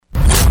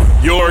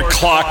You're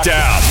clocked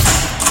out.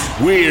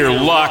 We're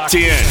locked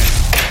in.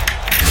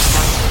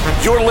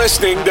 You're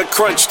listening to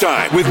Crunch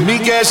Time with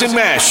Miguez and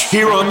Mesh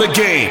here on The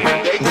Game.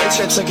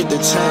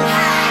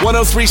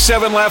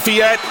 103.7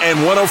 Lafayette and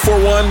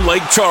 104.1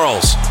 Lake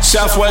Charles,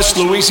 Southwest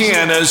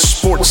Louisiana's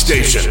sports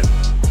station.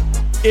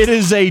 It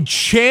is a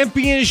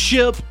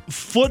championship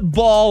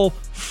football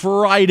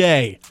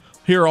Friday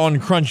here on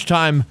Crunch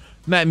Time.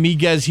 Matt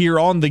Miguez here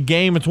on The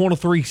Game. It's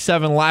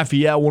 103.7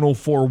 Lafayette,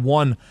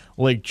 104.1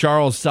 Lake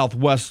Charles,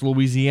 Southwest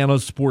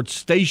Louisiana's sports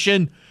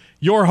station.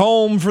 Your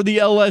home for the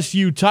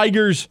LSU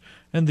Tigers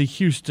and the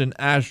Houston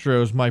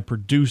Astros. My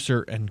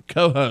producer and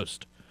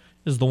co-host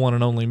is the one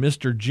and only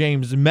Mr.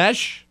 James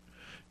Mesh.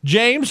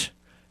 James,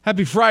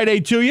 happy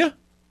Friday to you.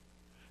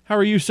 How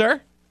are you,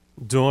 sir?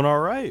 Doing all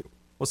right.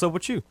 What's up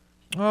with you?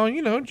 Oh,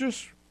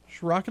 just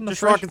rocking the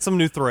rocking some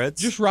new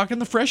threads. Just rocking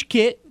the fresh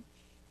kit.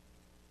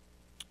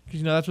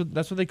 Because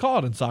that's what they call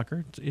it in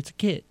soccer. It's a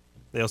kit.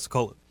 They also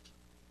call it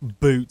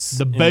boots.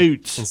 The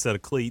boots instead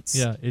of cleats.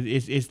 Yeah,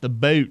 it's the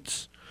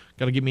boots.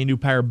 Got to get me a new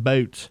pair of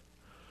boots.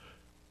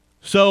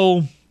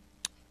 So,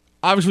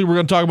 obviously, we're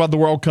going to talk about the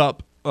World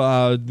Cup.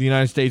 The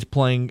United States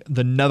playing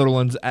the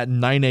Netherlands at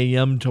 9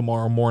 a.m.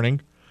 tomorrow morning.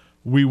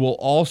 We will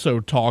also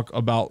talk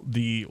about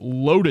the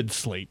loaded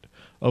slate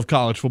of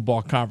college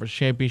football conference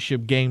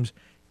championship games,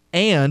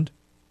 and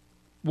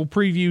we'll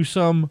preview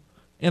some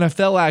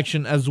NFL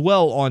action as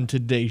well on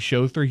today's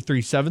show.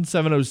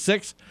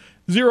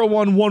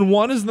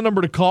 337-706-0111 is the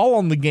number to call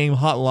on the Game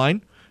hotline.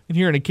 And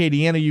here in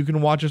Acadiana, you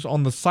can watch us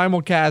on the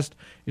simulcast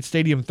at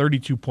Stadium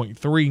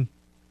 32.3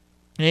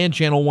 and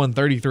Channel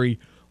 133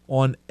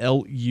 on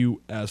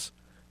LUS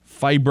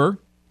Fiber.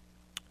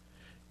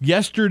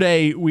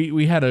 Yesterday,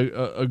 we had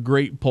a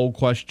great poll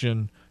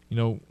question.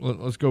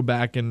 Let's go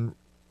back and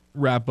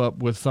wrap up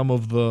with some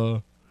of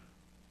the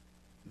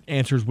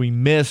answers we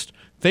missed.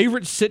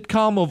 Favorite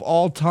sitcom of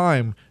all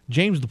time.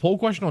 James, the poll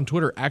question on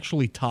Twitter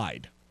actually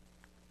tied.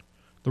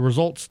 The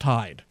results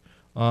tied.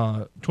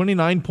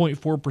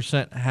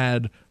 29.4%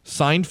 had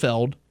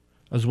Seinfeld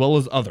as well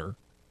as other.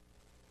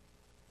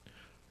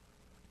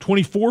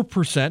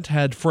 24%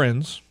 had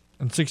Friends,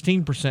 and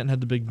 16% had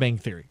The Big Bang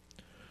Theory.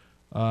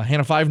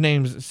 Hannah Five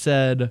Names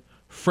said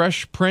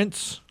Fresh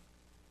Prince.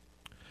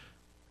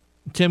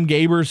 Tim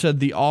Gaber said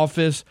The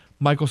Office.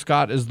 Michael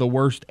Scott is the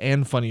worst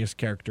and funniest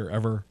character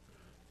ever.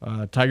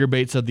 Tiger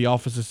Bait said The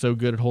Office is so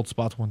good it holds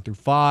spots 1 through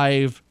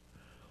 5.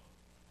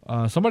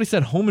 Somebody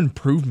said Home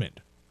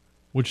Improvement,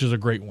 which is a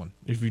great one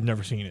if you've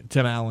never seen it.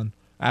 Tim Allen,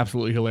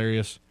 absolutely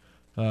hilarious.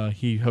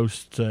 He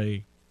hosts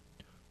a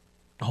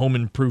home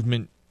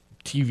improvement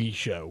TV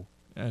show,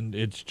 and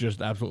it's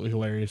just absolutely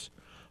hilarious.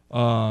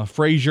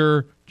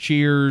 Frasier,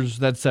 Cheers,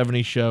 That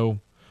 70s Show,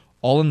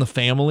 All in the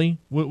Family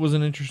was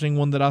an interesting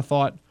one that I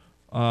thought.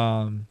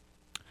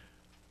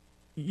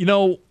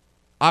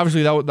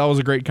 Obviously that was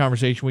a great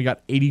conversation. We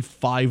got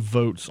 85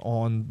 votes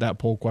on that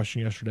poll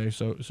question yesterday,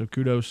 so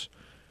kudos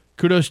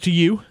to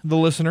you, the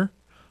listener.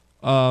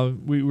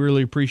 We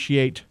really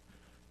appreciate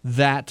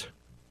that.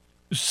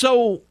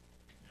 So,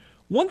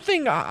 one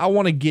thing I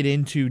want to get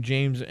into,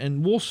 James,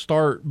 and we'll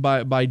start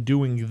by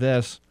doing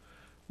this.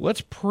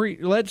 Let's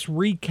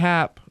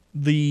recap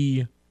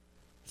the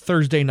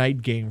Thursday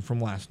night game from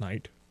last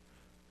night.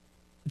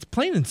 It's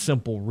plain and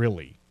simple,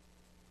 really.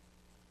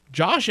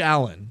 Josh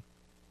Allen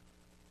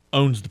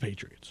owns the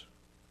Patriots.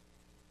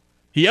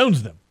 He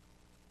owns them.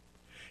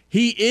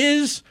 He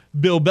is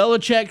Bill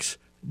Belichick's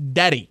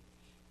daddy.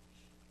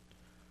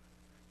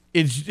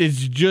 It's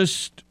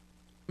just,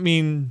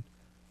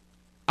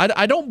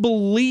 I don't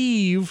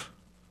believe,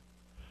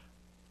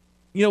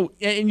 and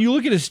you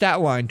look at his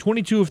stat line,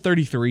 22 of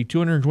 33,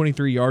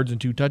 223 yards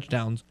and 2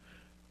 touchdowns.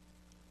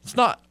 It's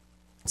not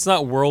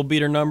world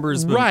beater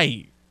numbers,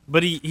 right?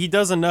 But he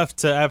does enough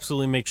to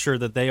absolutely make sure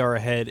that they are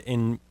ahead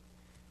and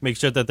make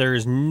sure that there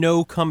is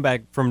no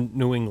comeback from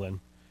New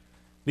England.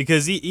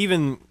 Because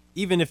even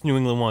if New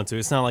England wanted to,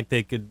 it's not like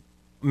they could.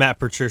 Matt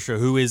Patricia,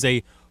 who is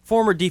a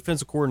former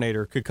defensive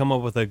coordinator, could come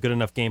up with a good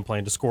enough game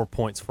plan to score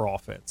points for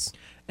offense.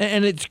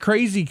 And it's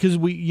crazy because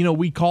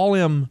we call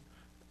him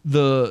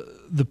the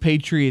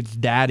Patriots'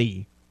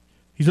 daddy.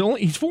 He's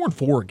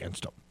 4-4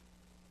 against them.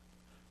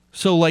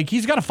 So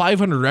he's got a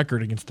 500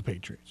 record against the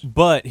Patriots.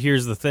 But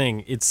here's the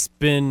thing: it's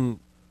been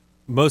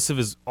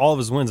all of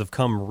his wins have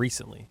come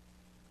recently.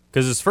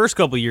 Because his first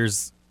couple of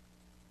years,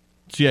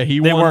 they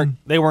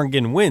weren't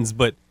getting wins,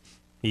 but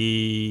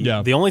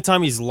the only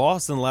time he's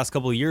lost in the last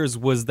couple of years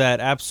was that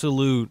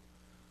absolute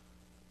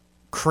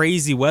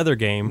crazy weather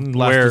game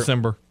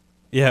December.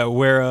 Yeah,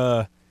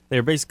 where they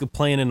were basically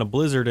playing in a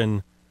blizzard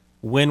and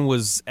wind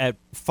was at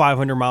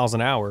 500 miles an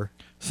hour.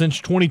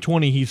 Since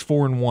 2020, he's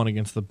 4-1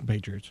 against the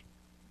Patriots.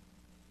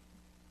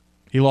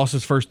 He lost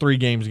his first 3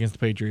 games against the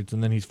Patriots,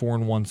 and then he's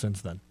 4-1 since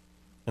then.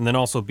 And then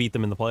also beat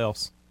them in the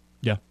playoffs.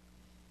 Yeah.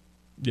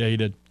 Yeah, he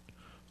did.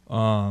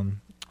 So,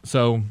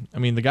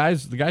 the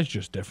guy's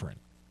just different.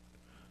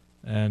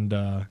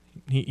 And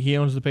he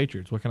owns the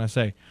Patriots. What can I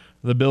say?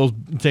 The Bills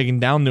taking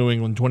down New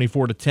England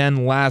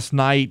 24-10 last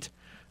night.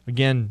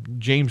 Again,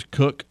 James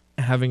Cook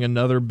having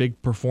another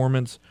big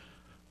performance.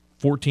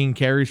 14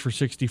 carries for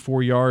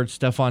 64 yards.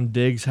 Stephon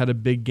Diggs had a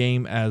big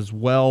game as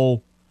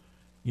well.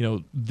 You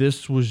know,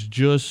 this was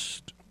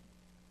just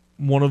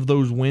one of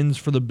those wins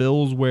for the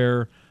Bills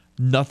where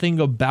nothing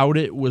about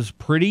it was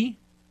pretty,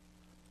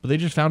 but they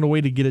just found a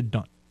way to get it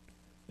done.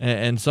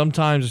 And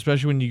sometimes,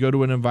 especially when you go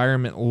to an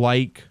environment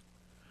like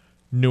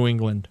New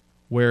England,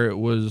 where it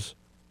was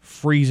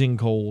freezing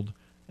cold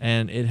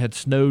and it had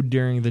snowed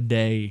during the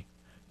day,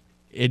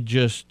 it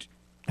just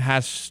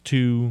has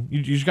to,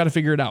 you just got to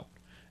figure it out.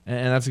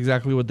 And that's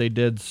exactly what they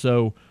did.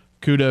 So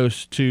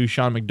kudos to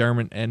Sean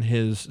McDermott and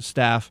his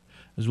staff,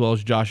 as well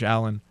as Josh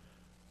Allen.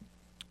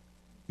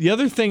 The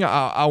other thing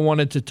I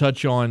wanted to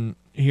touch on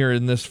here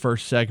in this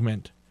first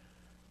segment,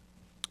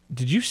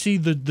 did you see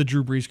the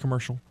Drew Brees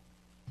commercial?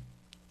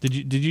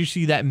 Did you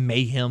see that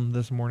mayhem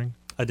this morning?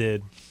 I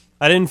did.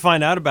 I didn't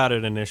find out about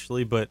it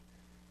initially, but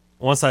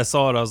once I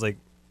saw it, I was like,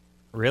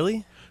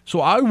 really? So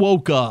I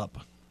woke up.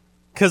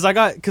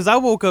 Because I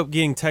woke up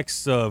getting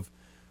texts of,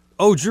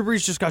 oh, Drew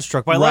Brees just got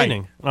struck by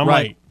lightning. And I'm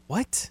like,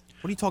 what?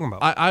 What are you talking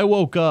about? I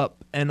woke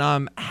up and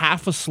I'm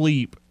half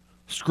asleep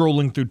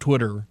scrolling through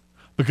Twitter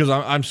because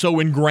I'm so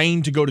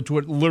ingrained to go to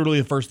Twitter. Literally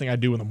the first thing I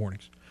do in the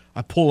mornings.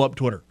 I pull up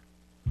Twitter.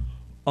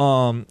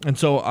 And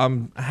so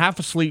I'm half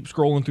asleep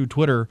scrolling through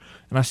Twitter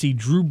and I see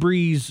Drew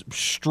Brees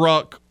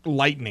struck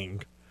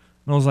lightning.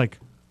 And I was like,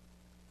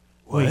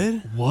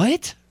 wait,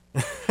 what?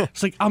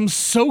 It's like, I'm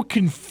so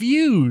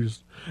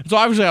confused. So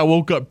obviously I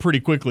woke up pretty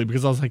quickly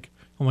because I was like,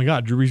 oh my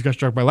God, Drew Brees got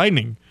struck by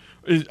lightning.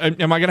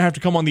 Am I going to have to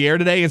come on the air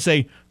today and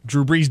say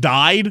Drew Brees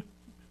died?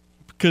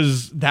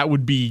 Because that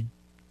would be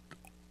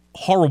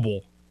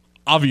horrible,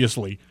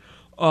 obviously.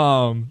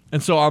 And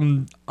so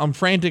I'm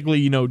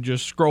frantically,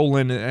 just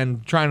scrolling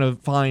and trying to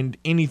find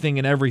anything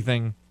and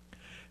everything.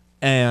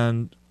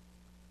 And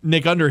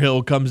Nick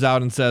Underhill comes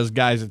out and says,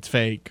 guys, it's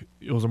fake.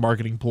 It was a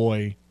marketing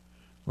ploy.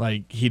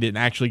 Like, he didn't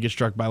actually get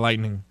struck by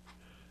lightning.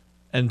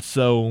 And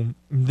so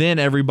then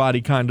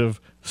everybody kind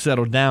of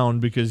settled down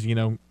because,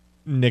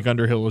 Nick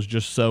Underhill is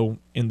just so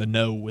in the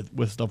know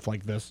with stuff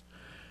like this.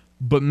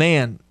 But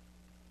man,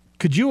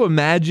 could you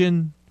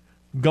imagine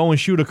going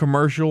shoot a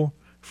commercial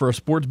for a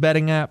sports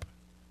betting app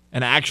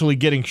and actually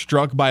getting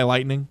struck by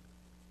lightning?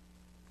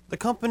 The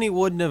company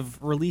wouldn't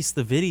have released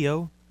the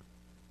video.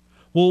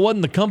 Well, it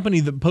wasn't the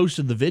company that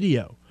posted the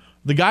video.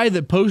 The guy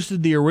that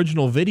posted the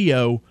original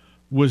video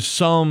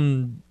was I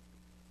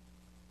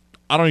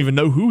don't even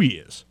know who he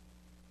is.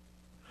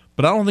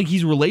 But I don't think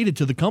he's related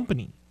to the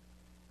company.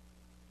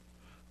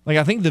 Like,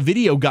 I think the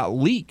video got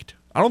leaked.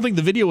 I don't think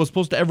the video was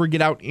supposed to ever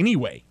get out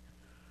anyway.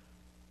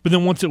 But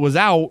then once it was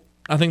out,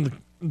 I think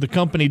the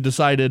company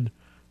decided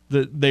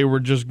that they were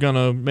just going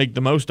to make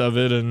the most of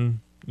it and,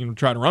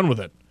 try to run with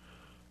it.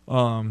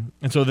 And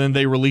so then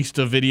they released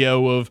a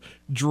video of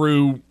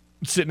Drew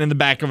sitting in the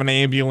back of an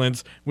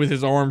ambulance with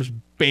his arms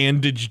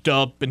bandaged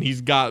up and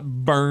he's got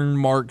burn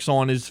marks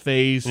on his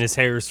face. And his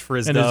hair's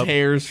frizzed and up. His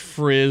hair's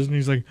frizzed. And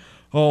he's like,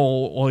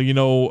 oh,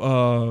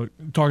 well,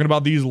 talking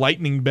about these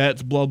lightning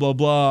bets, blah, blah,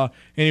 blah.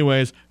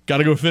 Anyways, got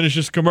to go finish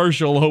this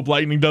commercial. Hope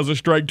lightning doesn't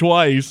strike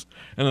twice.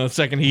 And then the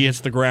second he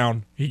hits the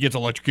ground, he gets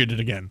electrocuted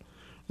again.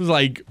 It's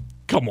like,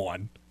 come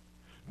on.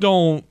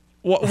 Don't.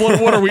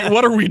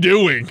 What are we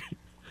doing?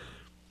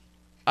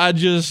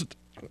 When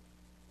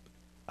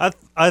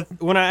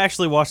I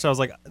actually watched it, I was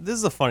like, this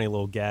is a funny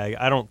little gag.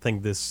 I don't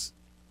think this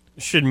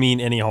should mean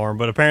any harm,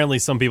 but apparently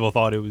some people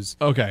thought it was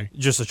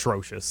just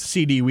atrocious.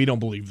 CD, we don't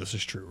believe this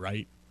is true,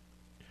 right?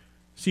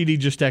 CD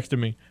just texted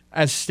me,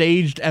 as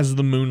staged as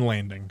the moon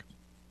landing.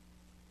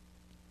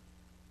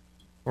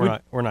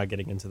 We're not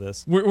getting into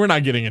this. We're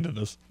not getting into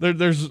this.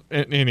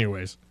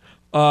 Anyways.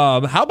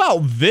 How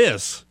about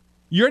this?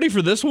 You ready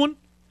for this one?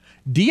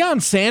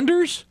 Deion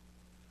Sanders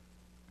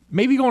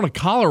maybe going to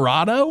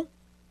Colorado?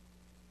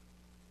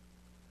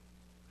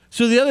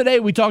 So the other day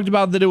we talked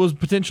about that it was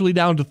potentially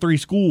down to 3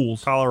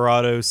 schools.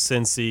 Colorado,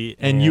 Cincy,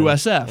 and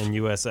USF. And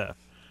USF.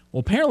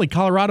 Well, apparently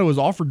Colorado has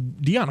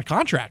offered Deion a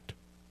contract.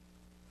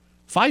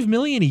 $5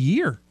 million a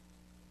year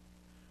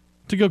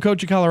to go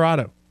coach at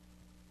Colorado.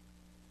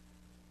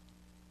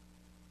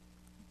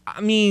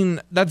 I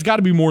mean, that's got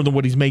to be more than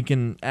what he's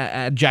making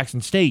at Jackson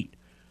State.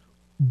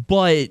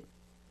 But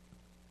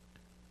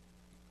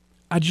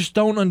I just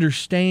don't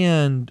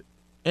understand.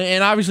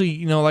 And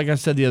obviously, like I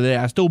said the other day,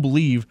 I still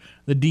believe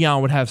that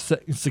Deion would have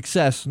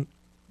success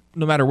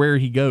no matter where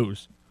he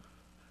goes.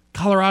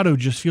 Colorado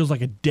just feels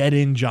like a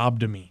dead-end job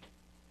to me.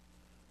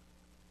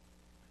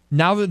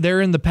 Now that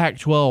they're in the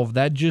Pac-12,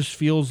 that just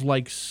feels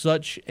like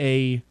such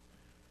a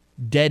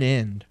dead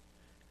end.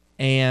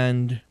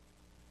 And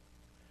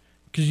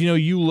because,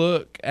 you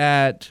look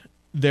at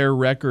their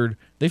record,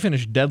 they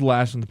finished dead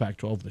last in the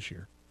Pac-12 this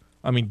year.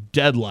 I mean,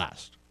 dead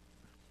last.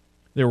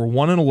 They were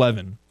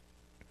 1-11.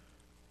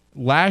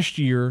 Last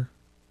year,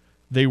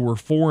 they were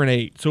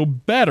 4-8, so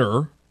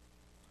better,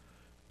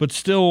 but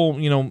still,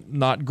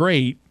 not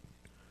great.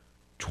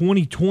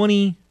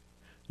 2020,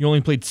 you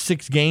only played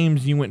 6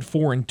 games, and you went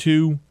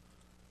 4-2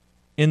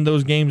 in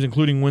those games,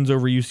 including wins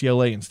over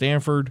UCLA and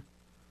Stanford.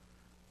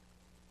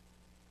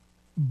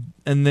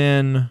 And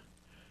then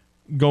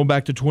going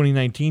back to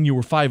 2019, you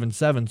were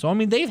 5-7. So I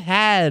mean, they've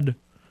had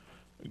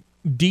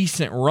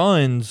decent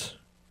runs,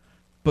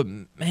 but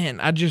man,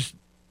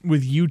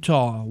 with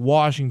Utah,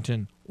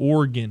 Washington,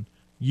 Oregon,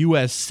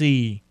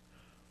 USC,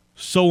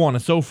 so on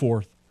and so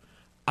forth,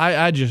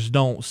 I just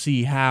don't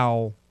see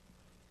how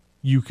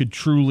you could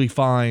truly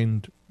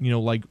find,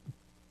 like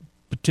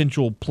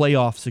potential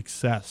playoff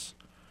success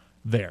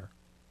there,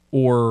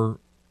 or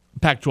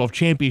Pac-12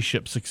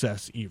 championship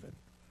success even.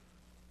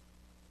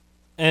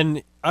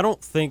 And I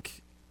don't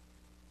think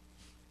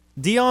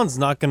Deion's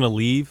not going to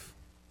leave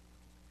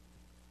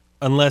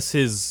unless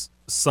his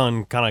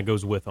son kind of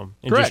goes with him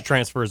and just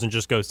transfers and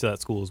just goes to that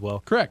school as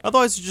well. Correct.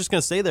 Otherwise, he's just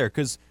going to stay there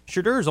because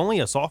Shedeur is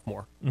only a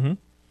sophomore. Mm-hmm.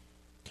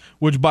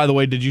 Which, by the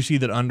way, did you see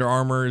that Under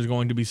Armour is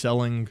going to be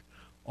selling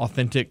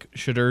authentic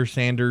Shedeur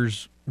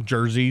Sanders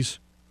jerseys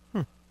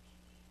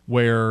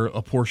where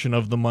a portion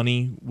of the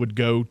money would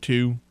go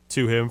to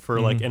him for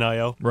like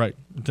NIL? Right.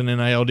 It's an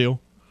NIL deal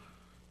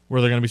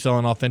where they're going to be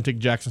selling authentic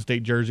Jackson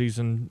State jerseys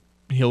and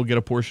he'll get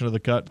a portion of the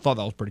cut. Thought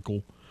that was pretty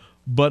cool.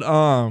 But,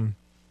 so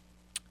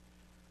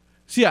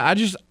yeah,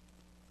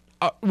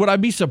 would I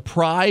be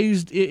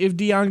surprised if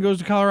Deion goes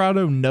to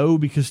Colorado? No,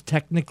 because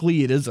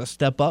technically it is a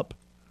step up.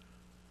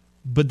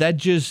 But that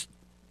just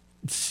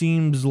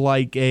seems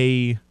like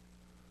a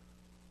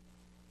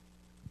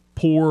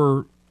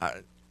poor,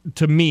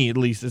 to me at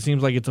least, it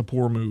seems like it's a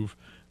poor move.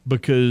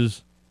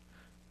 Because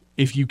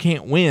if you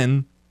can't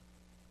win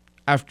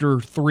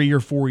after 3 or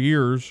 4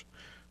 years,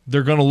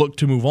 they're going to look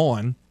to move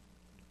on.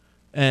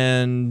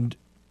 And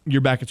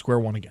you're back at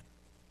square one again.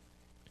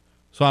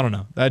 So I don't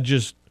know. That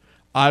just,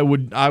 I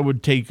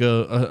would take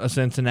a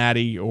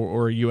Cincinnati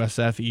or a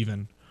USF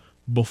even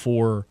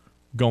before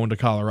going to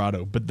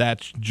Colorado, but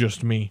that's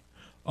just me.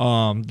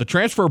 The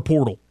transfer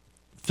portal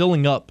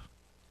filling up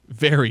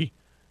very,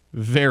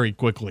 very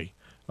quickly.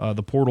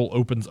 The portal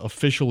opens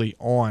officially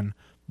on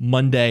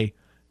Monday,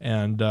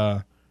 and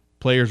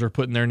players are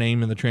putting their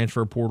name in the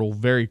transfer portal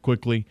very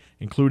quickly,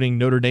 including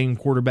Notre Dame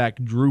quarterback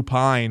Drew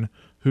Pine,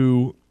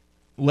 who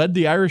led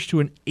the Irish to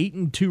an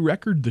 8-2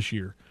 record this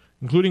year,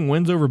 including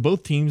wins over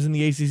both teams in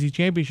the ACC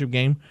championship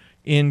game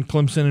in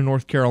Clemson and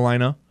North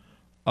Carolina.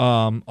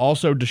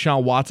 Also,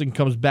 Deshaun Watson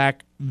comes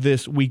back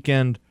this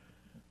weekend.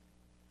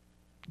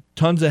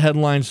 Tons of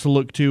headlines to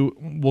look to.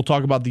 We'll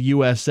talk about the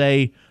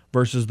USA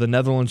versus the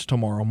Netherlands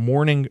tomorrow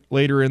morning.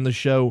 Later in the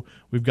show,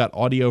 we've got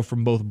audio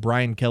from both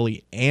Brian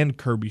Kelly and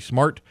Kirby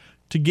Smart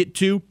to get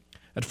to.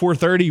 At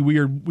 4:30,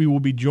 we will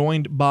be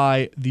joined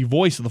by the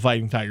voice of the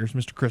Fighting Tigers,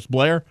 Mr. Chris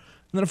Blair. And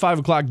then at 5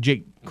 o'clock,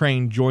 Jake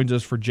Crane joins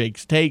us for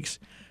Jake's Takes.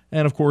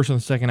 And, of course, in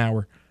the second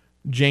hour,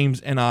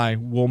 James and I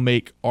will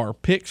make our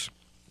picks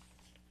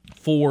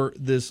for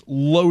this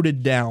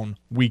loaded down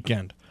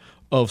weekend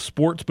of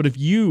sports. But if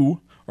you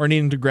are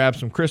needing to grab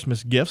some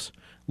Christmas gifts,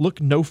 look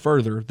no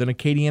further than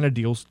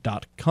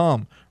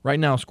AcadianaDeals.com. Right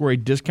now, score a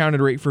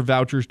discounted rate for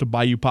vouchers to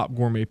Bayou Pop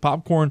Gourmet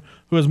Popcorn,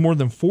 who has more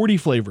than 40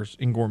 flavors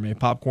in gourmet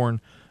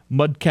popcorn,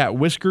 Mudcat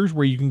Whiskers,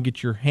 where you can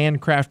get your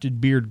handcrafted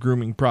beard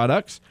grooming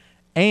products,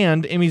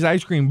 and Emmy's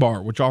Ice Cream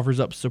Bar, which offers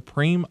up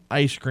supreme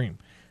ice cream.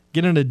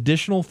 Get an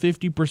additional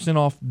 50%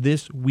 off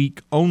this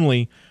week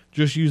only.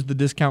 Just use the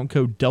discount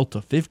code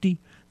DELTA50.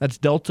 That's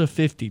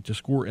DELTA50 to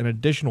score an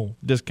additional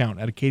discount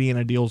at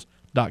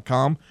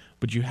AcadianaDeals.com.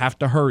 But you have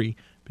to hurry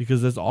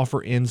because this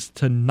offer ends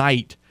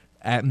tonight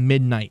at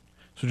midnight.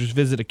 So just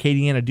visit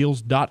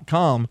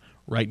AcadianaDeals.com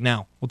right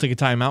now. We'll take a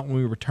time out. When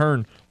we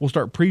return, we'll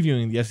start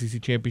previewing the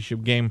SEC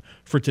Championship game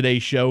for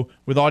today's show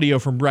with audio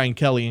from Brian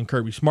Kelly and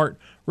Kirby Smart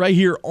right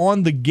here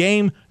on The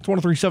Game. It's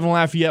 103.7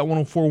 Lafayette,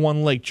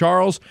 104.1 Lake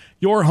Charles,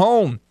 your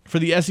home for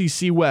the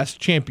SEC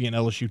West champion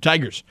LSU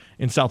Tigers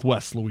in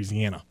Southwest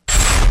Louisiana.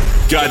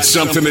 Got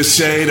something to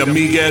say to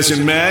Miguez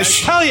and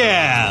Mesh? Hell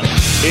yeah!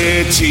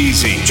 It's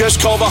easy. Just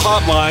call the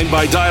hotline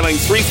by dialing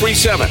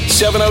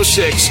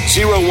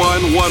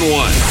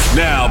 337-706-0111.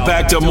 Now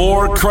back to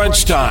more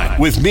Crunch Time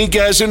with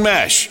Miguez and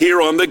Mesh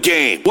here on The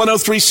Game.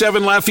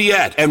 103.7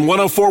 Lafayette and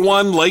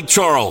 104.1 Lake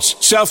Charles,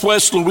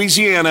 Southwest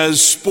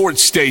Louisiana's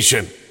sports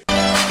station.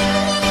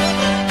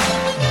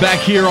 Back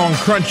here on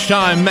Crunch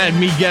Time, Matt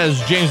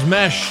Miguez, James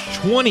Mesh,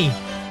 20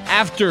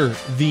 after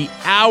the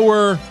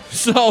hour.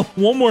 So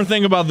one more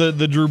thing about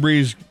the Drew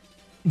Brees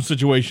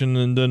situation,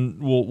 and then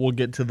we'll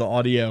get to the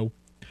audio.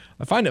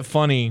 I find it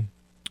funny.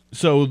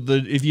 So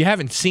if you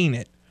haven't seen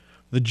it,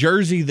 the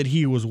jersey that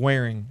he was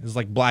wearing is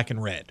like black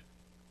and red.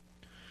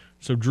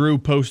 So Drew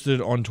posted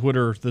on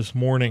Twitter this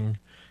morning.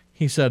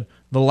 He said,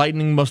 "The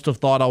Lightning must have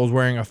thought I was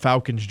wearing a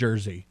Falcons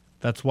jersey.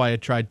 That's why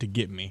it tried to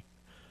get me.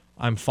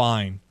 I'm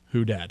fine.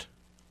 Who dat?"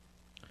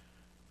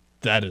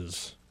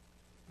 That's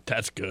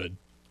good.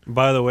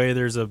 By the way,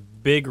 there's a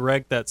big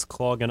wreck that's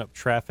clogging up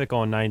traffic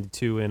on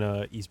 92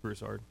 in East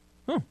Broussard.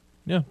 Oh,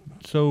 yeah.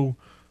 So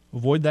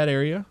avoid that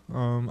area.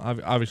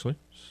 Obviously,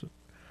 so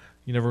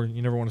you never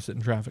want to sit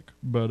in traffic.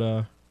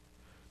 But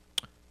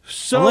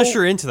so unless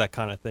you're into that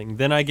kind of thing,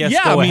 then I guess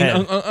yeah. go I mean,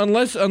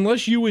 ahead.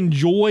 Unless you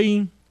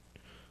enjoy,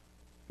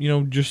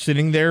 just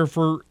sitting there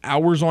for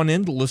hours on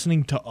end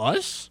listening to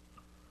us.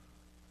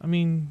 I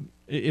mean,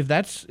 If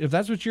that's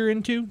what you're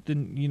into,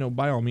 then,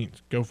 by all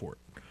means, go for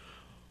it.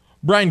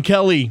 Brian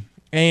Kelly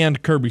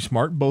and Kirby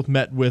Smart both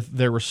met with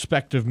their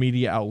respective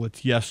media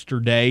outlets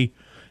yesterday,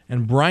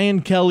 and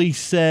Brian Kelly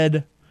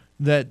said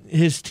that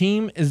his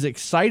team is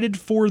excited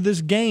for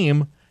this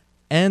game,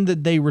 and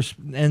that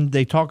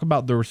they talk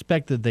about the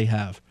respect that they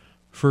have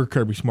for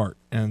Kirby Smart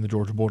and the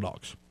Georgia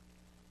Bulldogs.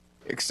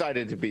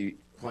 Excited to be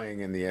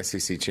playing in the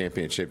SEC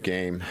championship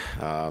game.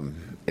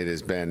 It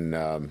has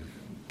been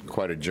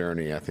quite a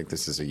journey. I think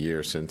this is a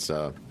year since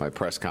my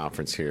press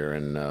conference here,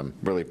 and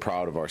really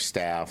proud of our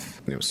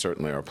staff,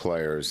 certainly our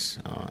players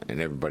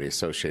and everybody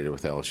associated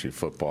with LSU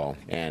football,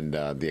 and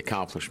the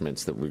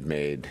accomplishments that we've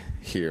made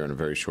here in a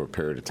very short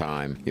period of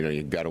time.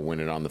 You've got to win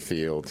it on the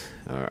field.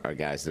 Our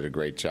guys did a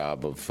great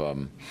job of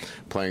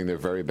playing their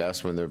very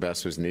best when their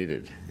best was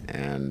needed.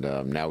 And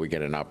now we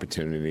get an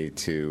opportunity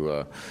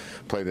to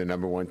play the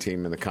number one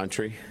team in the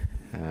country.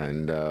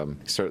 And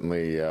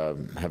certainly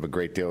have a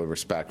great deal of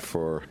respect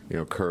for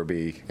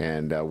Kirby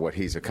and what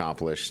he's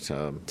accomplished.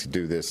 To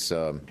do this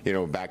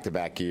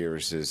back-to-back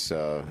years is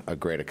a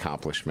great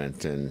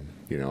accomplishment, and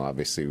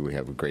obviously we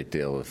have a great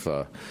deal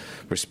of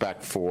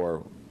respect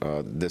for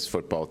this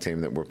football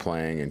team that we're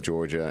playing in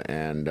Georgia,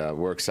 and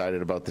we're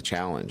excited about the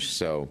challenge.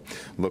 So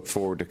look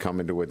forward to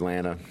coming to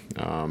Atlanta,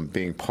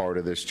 being part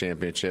of this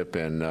championship,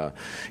 and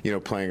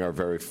playing our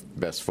very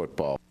best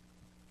football.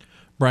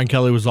 Brian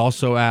Kelly was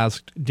also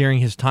asked during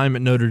his time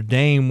at Notre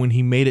Dame when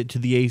he made it to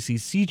the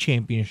ACC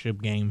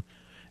championship game,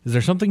 is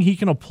there something he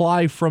can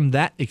apply from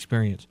that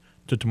experience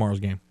to tomorrow's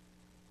game?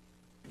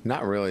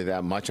 Not really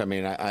that much. I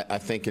mean, I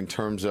think in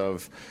terms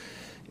of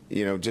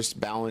just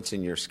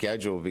balancing your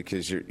schedule,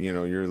 because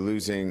you're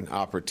losing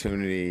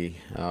opportunity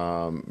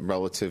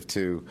relative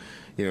to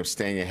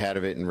staying ahead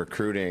of it and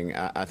recruiting.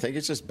 I think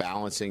it's just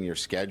balancing your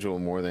schedule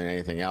more than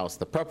anything else.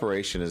 The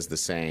preparation is the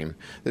same.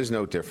 There's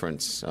no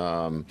difference.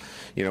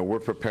 We're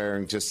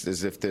preparing just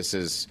as if this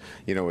is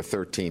a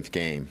 13th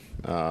game.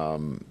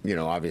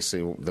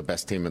 Obviously the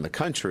best team in the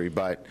country,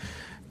 but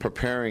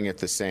preparing it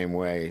the same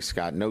way,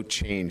 Scott. No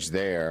change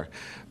there,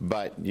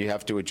 but you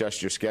have to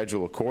adjust your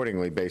schedule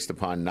accordingly based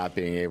upon not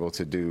being able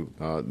to do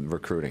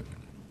recruiting.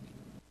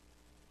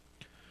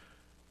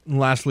 And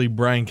lastly,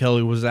 Brian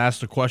Kelly was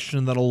asked a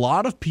question that a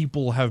lot of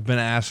people have been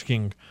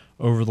asking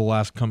over the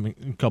last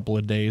couple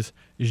of days.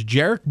 Is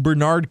Jarek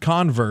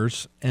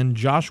Bernard-Converse and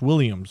Josh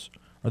Williams,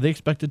 are they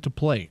expected to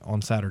play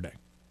on Saturday?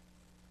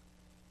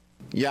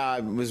 Yeah, I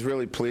was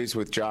really pleased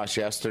with Josh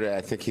yesterday.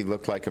 I think he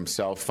looked like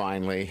himself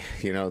finally.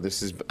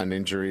 This is an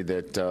injury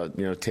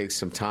that, takes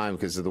some time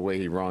because of the way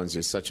he runs.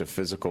 He's such a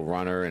physical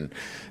runner,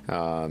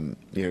 and,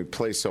 he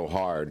plays so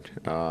hard.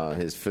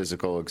 His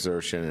physical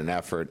exertion and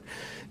effort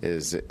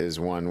is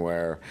one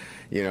where,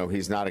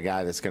 he's not a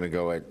guy that's going to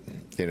go at,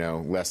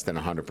 less than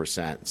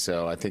 100%.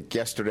 So I think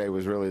yesterday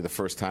was really the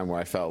first time where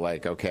I felt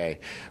like, okay,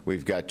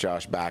 we've got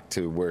Josh back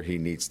to where he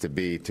needs to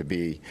be,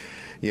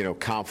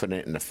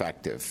 confident and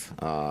effective.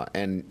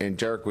 And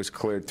Jarek was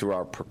cleared through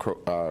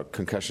our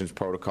concussions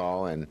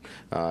protocol, and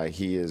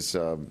he is,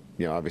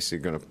 obviously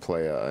going to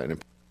play an.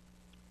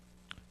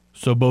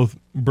 So both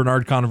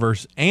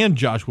Bernard-Converse and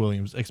Josh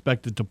Williams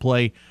expected to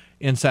play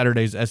in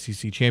Saturday's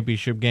SEC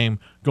championship game.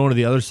 Going to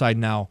the other side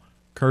now,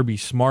 Kirby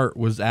Smart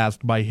was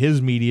asked by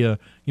his media,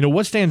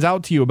 what stands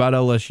out to you about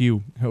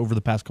LSU over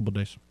the past couple of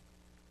days?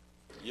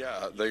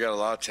 Yeah, they got a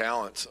lot of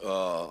talent, a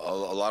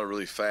lot of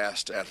really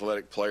fast,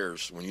 athletic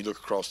players. When you look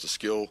across the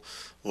skill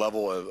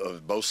level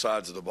of both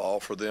sides of the ball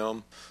for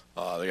them,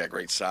 they got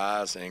great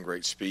size and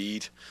great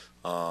speed.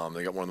 They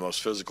got one of the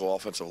most physical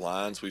offensive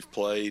lines we've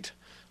played.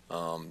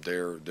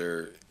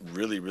 They're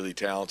really, really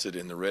talented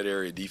in the red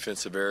area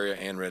defensive area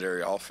and red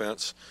area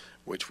offense,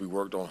 which we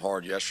worked on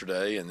hard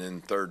yesterday, and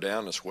then third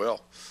down as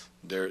well.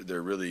 They're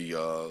really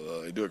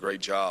they do a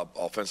great job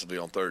offensively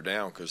on third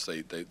down because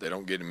they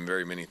don't get in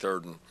very many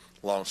third and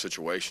long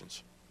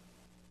situations.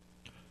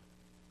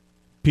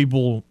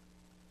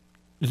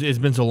 It's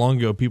been so long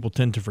ago, people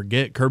tend to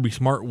forget Kirby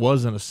Smart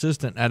was an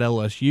assistant at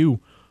LSU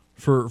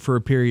for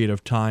a period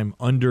of time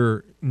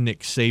under Nick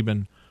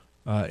Saban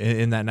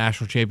in that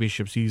national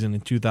championship season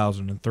in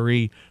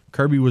 2003.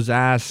 Kirby was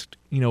asked,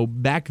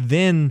 back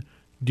then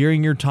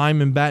during your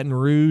time in Baton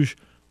Rouge,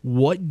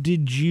 what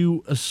did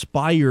you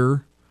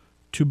aspire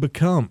to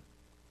become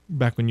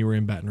back when you were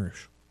in Baton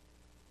Rouge?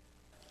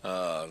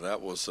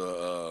 That was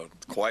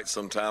quite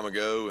some time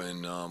ago,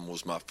 and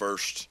was my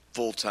first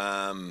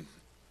full-time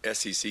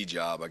SEC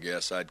job, I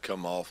guess. I'd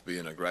come off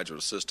being a graduate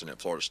assistant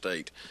at Florida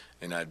State,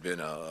 and I'd been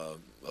a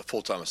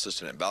full-time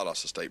assistant at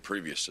Valdosta State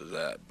previous to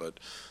that. But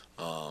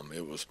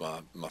it was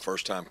my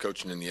first time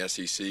coaching in the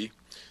SEC. It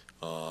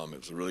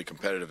was a really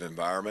competitive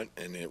environment,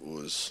 and it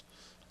was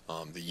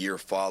the year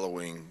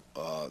following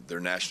their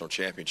national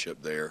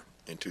championship there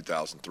in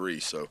 2003.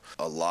 So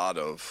a lot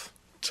of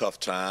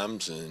tough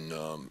times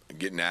and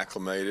getting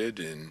acclimated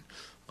and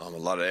a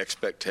lot of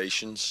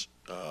expectations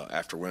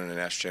after winning the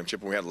national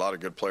championship. And we had a lot of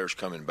good players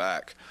coming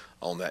back.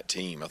 on that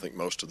team. I think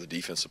most of the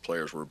defensive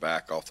players were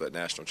back off that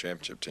national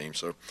championship team.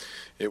 So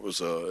it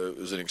was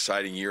an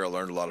exciting year. I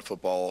learned a lot of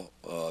football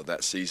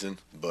that season.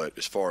 But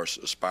as far as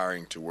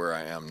aspiring to where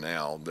I am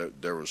now,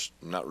 there was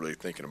not really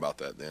thinking about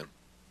that then.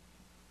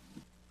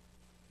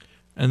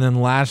 And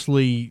then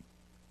lastly,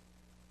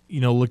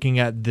 looking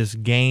at this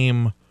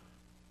game,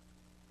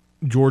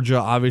 Georgia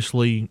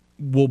obviously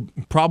will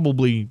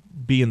probably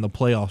be in the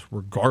playoffs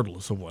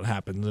regardless of what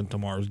happens in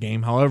tomorrow's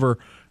game. However,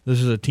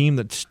 this is a team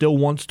that still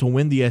wants to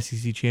win the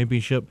SEC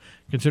championship,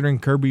 considering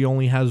Kirby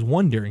only has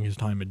one during his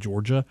time at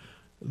Georgia.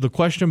 The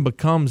question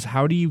becomes,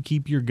 how do you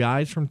keep your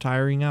guys from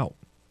tiring out?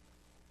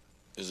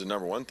 Is the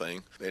number one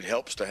thing. It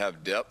helps to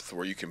have depth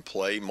where you can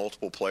play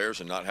multiple players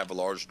and not have a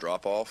large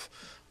drop-off.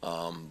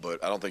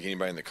 But I don't think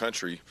anybody in the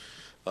country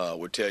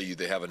would tell you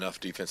they have enough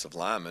defensive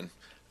linemen.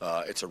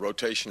 It's a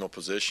rotational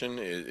position.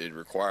 It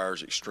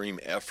requires extreme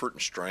effort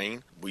and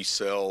strain. We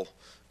sell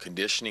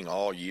conditioning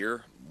all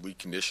year. We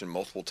condition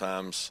multiple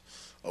times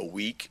a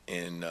week,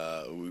 and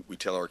we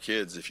tell our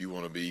kids, if you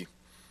want to be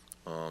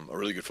a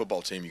really good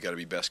football team, you got to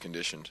be best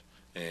conditioned.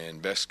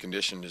 And best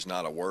conditioned is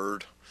not a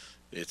word.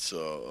 It's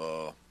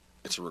a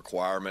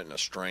requirement and a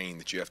strain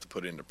that you have to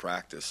put into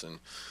practice. And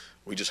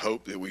we just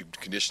hope that we've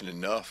conditioned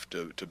enough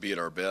to be at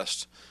our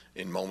best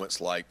in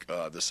moments like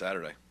this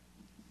Saturday.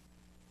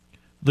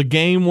 The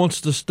game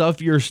wants to stuff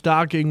your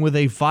stocking with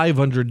a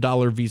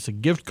 $500 Visa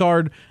gift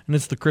card, and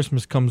it's the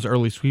Christmas Comes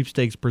Early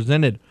sweepstakes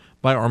presented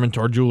by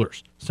Armentar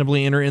Jewelers.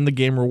 Simply enter in the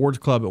Game Rewards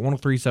Club at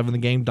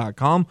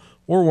 1037thegame.com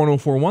or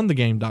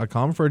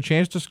 1041thegame.com for a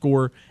chance to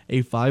score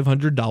a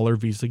 $500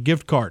 Visa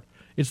gift card.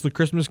 It's the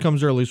Christmas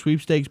Comes Early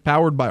sweepstakes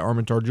powered by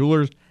Armentar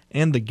Jewelers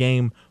and the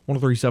Game,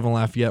 1037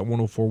 Lafayette,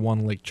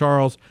 1041 Lake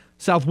Charles,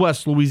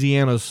 Southwest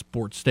Louisiana's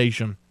sports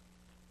station.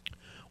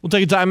 We'll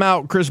take a time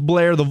out. Chris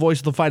Blair, the voice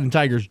of the Fighting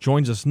Tigers,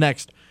 joins us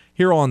next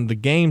here on the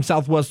Game,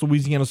 Southwest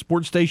Louisiana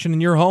sports station,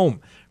 and your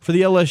home for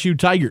the LSU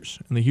Tigers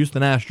and the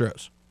Houston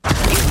Astros.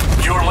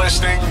 You're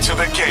listening to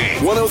the Game.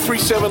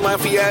 103.7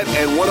 Lafayette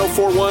and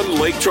 104.1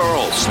 Lake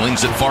Charles.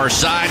 Slings it far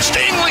side.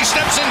 Stingley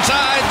steps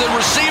inside the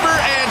receiver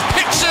and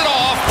picks it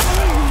off.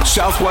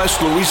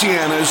 Southwest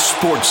Louisiana's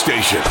sports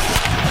station.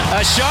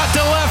 A shot to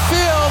left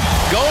field.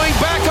 Going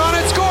back on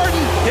it's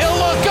Gordon. He'll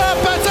look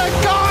up. It's a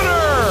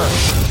goner.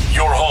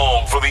 Your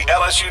home for the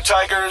LSU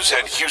Tigers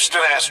and Houston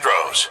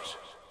Astros.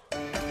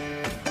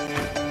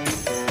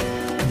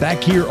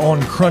 Back here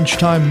on Crunch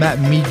Time, Matt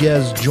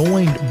Miguez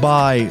joined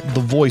by the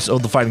voice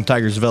of the Fighting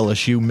Tigers of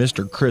LSU,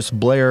 Mr. Chris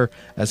Blair,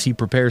 as he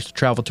prepares to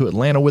travel to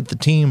Atlanta with the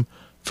team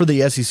for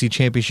the SEC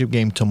Championship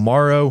game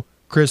tomorrow.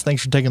 Chris,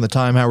 thanks for taking the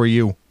time. How are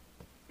you?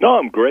 No,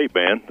 I'm great,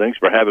 man. Thanks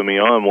for having me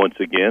on once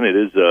again. It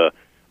is a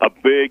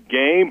big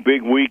game,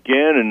 big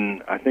weekend,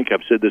 and I think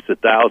I've said this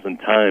 1,000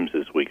 times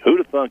this week. Who'd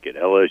have thunk it?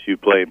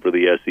 LSU playing for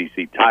the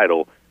SEC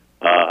title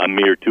a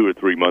mere 2 or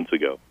 3 months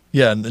ago.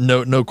 Yeah,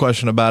 no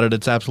question about it.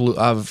 It's absolute.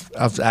 I've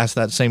asked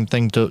that same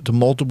thing to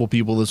multiple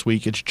people this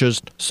week. It's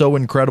just so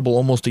incredible,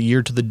 almost a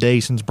year to the day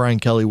since Brian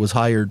Kelly was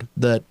hired,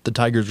 that the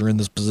Tigers are in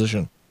this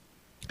position.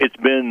 It's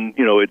been,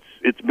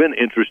 it's been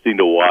interesting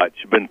to watch.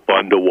 It's been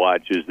fun to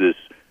watch. Is this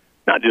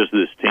not just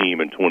this team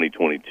in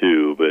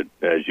 2022,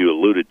 but as you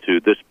alluded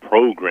to, this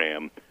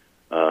program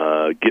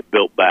get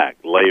built back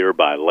layer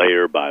by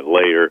layer by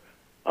layer.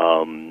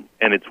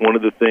 And it's one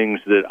of the things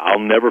that I'll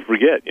never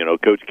forget.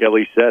 Coach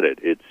Kelly said it.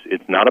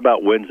 It's not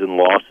about wins and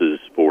losses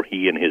for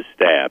he and his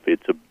staff.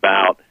 It's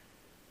about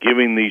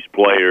giving these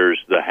players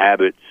the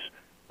habits,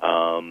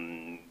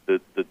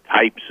 the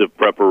types of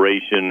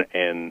preparation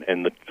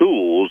and the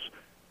tools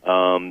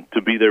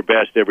to be their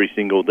best every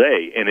single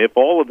day. And if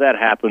all of that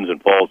happens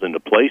and falls into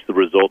place, the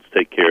results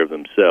take care of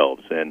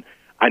themselves. And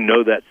I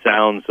know that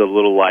sounds a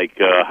little like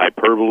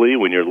hyperbole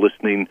when you're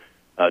listening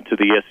to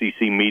the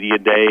SEC Media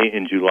Day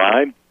in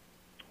July,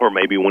 or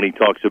maybe when he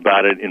talks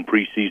about it in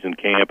preseason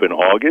camp in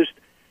August.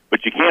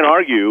 But you can't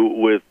argue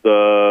with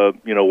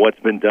what's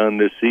been done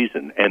this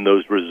season and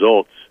those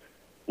results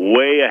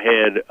way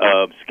ahead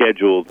of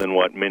schedule than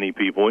what many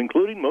people,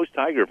 including most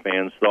Tiger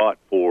fans, thought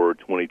for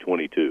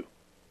 2022.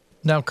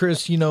 Now,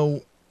 Chris,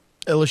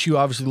 LSU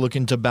obviously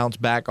looking to bounce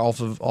back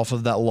off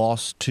of that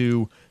loss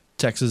to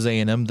Texas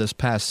A&M this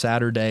past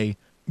Saturday.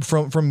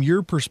 From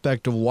your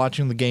perspective,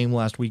 watching the game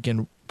last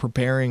weekend,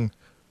 preparing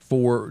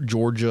for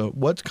Georgia,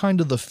 what's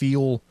kind of the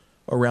feel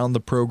around the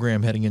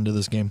program heading into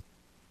this game?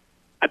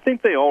 I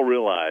think they all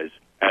realized,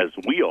 as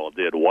we all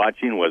did,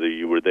 watching, whether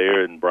you were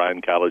there in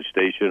Bryan College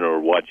Station or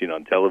watching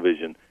on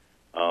television,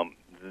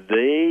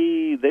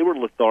 they were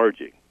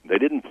lethargic. They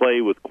didn't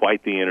play with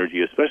quite the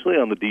energy, especially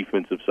on the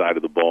defensive side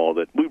of the ball,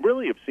 that we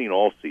really have seen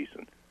all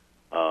season.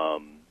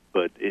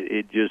 But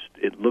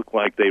it looked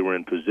like they were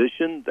in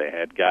position. They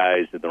had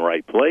guys in the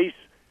right place.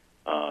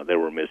 There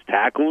were missed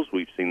tackles.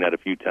 We've seen that a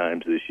few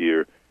times this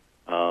year.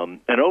 And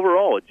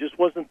overall, it just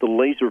wasn't the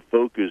laser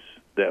focus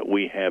that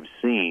we have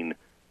seen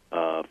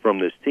from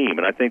this team.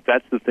 And I think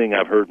that's the thing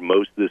I've heard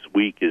most this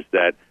week is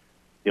that,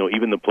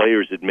 even the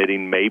players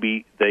admitting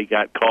maybe they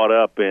got caught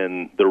up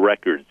in the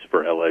records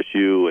for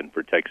LSU and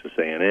for Texas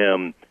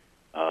A&M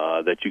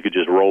that you could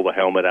just roll the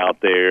helmet out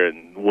there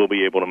and we'll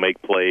be able to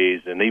make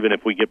plays. And even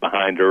if we get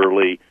behind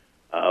early,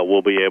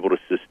 we'll be able to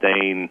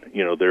sustain,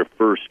 their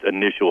first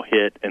initial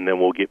hit, and then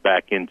we'll get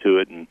back into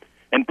it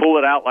and pull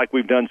it out like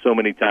we've done so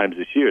many times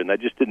this year. And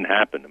that just didn't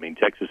happen. I mean,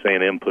 Texas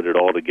A&M put it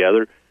all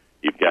together.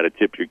 You've got to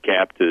tip your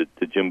cap to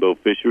Jimbo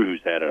Fisher,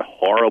 who's had a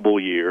horrible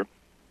year.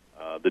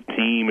 The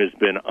team has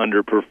been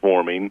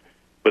underperforming,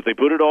 but they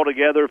put it all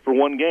together for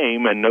one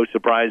game, and no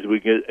surprise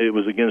it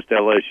was against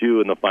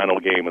LSU in the final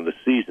game of the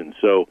season.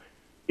 So,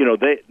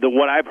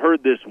 what I've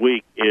heard this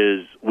week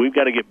is we've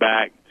got to get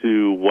back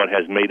to what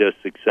has made us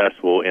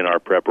successful in our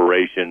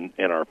preparation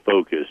and our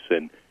focus.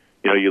 And,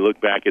 you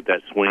look back at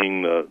that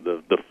swing,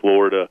 the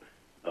Florida,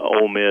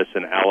 Ole Miss,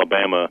 and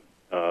Alabama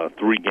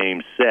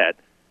 3-game set.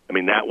 I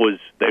mean,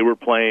 they were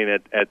playing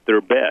at their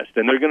best,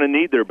 and they're going to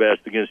need their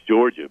best against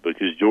Georgia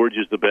because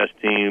Georgia's the best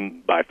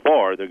team by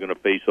far they're going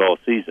to face all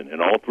season. In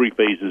all 3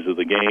 phases of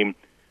the game,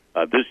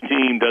 this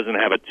team doesn't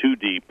have a 2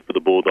 deep for the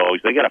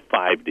Bulldogs. They got a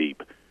 5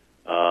 deep,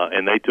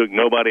 and they took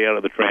nobody out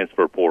of the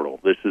transfer portal.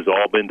 This has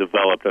all been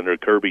developed under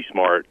Kirby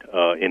Smart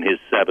in his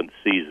 7th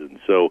season.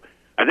 So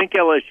I think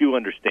LSU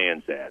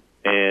understands that.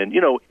 And,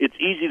 it's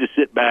easy to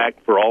sit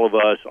back for all of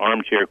us,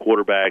 armchair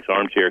quarterbacks,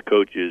 armchair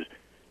coaches,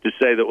 to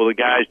say that, well, the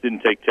guys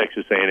didn't take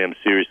Texas A&M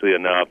seriously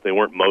enough, they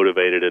weren't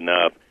motivated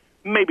enough.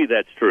 Maybe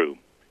that's true.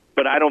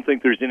 But I don't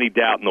think there's any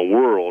doubt in the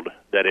world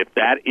that if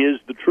that is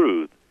the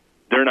truth,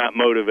 they're not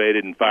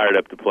motivated and fired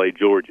up to play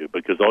Georgia,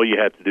 because all you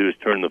have to do is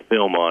turn the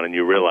film on and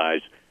you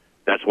realize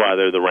that's why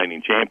they're the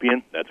reigning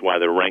champion, that's why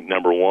they're ranked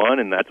number 1,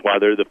 and that's why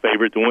they're the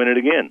favorite to win it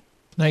again.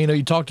 Now,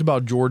 you talked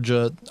about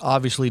Georgia,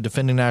 obviously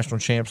defending national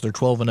champs. They're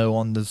 12-0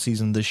 on the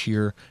season this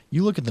year.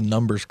 You look at the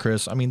numbers,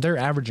 Chris. I mean, they're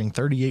averaging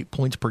 38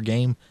 points per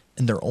game,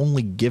 and they're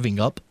only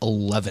giving up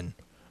 11.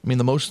 I mean,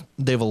 the most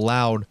they've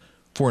allowed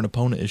for an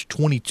opponent is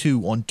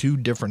 22 on 2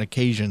 different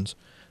occasions.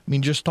 I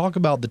mean, just talk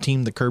about the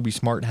team that Kirby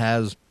Smart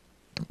has,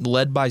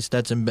 led by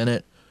Stetson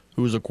Bennett,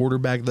 who is a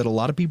quarterback that a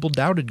lot of people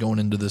doubted going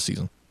into this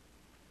season.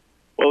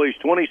 Well, he's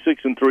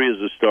 26-3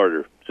 as a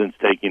starter since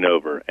taking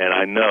over. And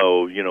I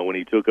know, when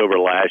he took over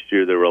last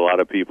year, there were a lot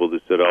of people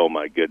that said, oh,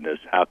 my goodness,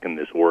 how can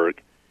this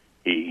work?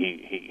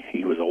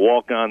 He was a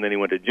walk-on, then he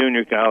went to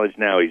junior college,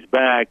 now he's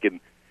back, and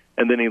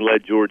then he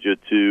led Georgia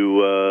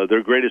to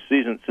their greatest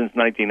season since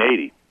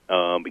 1980.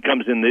 He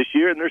comes in this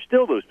year, and there's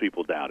still those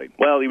people doubting.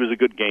 Well, he was a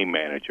good game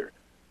manager.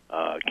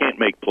 Can't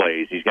make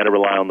plays. He's got to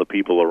rely on the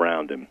people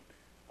around him.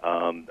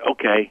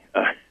 Okay.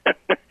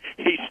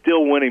 He's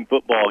still winning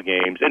football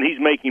games, and he's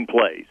making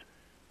plays.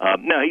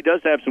 Now, he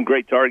does have some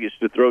great targets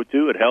to throw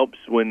to. It helps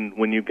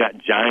when you've got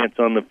giants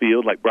on the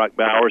field like Brock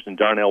Bowers and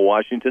Darnell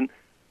Washington,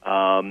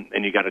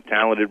 and you got a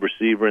talented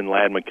receiver in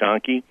Ladd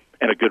McConkey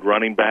and a good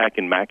running back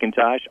in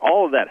McIntosh.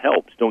 All of that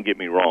helps, don't get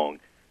me wrong.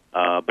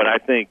 But I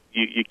think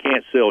you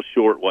can't sell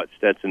short what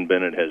Stetson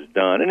Bennett has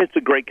done, and it's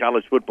a great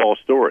college football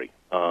story.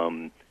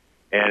 And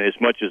as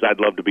much as I'd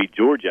love to beat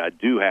Georgia, I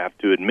do have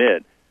to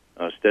admit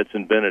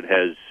Stetson Bennett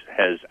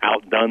has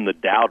outdone the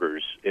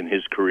doubters in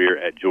his career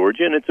at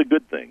Georgia, and it's a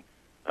good thing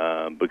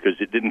because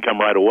it didn't come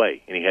right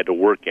away, and he had to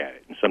work at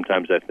it. And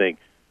sometimes I think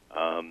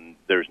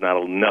there's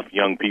not enough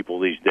young people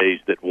these days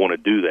that want to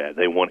do that.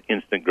 They want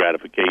instant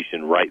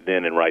gratification right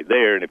then and right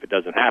there, and if it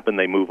doesn't happen,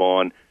 they move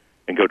on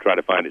and go try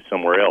to find it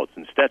somewhere else.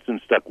 And Stetson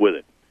stuck with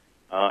it.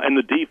 And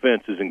the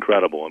defense is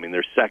incredible. I mean,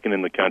 they're second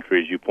in the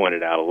country, as you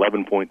pointed out,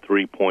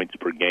 11.3 points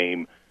per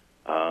game.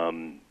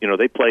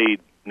 They played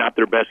not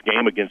their best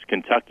game against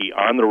Kentucky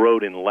on the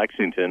road in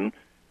Lexington,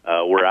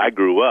 where I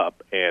grew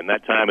up, and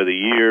that time of the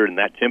year and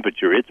that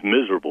temperature, it's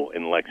miserable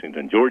in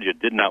Lexington. Georgia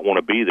did not want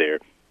to be there,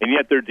 and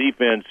yet their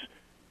defense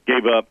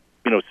gave up,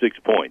 6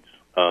 points,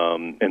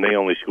 and they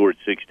only scored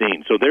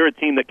 16. So they're a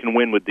team that can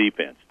win with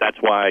defense. That's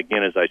why,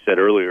 again, as I said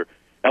earlier,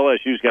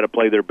 LSU's got to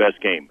play their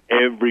best game.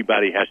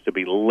 Everybody has to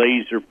be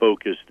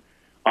laser-focused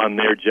on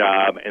their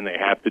job, and they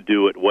have to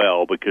do it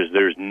well because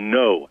there's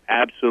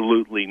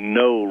absolutely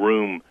no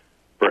room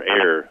for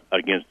error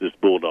against this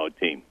Bulldog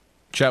team.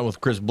 Chat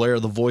with Chris Blair,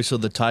 the voice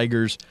of the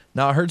Tigers.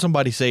 Now, I heard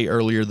somebody say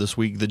earlier this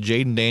week that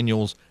Jayden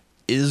Daniels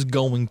is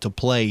going to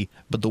play,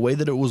 but the way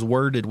that it was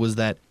worded was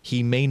that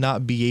he may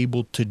not be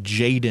able to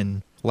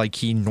Jaden like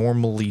he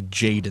normally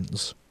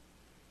Jadens.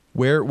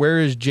 Where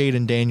is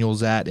Jayden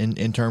Daniels at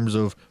in terms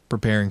of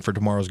preparing for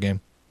tomorrow's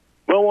game?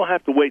 Well, we'll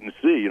have to wait and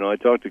see. I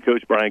talked to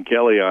Coach Brian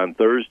Kelly on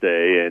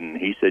Thursday, and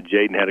he said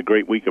Jayden had a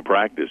great week of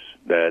practice,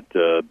 that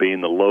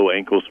being the low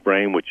ankle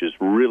sprain, which is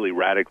really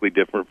radically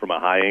different from a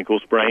high ankle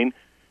sprain,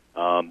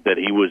 that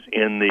he was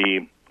in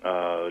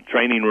the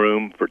training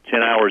room for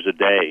 10 hours a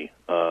day,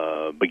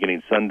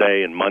 beginning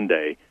Sunday and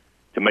Monday,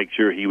 to make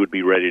sure he would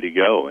be ready to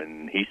go.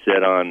 And he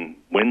said on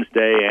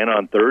Wednesday and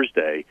on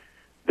Thursday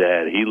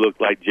that he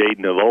looked like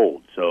Jayden of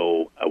old.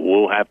 So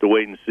we'll have to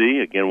wait and see.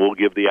 Again, we'll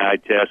give the eye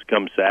test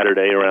come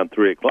Saturday around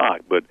 3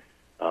 o'clock. But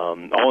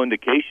all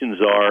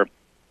indications are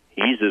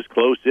he's as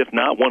close, if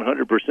not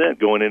 100%,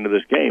 going into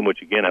this game,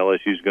 which, again,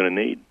 LSU's going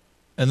to need.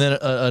 And then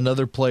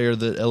another player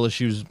that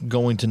LSU's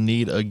going to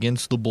need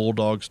against the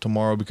Bulldogs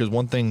tomorrow, because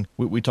one thing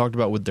we talked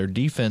about with their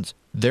defense,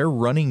 their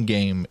running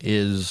game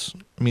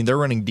their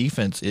running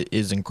defense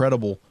is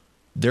incredible.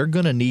 They're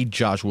going to need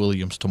Josh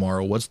Williams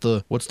tomorrow. What's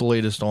the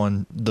latest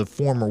on the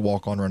former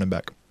walk-on running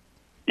back?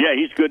 Yeah,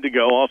 he's good to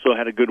go. Also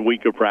had a good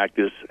week of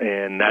practice,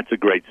 and that's a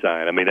great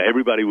sign. I mean,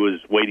 everybody was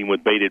waiting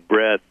with bated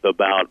breath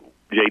about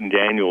Jaden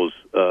Daniels'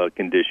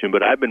 condition,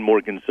 but I've been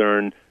more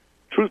concerned,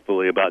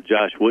 truthfully, about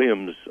Josh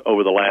Williams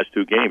over the last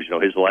two games.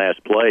 His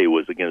last play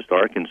was against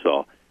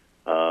Arkansas.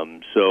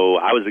 So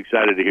I was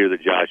excited to hear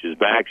that Josh is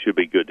back, should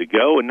be good to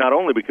go, and not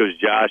only because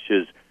Josh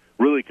has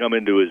really come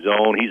into his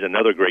own. He's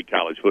another great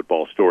college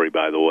football story,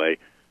 by the way.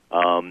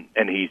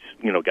 And he's,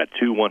 got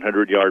 2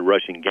 100-yard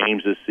rushing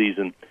games this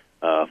season.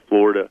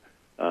 Florida,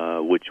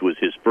 which was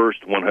his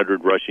first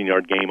 100 rushing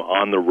yard game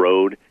on the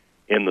road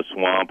in the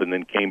Swamp, and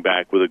then came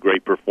back with a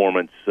great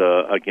performance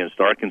against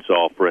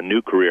Arkansas for a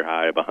new career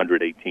high of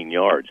 118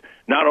 yards.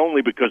 Not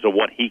only because of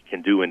what he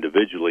can do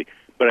individually,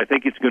 but I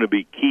think it's going to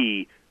be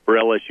key for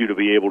LSU to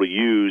be able to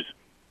use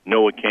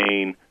Noah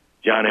Cain,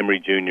 John Emery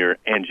Jr.,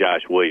 and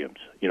Josh Williams.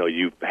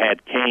 You've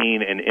had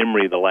Cain and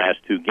Emery the last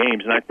two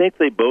games, and I think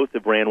they both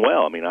have ran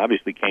well. I mean,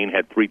 obviously Cain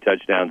had 3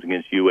 touchdowns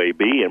against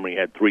UAB. Emery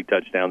had 3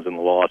 touchdowns in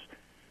the loss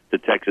to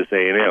Texas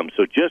A&M.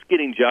 So just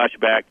getting Josh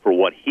back for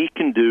what he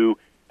can do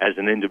as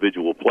an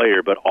individual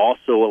player, but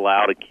also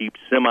allow to keep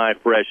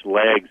semi-fresh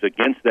legs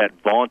against that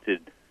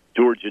vaunted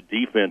Georgia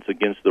defense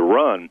against the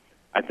run,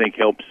 I think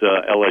helps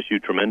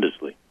LSU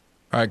tremendously.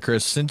 All right,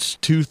 Chris, since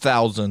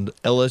 2000,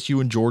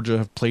 LSU and Georgia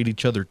have played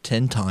each other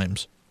 10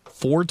 times.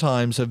 4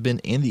 times have been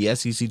in the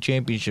SEC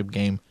championship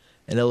game,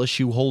 and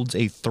LSU holds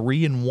a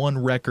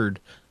 3-1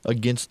 record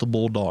against the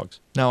Bulldogs.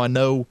 Now, I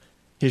know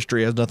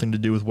history has nothing to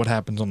do with what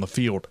happens on the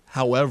field.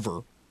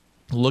 However,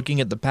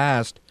 looking at the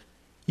past,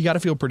 you got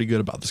to feel pretty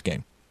good about this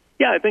game.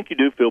 Yeah, I think you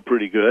do feel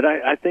pretty good.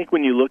 I think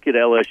when you look at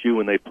LSU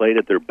when they played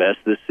at their best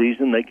this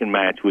season, they can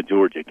match with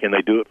Georgia. Can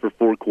they do it for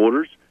 4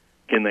 quarters?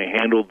 Can they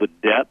handle the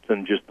depth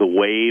and just the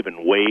wave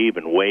and wave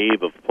and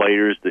wave of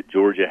players that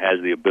Georgia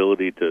has the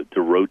ability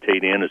to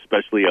rotate in,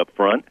 especially up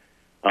front?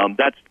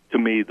 That's, to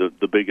me,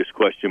 the biggest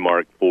question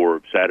mark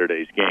for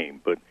Saturday's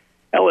game. But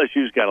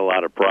LSU's got a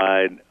lot of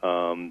pride.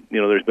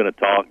 There's been a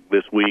talk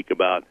this week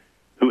about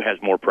who has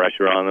more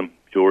pressure on them,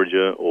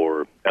 Georgia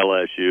or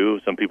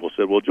LSU. Some people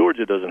said, well,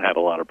 Georgia doesn't have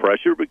a lot of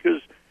pressure because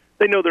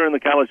they know they're in the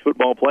college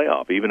football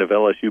playoff. Even if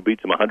LSU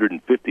beats them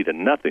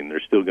 150-0,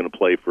 they're still going to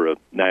play for a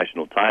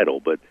national title.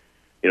 But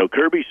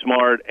Kirby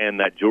Smart and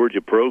that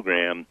Georgia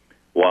program,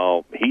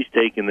 while he's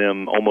taken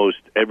them almost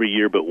every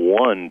year but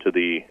one to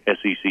the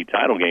SEC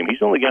title game,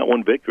 he's only got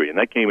 1 victory, and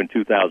that came in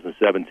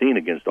 2017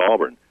 against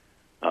Auburn.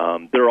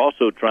 They're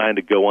also trying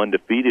to go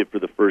undefeated for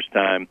the first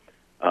time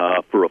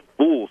for a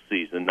full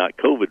season, not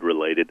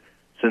COVID-related,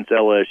 since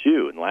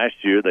LSU. And last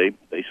year they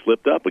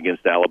slipped up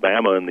against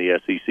Alabama in the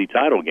SEC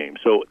title game.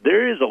 So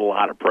there is a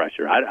lot of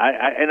pressure.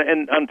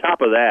 And on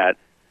top of that,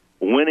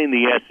 winning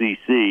the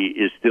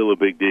SEC is still a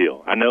big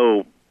deal. I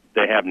know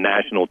they have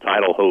national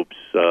title hopes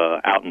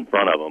out in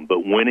front of them,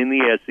 but winning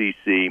the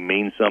SEC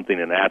means something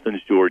in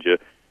Athens, Georgia,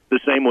 the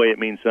same way it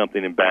means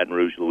something in Baton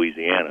Rouge,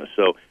 Louisiana.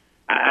 So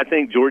I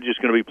think Georgia's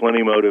going to be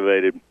plenty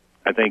motivated.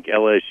 I think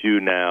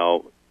LSU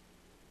now,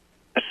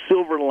 a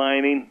silver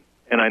lining,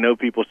 and I know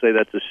people say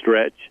that's a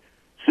stretch,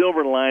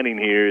 silver lining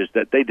here is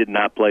that they did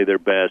not play their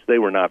best. They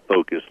were not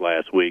focused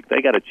last week.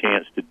 They got a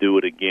chance to do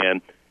it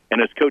again.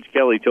 And as Coach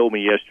Kelly told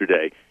me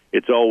yesterday,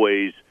 it's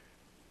always,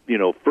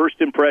 first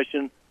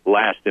impression,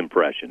 last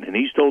impression. And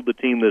he's told the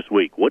team this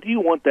week, what do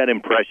you want that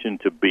impression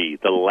to be,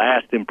 the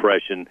last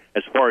impression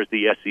as far as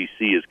the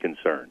SEC is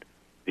concerned?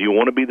 Do you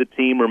want to be the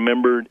team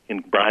remembered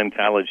in Bryan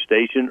College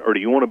Station, or do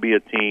you want to be a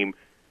team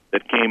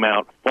that came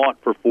out, fought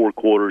for 4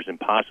 quarters, and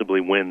possibly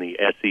win the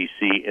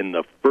SEC in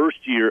the first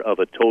year of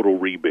a total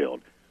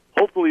rebuild?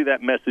 Hopefully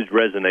that message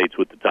resonates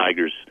with the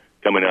Tigers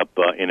coming up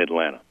in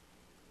Atlanta.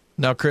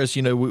 Now, Chris,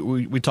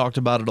 we talked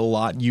about it a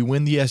lot. You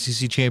win the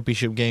SEC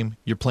championship game,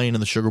 you're playing in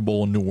the Sugar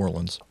Bowl in New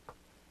Orleans.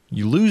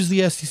 You lose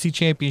the SEC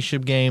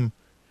championship game,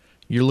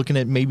 you're looking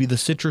at maybe the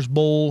Citrus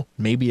Bowl,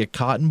 maybe a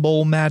Cotton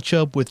Bowl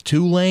matchup with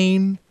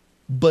Tulane.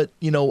 But,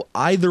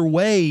 either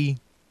way,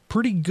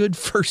 pretty good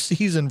first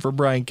season for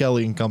Brian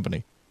Kelly and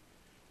company.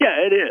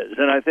 Yeah, it is.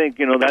 And I think,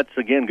 that's,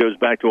 again, goes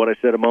back to what I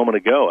said a moment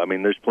ago. I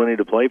mean, there's plenty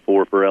to play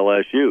for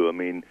LSU. I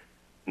mean,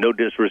 no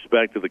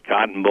disrespect to the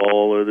Cotton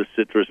Bowl or the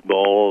Citrus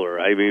Bowl, or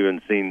I've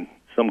even seen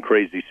some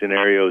crazy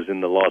scenarios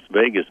in the Las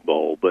Vegas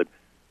Bowl. But,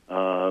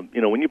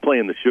 when you play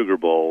in the Sugar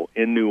Bowl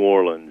in New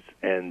Orleans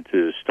and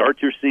to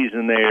start your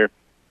season there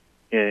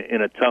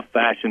in a tough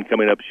fashion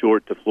coming up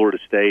short to Florida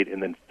State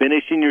and then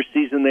finishing your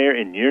season there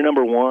in year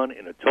number 1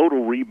 in a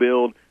total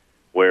rebuild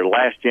where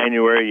last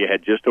January you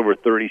had just over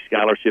 30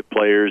 scholarship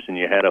players and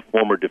you had a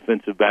former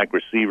defensive back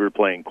receiver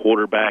playing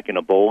quarterback in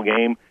a bowl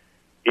game,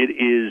 it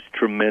is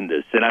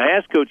tremendous. And I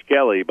asked Coach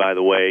Kelly, by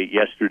the way,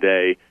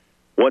 yesterday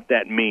what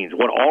that means,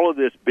 what all of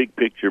this big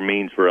picture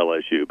means for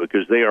LSU,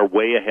 because they are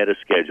way ahead of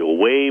schedule,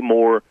 way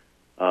more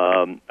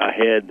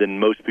ahead than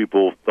most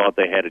people thought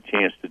they had a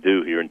chance to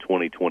do here in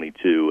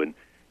 2022.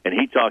 And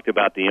he talked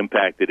about the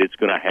impact that it's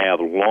going to have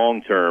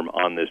long-term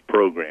on this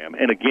program.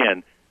 And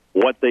again,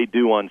 what they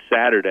do on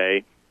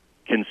Saturday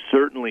can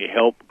certainly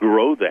help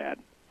grow that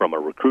from a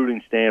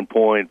recruiting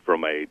standpoint,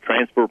 from a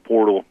transfer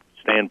portal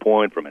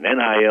standpoint, from an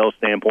NIL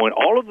standpoint.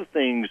 All of the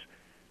things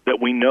that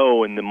we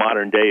know in the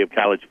modern day of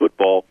college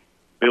football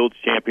builds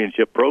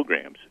championship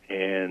programs.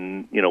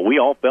 And, we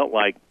all felt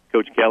like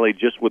Coach Kelly,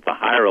 just with the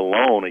hire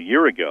alone a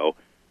year ago,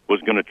 was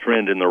going to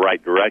trend in the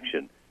right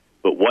direction.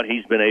 But what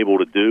he's been able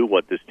to do,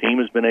 what this team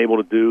has been able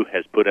to do,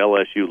 has put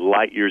LSU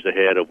light years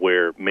ahead of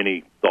where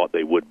many thought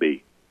they would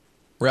be.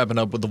 Wrapping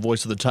up with the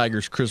voice of the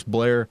Tigers, Chris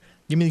Blair.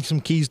 Give me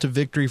some keys to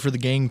victory for the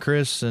game,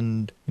 Chris,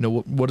 and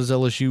what does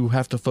LSU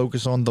have to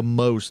focus on the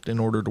most in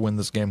order to win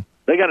this game?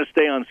 They got to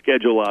stay on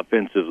schedule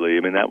offensively. I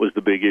mean, that was the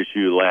big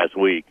issue last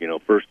week.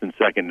 First and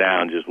second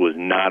down just was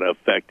not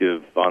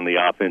effective on the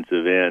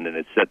offensive end, and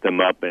it set them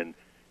up in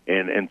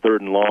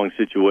third and long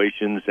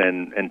situations,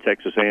 and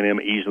Texas A&M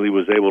easily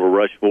was able to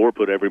rush forward,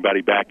 put everybody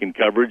back in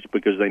coverage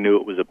because they knew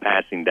it was a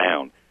passing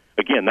down.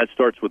 Again, that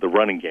starts with the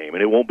running game,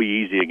 and it won't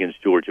be easy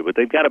against Georgia, but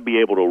they've got to be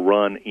able to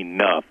run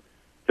enough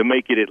to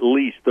make it at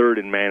least third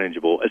and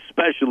manageable,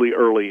 especially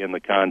early in the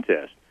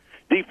contest.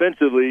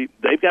 Defensively,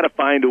 they've got to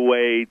find a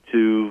way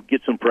to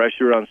get some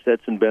pressure on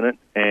Stetson Bennett,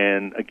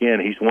 and again,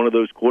 he's one of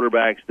those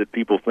quarterbacks that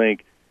people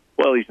think,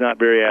 well, he's not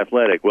very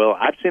athletic. Well,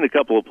 I've seen a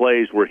couple of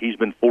plays where he's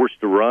been forced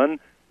to run.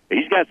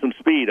 He's got some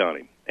speed on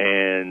him,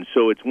 and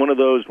so it's one of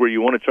those where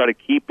you want to try to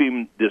keep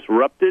him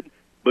disrupted,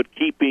 but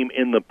keep him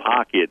in the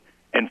pocket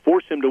and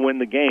force him to win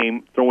the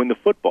game throwing the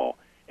football.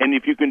 And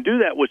if you can do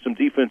that with some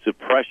defensive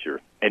pressure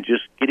and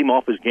just get him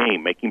off his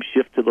game, make him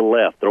shift to the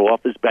left, throw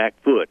off his back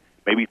foot,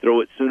 maybe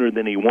throw it sooner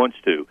than he wants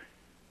to,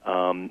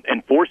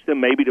 and force them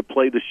maybe to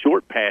play the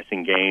short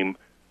passing game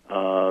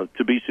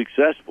to be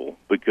successful.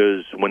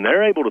 Because when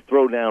they're able to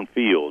throw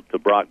downfield to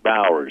Brock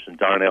Bowers and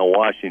Darnell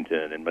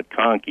Washington and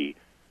McConkey,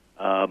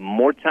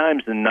 more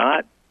times than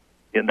not,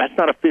 and that's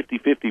not a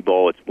 50-50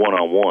 ball, it's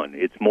one-on-one.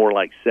 It's more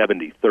like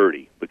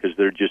 70-30 because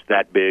they're just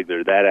that big,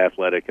 they're that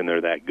athletic, and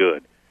they're that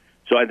good.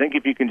 So I think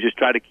if you can just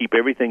try to keep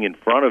everything in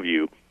front of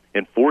you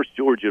and force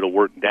Georgia to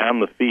work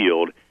down the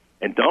field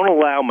and don't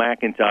allow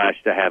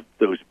McIntosh to have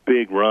those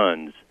big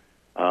runs,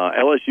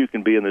 LSU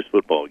can be in this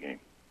football game.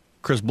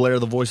 Chris Blair,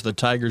 the voice of the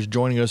Tigers,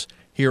 joining us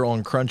here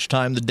on Crunch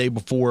Time the day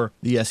before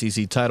the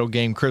SEC title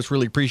game. Chris,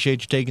 really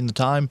appreciate you taking the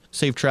time.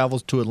 Safe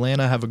travels to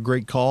Atlanta. Have a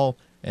great call,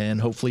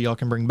 and hopefully y'all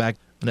can bring back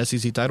an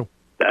SEC title.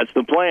 That's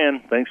the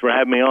plan. Thanks for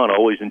having me on.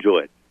 Always enjoy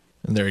it.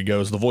 And there he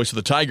goes, the voice of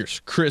the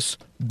Tigers, Chris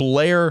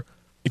Blair.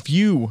 If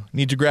you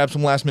need to grab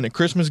some last-minute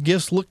Christmas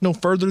gifts, look no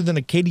further than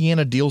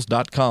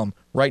AcadianaDeals.com.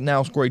 Right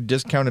now, score a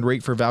discounted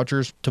rate for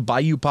vouchers to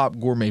Bayou Pop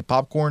Gourmet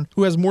Popcorn,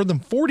 who has more than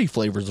 40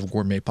 flavors of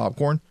gourmet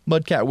popcorn,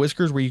 Mudcat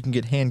Whiskers, where you can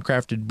get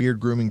handcrafted beard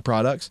grooming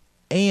products,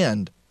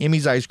 and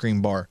Emmy's Ice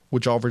Cream Bar,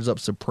 which offers up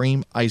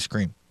supreme ice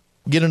cream.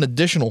 Get an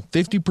additional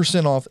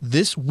 50% off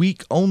this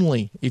week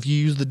only if you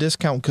use the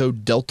discount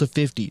code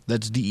DELTA50,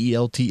 that's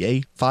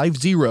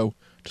DELTA50,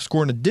 to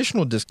score an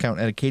additional discount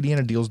at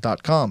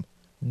AcadianaDeals.com.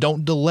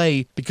 Don't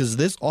delay because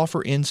this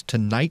offer ends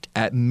tonight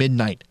at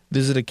midnight.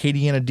 Visit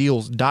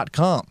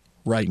AcadianaDeals.com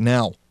right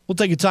now. We'll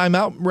take a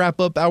timeout and wrap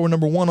up hour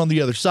number 1 on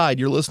the other side.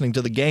 You're listening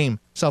to The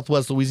Game,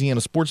 Southwest Louisiana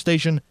Sports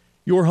Station,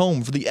 your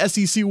home for the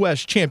SEC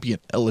West champion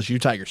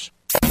LSU Tigers.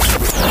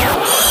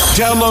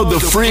 Download the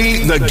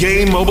free The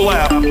Game mobile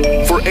app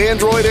for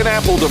Android and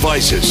Apple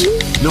devices.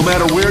 No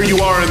matter where you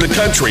are in the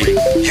country,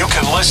 you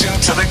can listen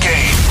to The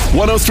Game.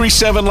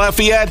 103.7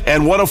 Lafayette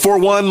and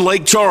 104.1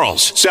 Lake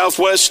Charles,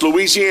 Southwest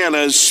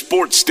Louisiana's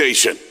sports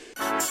station.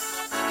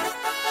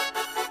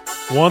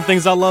 One of the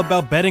things I love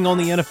about betting on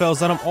the NFL is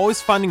that I'm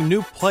always finding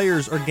new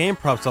players or game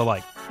props I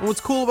like. And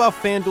what's cool about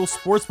FanDuel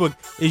Sportsbook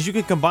is you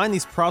can combine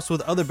these props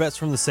with other bets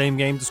from the same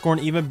game to score an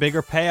even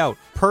bigger payout.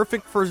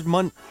 Perfect for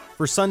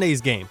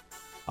Sunday's game.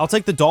 I'll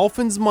take the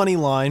Dolphins money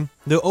line,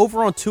 the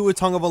over on Tua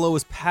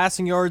Tagovailoa's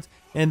passing yards,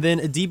 and then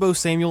a Deebo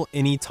Samuel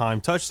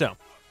anytime touchdown.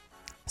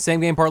 Same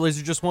game parlays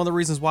are just one of the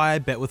reasons why I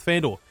bet with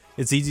FanDuel.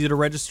 It's easy to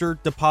register,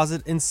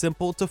 deposit, and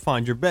simple to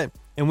find your bet.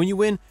 And when you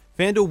win,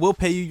 FanDuel will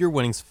pay you your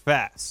winnings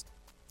fast.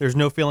 There's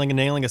no feeling in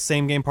nailing a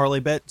same game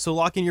parlay bet, so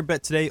lock in your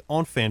bet today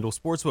on FanDuel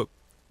Sportsbook.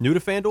 New to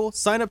FanDuel?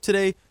 Sign up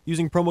today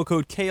using promo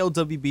code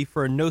KLWB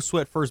for a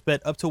no-sweat first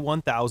bet up to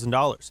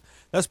 $1,000.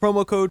 That's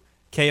promo code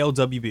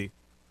KLWB.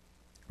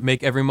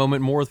 Make every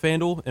moment more with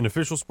FanDuel, an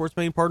official sports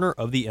betting partner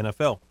of the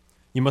NFL.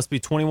 You must be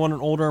 21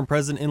 and older and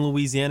present in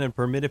Louisiana and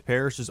permitted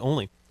parishes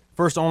only.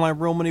 First online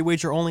real money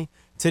wager only.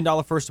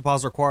 $10 first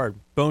deposit required.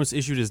 Bonus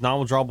issued is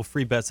non-withdrawable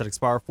free bets that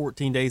expire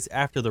 14 days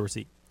after the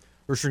receipt.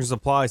 Restrictions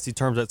apply. See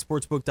terms at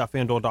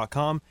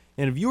sportsbook.fanduel.com.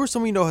 And if you or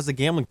someone you know has a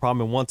gambling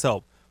problem and wants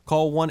help,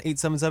 call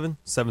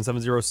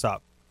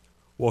 1-877-770-STOP.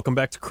 Welcome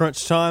back to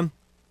Crunch Time.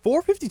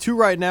 4:52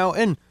 right now,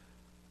 and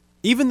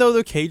even though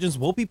the Cajuns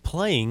will be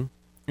playing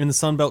in the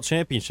Sun Belt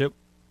Championship,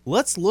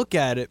 let's look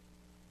at it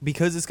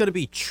because it's going to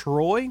be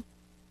Troy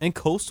and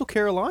Coastal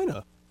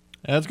Carolina.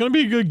 That's going to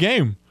be a good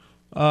game.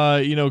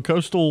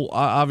 Coastal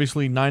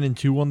obviously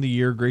 9-2 on the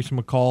year.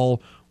 Grayson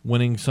McCall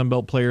winning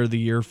Sunbelt Player of the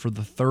Year for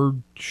the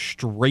third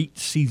straight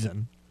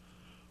season.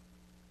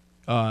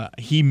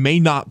 He may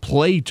not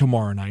play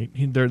tomorrow night.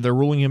 They're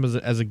ruling him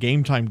as a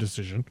game time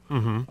decision.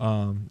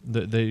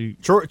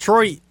 Mm-hmm.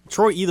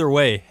 Troy either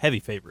way, heavy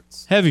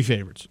favorites. Heavy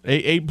favorites.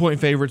 8-point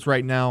favorites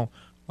right now.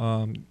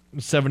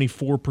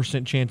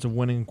 74% chance of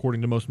winning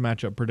according to most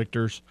matchup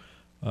predictors.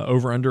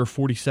 Over under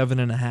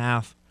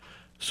 47.5.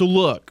 So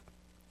look,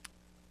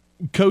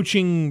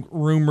 coaching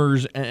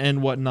rumors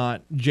and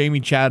whatnot. Jamie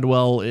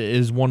Chadwell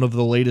is one of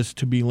the latest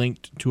to be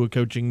linked to a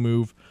coaching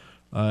move.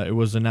 It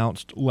was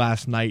announced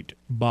last night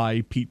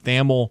by Pete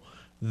Thamel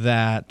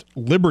that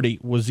Liberty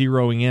was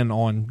zeroing in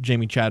on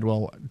Jamie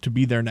Chadwell to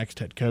be their next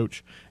head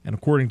coach. And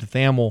according to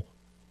Thamel,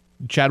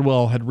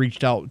 Chadwell had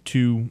reached out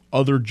to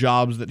other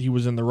jobs that he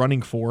was in the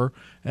running for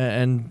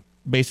and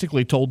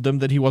basically told them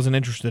that he wasn't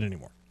interested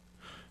anymore.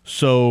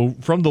 So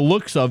from the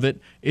looks of it,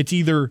 it's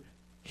either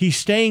he's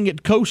staying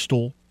at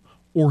Coastal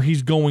or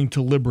he's going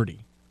to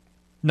Liberty.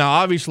 Now,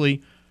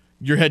 obviously,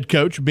 your head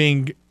coach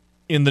being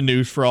in the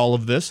news for all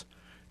of this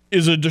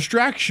is a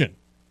distraction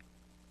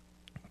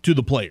to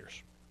the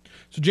players.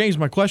 So, James,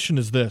 my question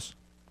is this.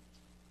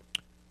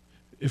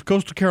 If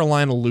Coastal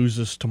Carolina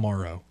loses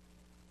tomorrow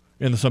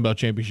in the Sunbelt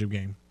Championship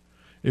game,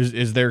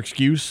 is their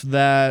excuse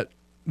that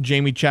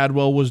Jamie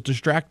Chadwell was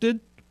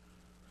distracted?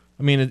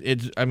 I mean, I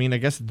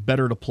guess it's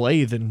better to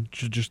play than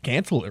to just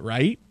cancel it,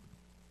 right?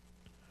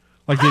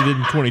 Like they did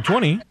in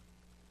 2020.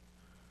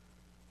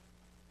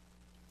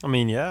 I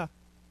mean, yeah.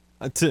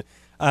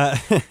 I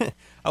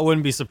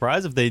wouldn't be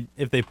surprised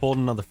if they pulled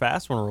another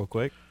fast one real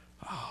quick.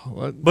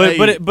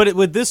 But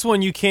with this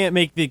one, you can't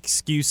make the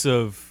excuse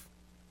of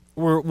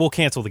we'll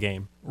cancel the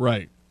game.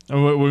 Right. How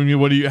are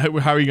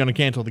you going to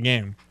cancel the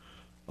game?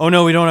 Oh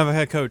no, we don't have a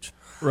head coach.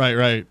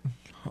 Right.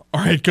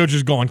 Our head coach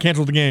is gone.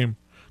 Cancel the game.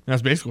 And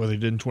that's basically what they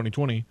did in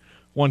 2020.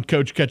 One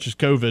coach catches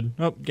COVID.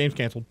 Oh, game's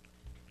canceled.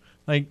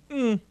 Like,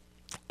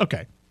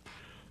 okay.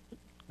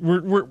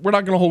 We're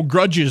not going to hold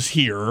grudges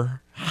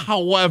here.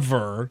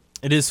 However,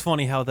 it is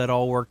funny how that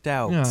all worked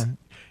out. Yeah.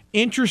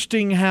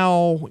 Interesting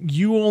how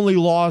you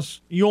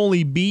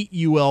only beat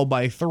UL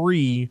by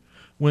 3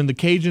 when the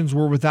Cajuns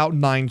were without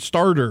 9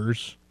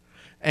 starters,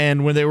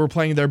 and when they were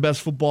playing their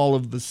best football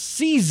of the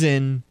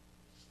season,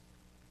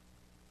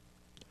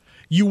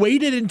 you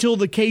waited until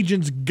the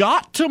Cajuns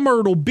got to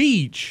Myrtle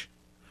Beach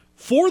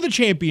for the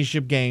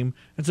championship game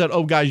and said,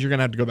 "Oh, guys, you're going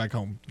to have to go back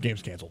home.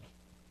 Game's canceled."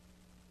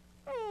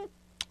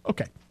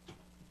 Okay.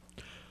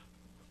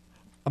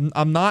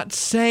 I'm not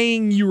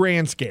saying you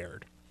ran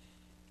scared.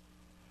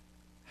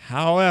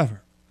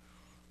 However,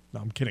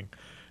 no, I'm kidding.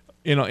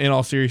 In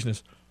all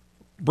seriousness,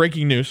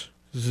 breaking news.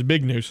 This is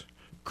big news.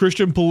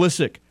 Christian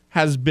Pulisic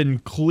has been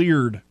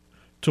cleared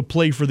to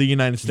play for the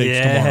United States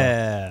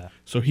tomorrow.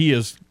 So he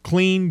is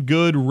clean,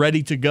 good,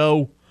 ready to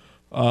go.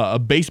 A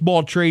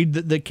baseball trade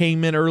that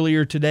came in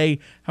earlier today.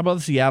 How about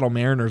the Seattle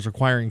Mariners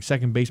acquiring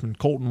second baseman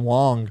Colton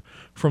Wong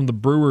from the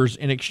Brewers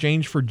in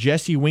exchange for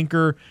Jesse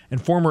Winker and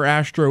former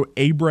Astro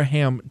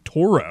Abraham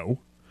Toro?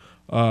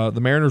 The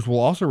Mariners will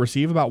also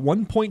receive about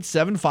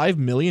 $1.75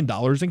 million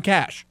in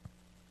cash.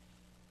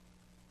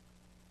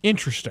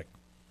 Interesting.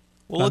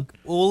 Well,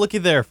 looky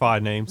there,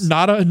 5 names.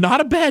 Not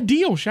a bad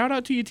deal. Shout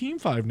out to your team,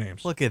 5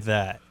 names. Look at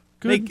that.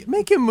 Good.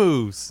 Making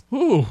moves.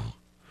 Ooh.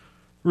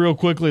 Real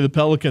quickly, the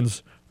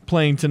Pelicans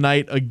playing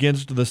tonight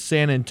against the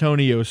San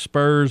Antonio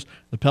Spurs.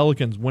 The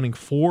Pelicans winning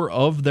 4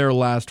 of their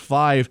last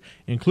 5,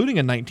 including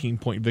a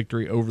 19-point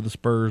victory over the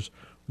Spurs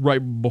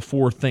right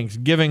before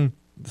Thanksgiving.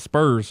 The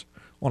Spurs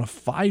on a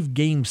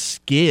 5-game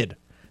skid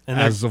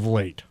as of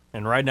late.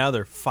 And right now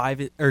they're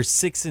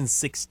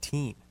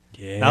 6-16.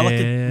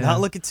 Yeah.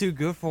 Not looking too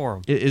good for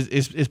them.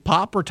 Is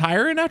Pop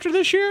retiring after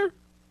this year?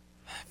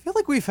 I feel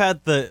like we've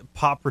had the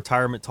Pop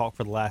retirement talk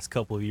for the last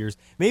couple of years.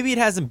 Maybe it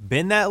hasn't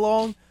been that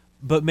long,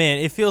 but man,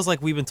 it feels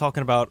like we've been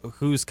talking about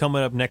who's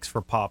coming up next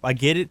for Pop. I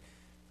get it.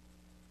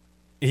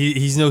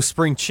 He's no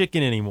spring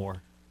chicken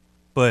anymore,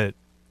 but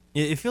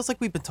it feels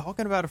like we've been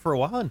talking about it for a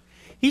while. And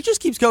he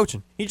just keeps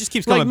coaching. He just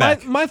keeps coming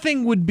back. My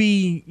thing would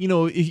be,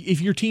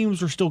 if your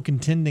teams are still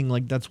contending,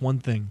 like that's one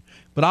thing.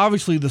 But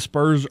obviously the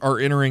Spurs are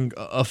entering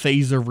a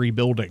phase of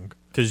rebuilding.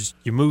 Because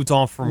you moved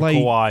on from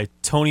Kawhi.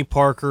 Tony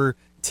Parker,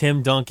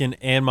 Tim Duncan,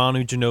 and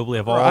Manu Ginobili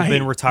have all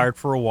been retired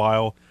for a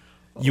while.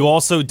 You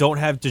also don't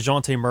have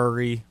DeJounte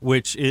Murray,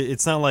 which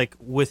it's not like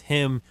with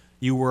him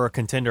you were a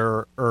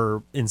contender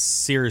or in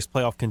serious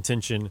playoff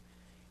contention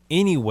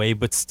anyway,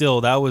 but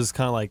still that was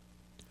kind of like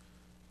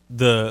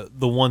the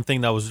one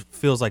thing that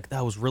feels like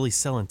that was really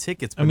selling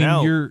tickets. But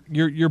now,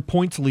 your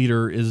points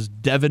leader is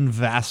Devin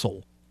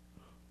Vassell,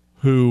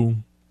 who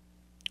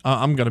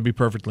I'm going to be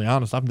perfectly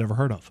honest, I've never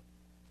heard of.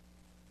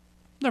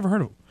 Never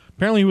heard of him.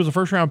 Apparently he was a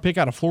first-round pick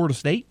out of Florida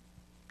State.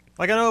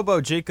 Like I know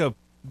about Jacob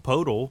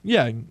Podol.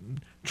 Yeah,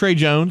 Trey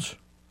Jones,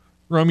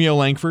 Romeo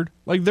Langford.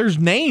 Like there's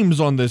names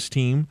on this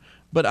team,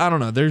 but I don't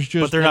know. There's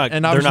just but they're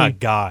not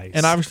guys.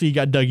 And obviously you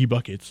got Dougie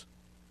Buckets.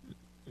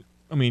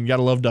 I mean, you got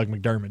to love Doug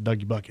McDermott,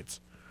 Dougie Buckets.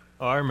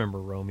 Oh, I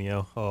remember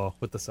Romeo. Oh,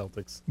 with the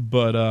Celtics.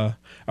 But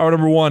hour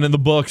number 1 in the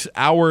books.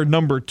 Hour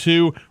number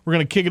 2, we're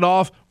going to kick it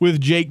off with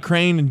Jake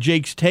Crane and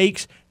Jake's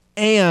Takes.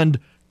 And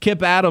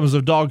Kip Adams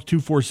of Dogs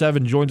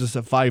 247 joins us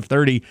at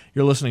 5:30.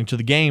 You're listening to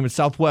The Game at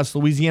Southwest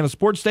Louisiana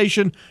Sports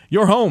Station,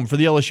 your home for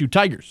the LSU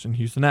Tigers and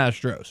Houston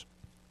Astros.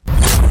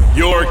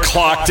 You're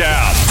clocked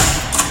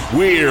out.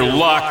 We're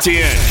locked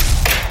in.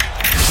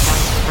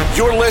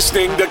 You're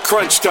listening to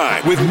Crunch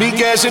Time with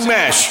Miguez and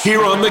Mash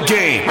here on The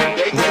Game.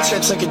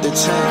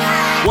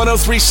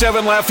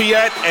 103.7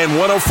 Lafayette and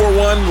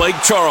 104.1 Lake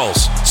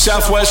Charles,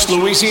 Southwest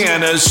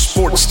Louisiana's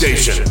sports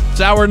station.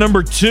 It's hour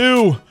number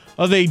 2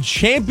 of a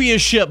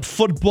championship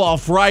football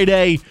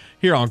Friday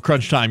here on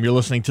Crunch Time. You're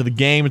listening to The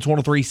Game. It's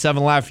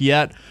 103.7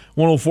 Lafayette,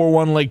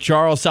 104.1 Lake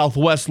Charles,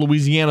 Southwest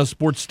Louisiana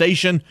sports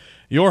station,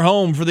 your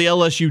home for the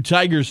LSU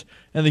Tigers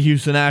and the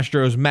Houston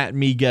Astros. Matt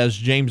Miguez,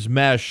 James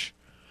Mesh.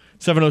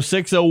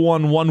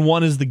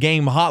 706-0111 is the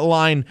Game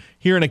hotline.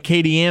 Here in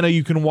Acadiana,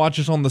 you can watch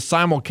us on the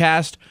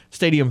simulcast,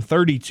 Stadium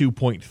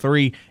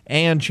 32.3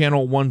 and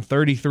Channel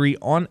 133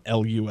 on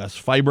LUS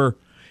Fiber.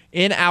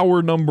 In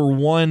hour number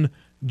 1,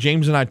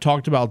 James and I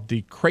talked about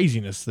the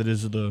craziness that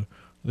is the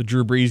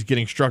Drew Brees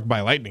getting struck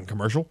by lightning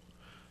commercial.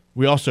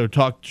 We also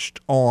touched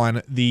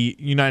on the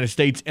United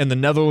States and the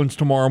Netherlands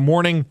tomorrow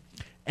morning,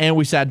 and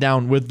we sat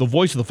down with the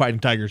voice of the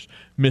Fighting Tigers,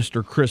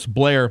 Mr. Chris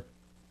Blair.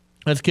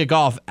 Let's kick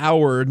off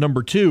hour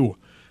number 2.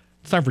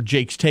 It's time for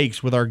Jake's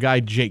Takes with our guy,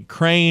 Jake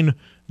Crane.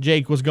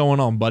 Jake, what's going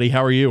on, buddy?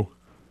 How are you?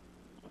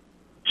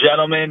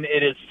 Gentlemen,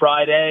 it is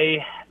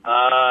Friday.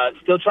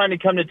 Still trying to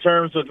come to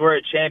terms with we're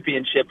at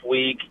championship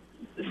week.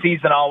 The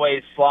season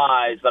always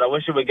flies, but I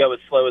wish it would go as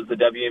slow as the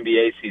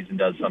WNBA season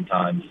does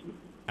sometimes.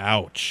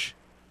 Ouch.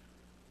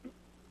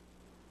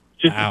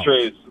 Just the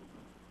truth.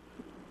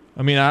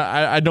 I mean,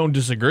 I don't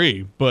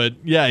disagree, but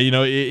yeah, you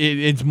know,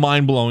 it's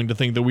mind-blowing to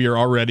think that we are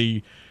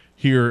already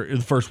here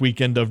the first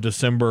weekend of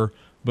December.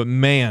 But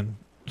man,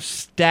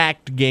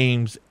 stacked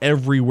games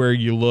everywhere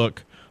you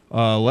look.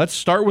 Let's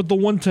start with the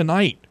one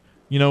tonight.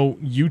 You know,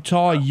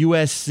 Utah,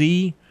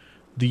 USC.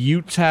 The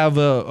Utes have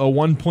a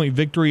 1-point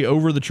victory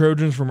over the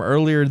Trojans from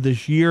earlier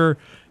this year.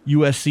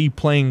 USC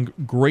playing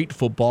great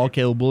football.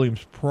 Caleb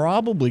Williams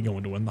probably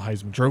going to win the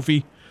Heisman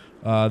Trophy.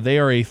 They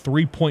are a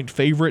 3-point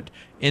favorite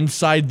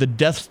inside the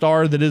Death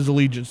Star that is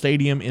Allegiant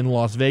Stadium in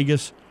Las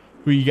Vegas.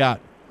 Who you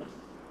got?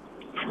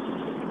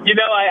 You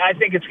know, I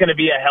think it's going to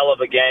be a hell of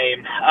a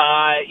game.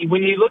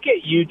 When you look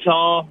at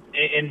Utah,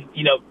 and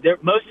you know,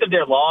 most of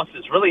their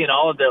losses, really in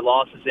all of their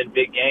losses in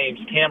big games,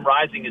 Cam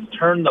Rising has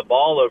turned the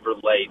ball over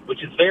late,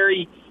 which is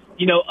very,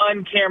 you know,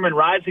 un-Cameron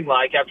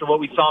Rising-like after what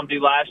we saw him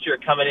do last year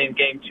coming in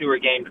game 2 or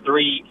game 3.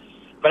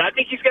 But I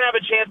think he's going to have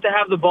a chance to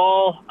have the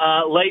ball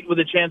late with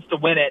a chance to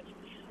win it.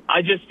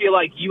 I just feel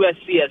like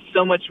USC has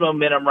so much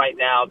momentum right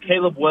now.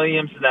 Caleb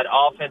Williams and that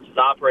offense is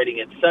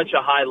operating at such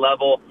a high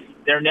level.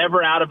 They're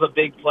never out of a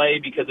big play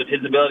because of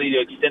his ability to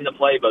extend the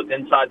play both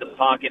inside the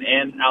pocket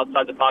and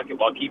outside the pocket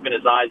while keeping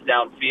his eyes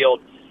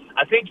downfield.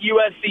 I think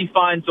USC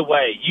finds a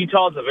way.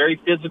 Utah is a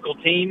very physical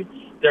team.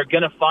 They're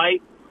going to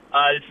fight.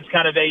 This is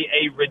kind of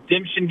a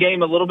redemption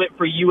game a little bit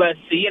for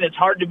USC, and it's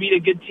hard to beat a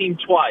good team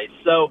twice.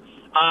 So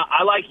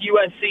I like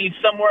USC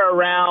somewhere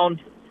around,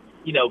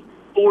 you know,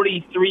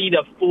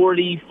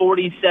 43-40,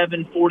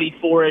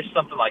 47-44-ish,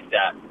 something like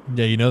that.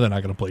 Yeah, you know they're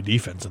not going to play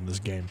defense in this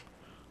game.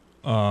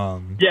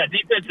 Yeah,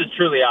 defense is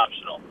truly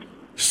optional.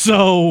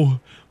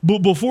 So, but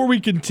before we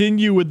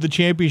continue with the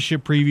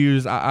championship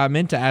previews, I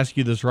meant to ask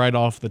you this right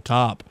off the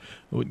top.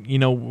 You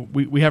know,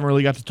 we haven't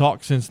really got to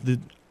talk since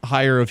the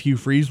hire of Hugh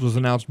Freeze was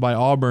announced by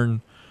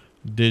Auburn.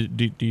 Do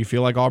you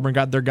feel like Auburn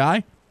got their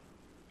guy?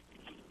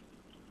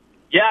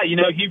 Yeah, you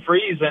know, Hugh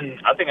Freeze,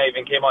 and I think I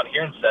even came on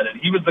here and said it,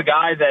 he was the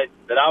guy that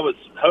I was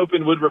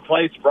hoping would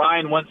replace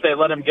Brian once they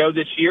let him go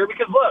this year.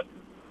 Because, look,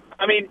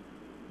 I mean,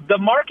 the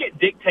market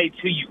dictates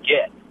who you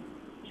get.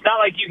 It's not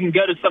like you can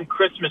go to some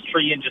Christmas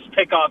tree and just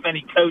pick off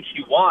any coach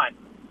you want.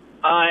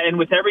 And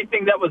with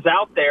everything that was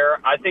out there,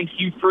 I think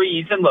Hugh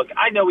Freeze, and look,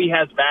 I know he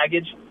has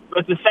baggage,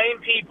 but the same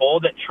people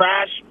that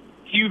trash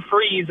Hugh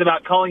Freeze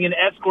about calling an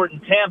escort in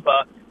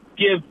Tampa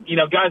give, you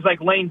know, guys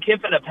like Lane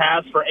Kiffin a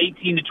pass for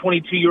 18 to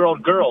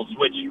 22-year-old girls,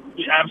 which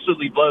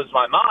absolutely blows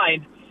my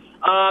mind.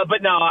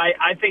 But no,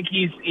 I think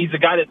he's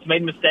a guy that's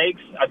made mistakes.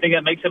 I think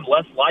that makes him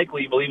less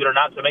likely, believe it or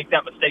not, to make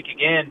that mistake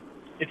again.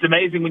 It's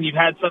amazing when you've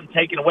had something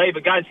taken away.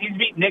 But, guys, he's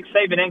beat Nick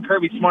Saban and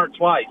Kirby Smart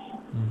twice.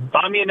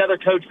 Find me another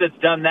coach that's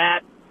done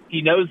that.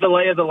 He knows the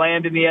lay of the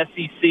land in the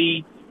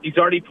SEC. He's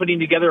already putting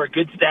together a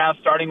good staff,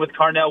 starting with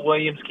Carnell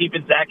Williams,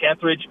 keeping Zach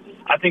Etheridge.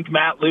 I think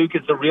Matt Luke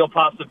is a real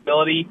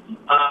possibility,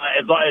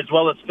 as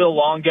well as Phil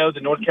Longo,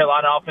 the North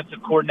Carolina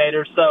offensive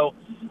coordinator. So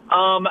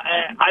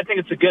I think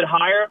it's a good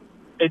hire.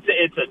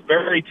 It's a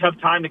very tough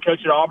time to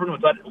coach at Auburn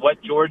with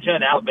what Georgia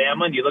and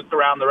Alabama, and you look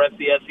around the rest of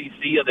the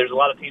SEC, there's a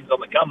lot of teams on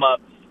the come up,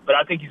 but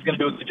I think he's going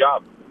to do a good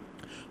job.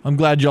 I'm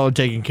glad y'all are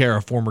taking care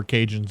of former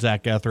Cajun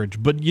Zach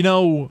Etheridge. But, you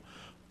know,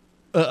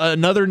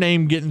 another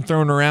name getting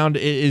thrown around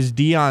is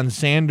Deion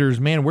Sanders.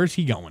 Man, where's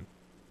he going?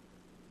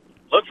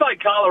 Looks like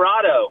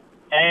Colorado.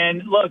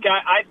 And, look,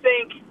 I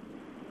think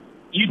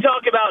You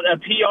talk about a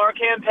PR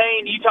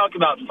campaign, you talk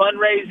about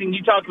fundraising,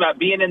 you talk about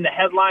being in the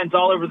headlines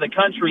all over the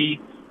country.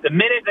 The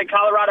minute that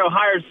Colorado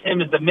hires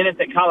him is the minute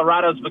that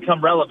Colorado's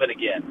become relevant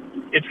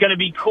again. It's going to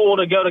be cool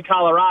to go to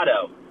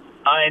Colorado,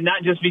 and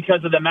not just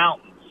because of the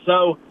mountains.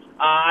 So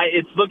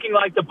it's looking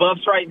like the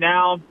Buffs right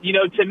now. You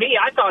know, to me,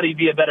 I thought he'd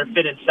be a better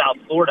fit in South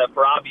Florida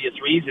for obvious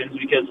reasons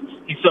because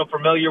he's so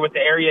familiar with the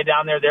area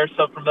down there. They're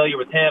so familiar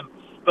with him.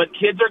 But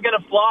kids are going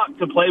to flock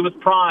to play with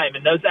Prime,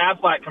 and those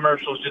Aflac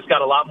commercials just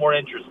got a lot more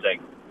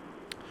interesting.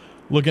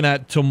 Looking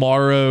at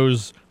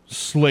tomorrow's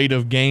slate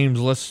of games,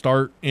 let's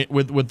start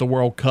with the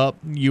World Cup.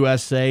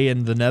 USA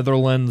and the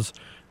Netherlands.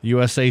 The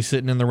USA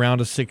sitting in the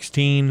round of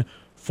 16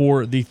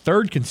 for the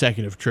third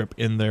consecutive trip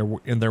in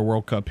their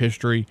World Cup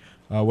history.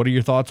 What are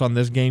your thoughts on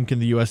this game? Can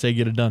the USA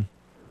get it done?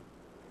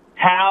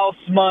 House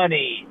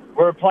money.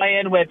 We're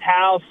playing with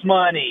house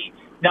money.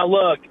 Now,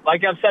 look,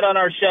 like I've said on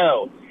our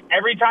show,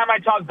 every time I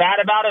talk bad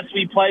about us,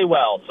 we play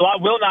well. So I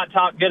will not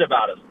talk good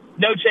about us.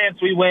 No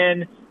chance we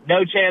win.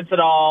 No chance at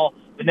all.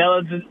 The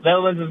Netherlands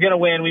is going to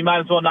win. We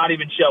might as well not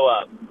even show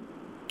up.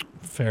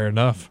 Fair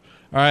enough.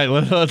 All right,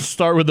 let's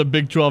start with the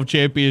Big 12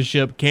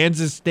 championship.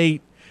 Kansas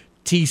State,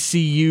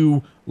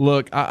 TCU.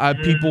 Look,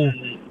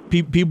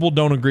 people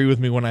don't agree with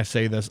me when I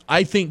say this.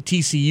 I think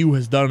TCU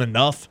has done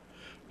enough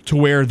to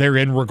where they're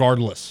in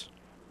regardless.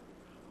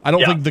 I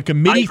don't think the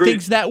committee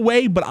thinks that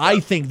way, but I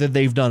think that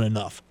they've done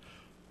enough.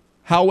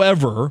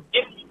 However,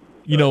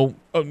 you know,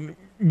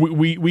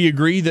 we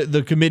agree that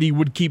the committee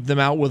would keep them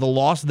out with a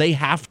loss. They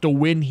have to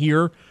win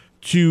here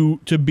to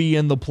be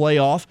in the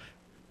playoff.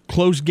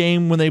 Close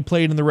game when they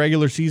played in the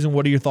regular season.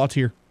 What are your thoughts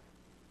here?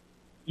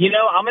 You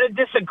know, I'm going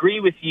to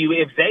disagree with you.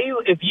 If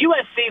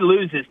USC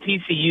loses,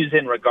 TCU's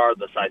in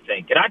regardless, I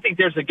think. And I think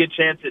there's a good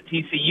chance that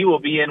TCU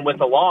will be in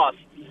with a loss.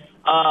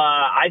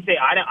 I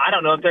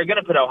don't know if they're going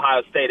to put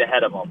Ohio State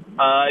ahead of them.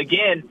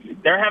 Again,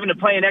 they're having to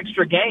play an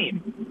extra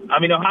game. I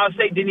mean, Ohio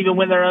State didn't even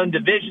win their own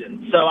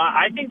division. So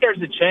I think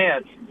there's a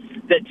chance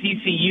that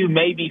TCU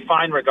may be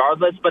fine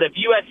regardless. But if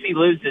USC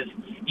loses,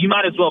 you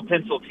might as well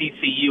pencil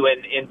TCU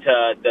into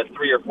the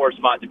 3 or 4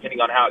 spot,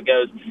 depending on how it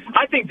goes.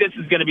 I think this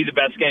is going to be the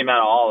best game out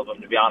of all of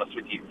them, to be honest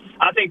with you.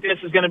 I think this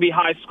is going to be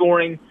high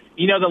scoring.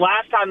 You know, the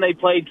last time they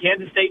played,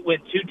 Kansas State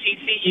went to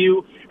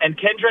TCU, and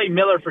Kendre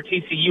Miller for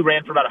TCU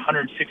ran for about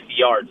 160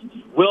 yards.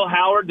 Will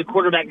Howard, the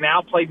quarterback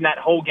now, played in that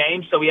whole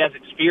game, so he has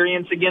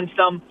experience against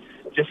them.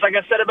 Just like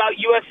I said about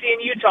USC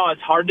and Utah,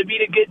 it's hard to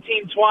beat a good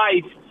team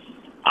twice.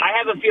 I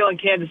have a feeling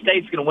Kansas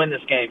State's going to win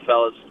this game,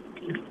 fellas.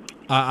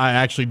 I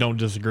actually don't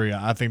disagree.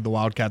 I think the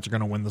Wildcats are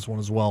going to win this one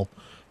as well.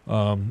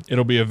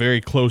 It'll be a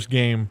very close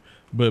game,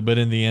 but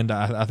in the end,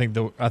 I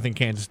think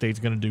Kansas State's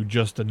going to do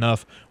just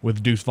enough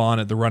with Deuce Vaughn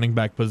at the running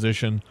back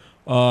position.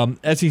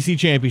 SEC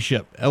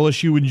championship,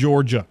 LSU and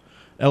Georgia.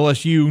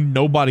 LSU,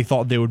 nobody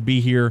thought they would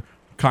be here.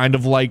 Kind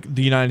of like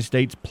the United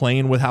States,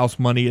 playing with house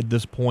money at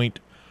this point.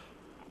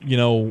 You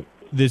know,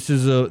 this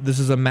is a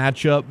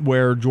matchup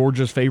where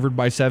Georgia's favored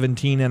by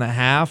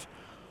 17.5,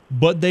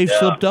 but they've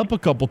slipped up a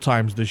couple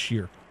times this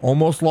year.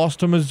 Almost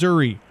lost to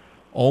Missouri.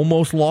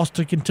 Almost lost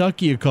to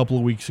Kentucky a couple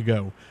of weeks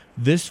ago.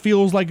 This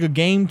feels like a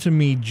game to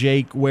me,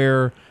 Jake,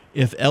 where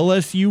if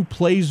LSU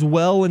plays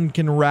well and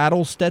can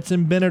rattle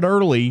Stetson Bennett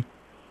early,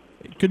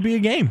 it could be a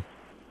game.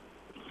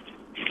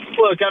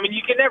 Look, I mean,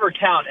 you can never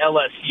count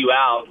LSU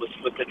out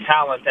with the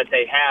talent that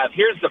they have.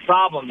 Here's the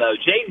problem, though.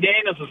 Jaden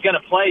Daniels was going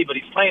to play, but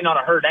he's playing on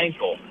a hurt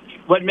ankle.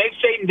 What makes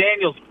Jaden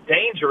Daniels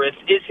dangerous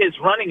is his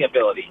running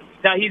ability.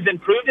 Now, he's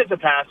improved as a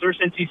passer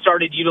since he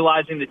started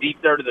utilizing the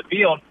deep third of the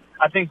field.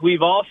 I think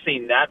we've all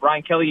seen that.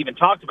 Brian Kelly even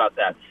talked about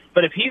that.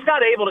 But if he's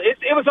not able to,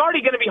 it was already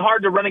going to be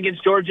hard to run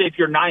against Georgia if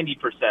you're 90%,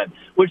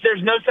 which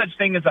there's no such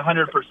thing as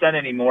 100%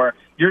 anymore.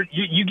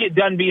 You get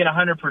done being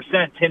 100%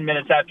 10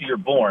 minutes after you're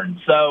born.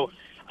 So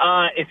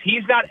if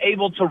he's not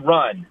able to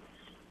run,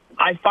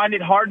 I find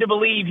it hard to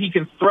believe he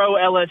can throw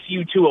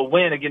LSU to a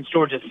win against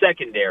Georgia's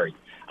secondary.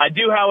 I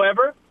do,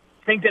 however,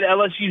 think that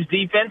LSU's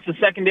defense, the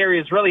secondary,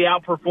 has really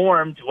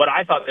outperformed what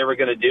I thought they were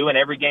going to do in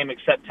every game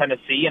except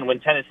Tennessee. And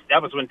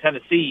that was when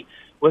Tennessee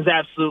was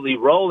absolutely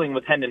rolling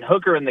with Hendon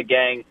Hooker in the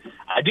gang.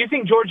 I do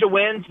think Georgia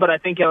wins, but I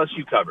think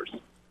LSU covers.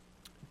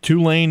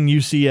 Tulane,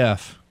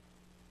 UCF.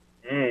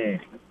 Rematch.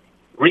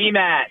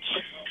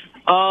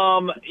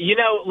 You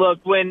know, look,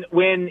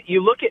 when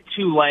you look at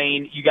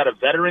Tulane, you got a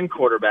veteran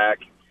quarterback.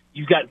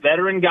 You've got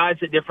veteran guys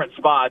at different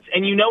spots,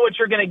 and you know what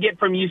you're going to get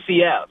from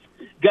UCF.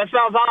 Gus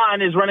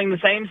Malzahn is running the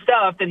same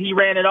stuff that he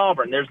ran at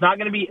Auburn. There's not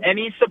going to be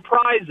any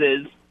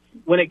surprises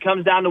when it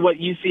comes down to what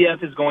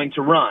UCF is going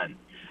to run.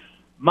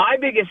 My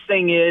biggest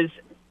thing is,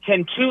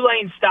 can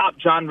Tulane stop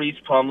John Reese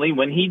Plumlee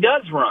when he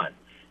does run?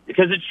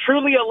 Because it's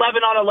truly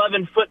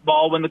 11-on-11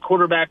 football when the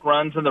quarterback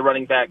runs and the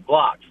running back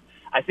blocks.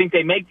 I think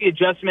they make the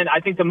adjustment. I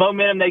think the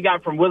momentum they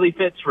got from Willie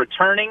Fitz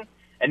returning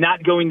and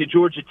not going to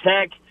Georgia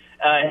Tech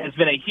has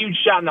been a huge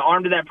shot in the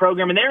arm to that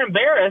program. And they're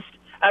embarrassed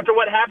after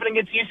what happened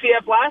against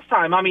UCF last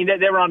time. I mean,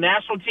 they were on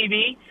national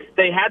TV.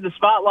 They had the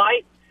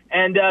spotlight,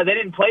 and they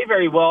didn't play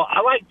very well.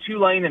 I like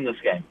Tulane in this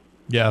game.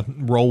 Yeah,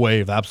 roll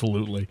wave,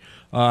 absolutely.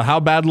 How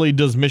badly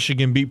does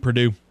Michigan beat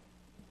Purdue?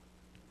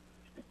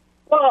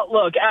 Well,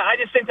 look, I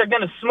just think they're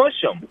going to smush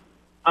them.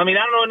 I mean,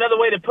 I don't know another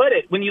way to put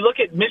it. When you look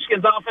at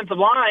Michigan's offensive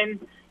line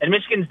and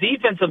Michigan's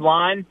defensive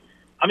line,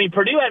 I mean,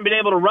 Purdue hadn't been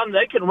able to run.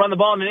 They couldn't run the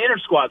ball in an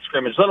inter-squad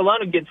scrimmage, let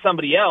alone against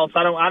somebody else.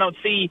 I don't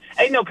see.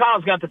 Aiden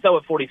O'Connell's going to have to throw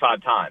it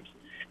 45 times.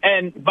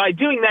 And by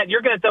doing that,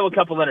 you're going to throw a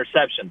couple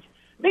interceptions.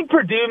 I think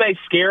Purdue may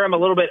scare them a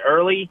little bit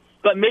early,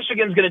 but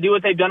Michigan's going to do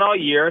what they've done all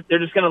year. They're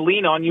just going to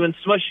lean on you and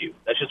smush you.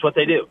 That's just what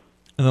they do.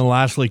 And then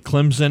lastly,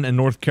 Clemson and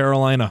North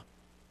Carolina.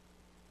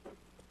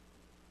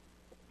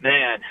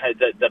 Man,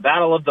 the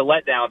battle of the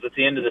letdowns at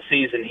the end of the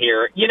season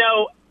here. You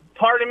know,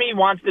 part of me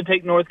wants to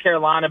pick North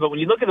Carolina, but when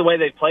you look at the way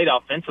they've played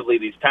offensively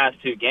these past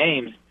two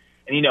games,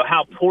 and you know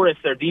how porous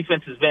their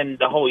defense has been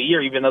the whole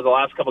year, even though the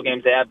last couple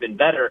games they have been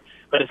better,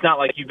 but it's not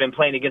like you've been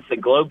playing against the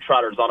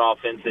Globetrotters on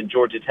offense in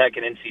Georgia Tech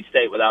and NC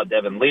State without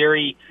Devin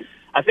Leary.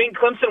 I think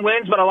Clemson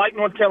wins, but I like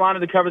North Carolina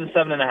to cover the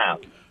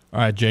 7.5. All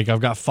right, Jake,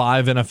 I've got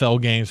 5 NFL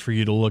games for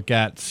you to look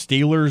at.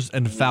 Steelers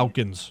and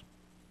Falcons.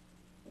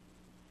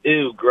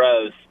 Ew,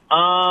 gross.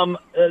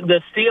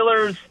 The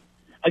Steelers,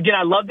 again,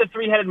 I love the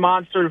three-headed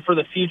monster for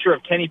the future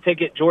of Kenny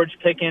Pickett, George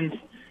Pickens,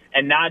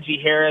 and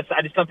Najee Harris.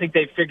 I just don't think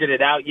they've figured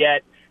it out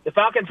yet. The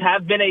Falcons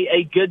have been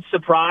a good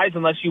surprise.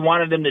 Unless you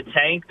wanted them to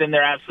tank, then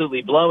they're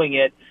absolutely blowing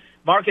it.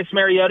 Marcus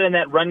Mariota in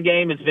that run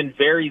game has been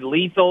very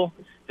lethal.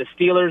 The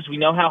Steelers, we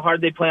know how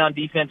hard they play on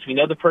defense. We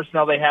know the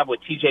personnel they have with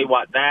T.J.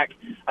 Watt back.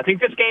 I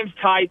think this game's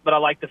tight, but I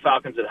like the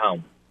Falcons at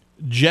home.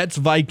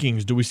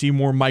 Jets-Vikings. Do we see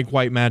more Mike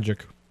White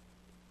magic?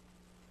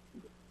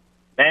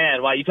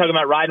 Man, while you talking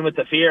about riding with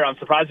the fear, I'm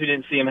surprised we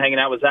didn't see him hanging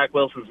out with Zach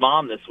Wilson's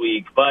mom this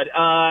week. But,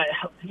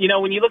 you know,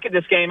 when you look at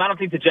this game, I don't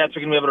think the Jets are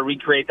going to be able to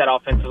recreate that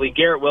offensively.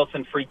 Garrett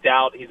Wilson freaked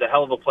out. He's a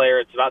hell of a player.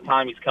 It's about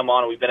time he's come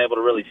on, and we've been able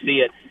to really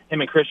see it. Him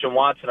and Christian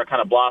Watson are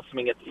kind of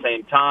blossoming at the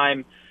same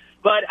time.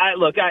 But, I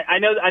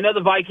know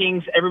the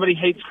Vikings. Everybody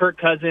hates Kirk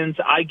Cousins.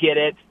 I get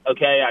it.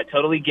 Okay, I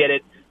totally get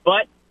it.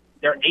 But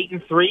they're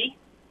 8-3.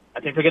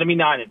 I think they're going to be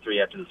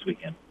 9-3 after this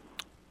weekend.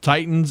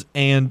 Titans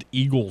and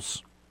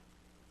Eagles.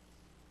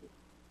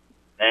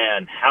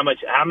 Man,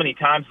 how many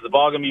times is the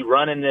ball going to be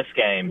run in this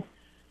game?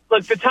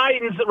 Look, the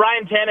Titans,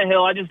 Ryan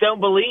Tannehill, I just don't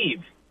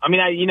believe. I mean,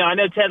 I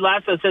know Ted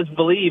Lasso says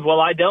believe. Well,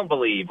 I don't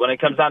believe when it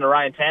comes down to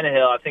Ryan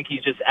Tannehill. I think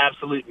he's just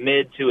absolute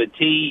mid to a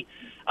T.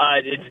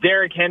 It's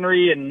Derrick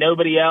Henry and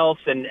nobody else,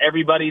 and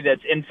everybody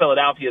that's in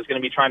Philadelphia is going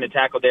to be trying to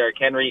tackle Derrick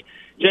Henry.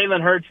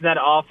 Jalen Hurts in that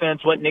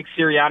offense, what Nick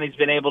Sirianni's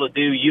been able to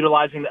do,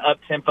 utilizing the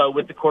up-tempo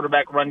with the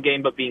quarterback run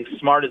game, but being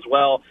smart as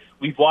well.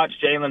 We've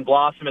watched Jalen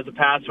blossom as a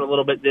passer a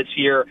little bit this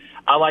year.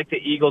 I like the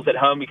Eagles at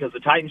home because the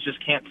Titans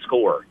just can't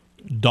score.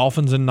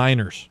 Dolphins and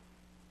Niners.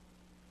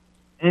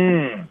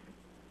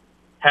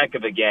 Heck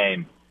of a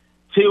game.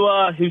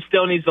 Tua, who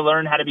still needs to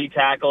learn how to be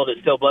tackled. It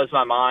still blows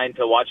my mind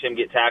to watch him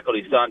get tackled.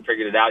 He still hasn't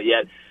figured it out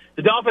yet.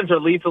 The Dolphins are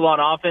lethal on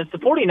offense. The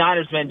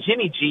 49ers, man,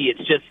 Jimmy G,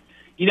 it's just,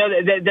 you know,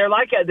 they're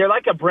like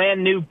a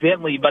brand new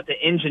Bentley, but the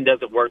engine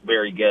doesn't work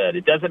very good.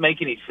 It doesn't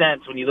make any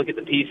sense when you look at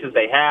the pieces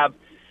they have.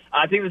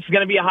 I think this is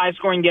going to be a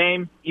high-scoring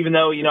game, even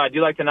though, you know, I do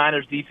like the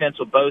Niners' defense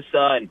with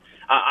Bosa, and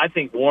I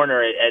think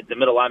Warner at the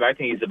middle linebacker, I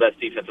think he's the best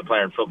defensive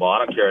player in football.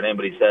 I don't care what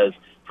anybody says.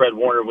 Fred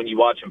Warner, when you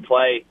watch him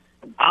play.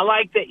 I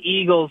like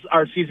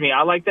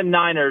I like the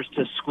Niners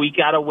to squeak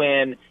out a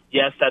win.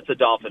 Yes, that's a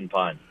Dolphin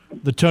pun.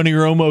 The Tony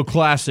Romo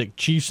Classic,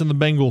 Chiefs and the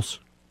Bengals.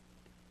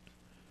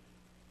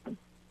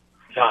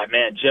 God,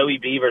 man, Joey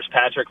Beavers,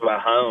 Patrick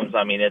Mahomes.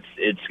 I mean, it's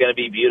going to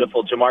be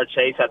beautiful. Jamar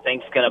Chase, I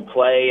think, is going to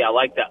play. I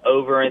like the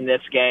over in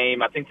this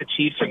game. I think the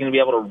Chiefs are going to be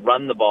able to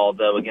run the ball,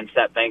 though, against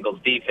that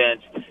Bengals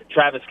defense.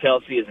 Travis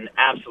Kelce is an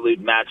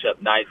absolute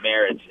matchup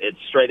nightmare. It's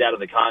straight out of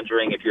The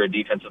Conjuring if you're a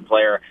defensive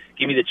player.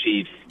 Give me the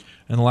Chiefs.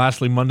 And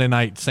lastly, Monday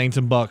night, Saints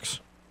and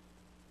Bucks.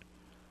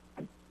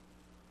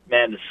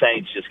 Man, the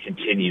Saints just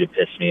continue to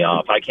piss me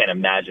off. I can't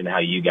imagine how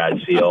you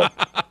guys feel.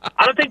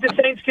 I don't think the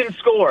Saints can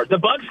score. The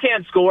Bucks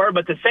can't score,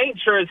 but the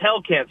Saints sure as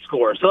hell can't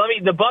score. So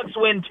the Bucks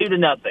win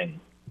 2-0.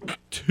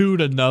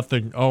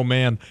 2-0. Oh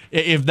man,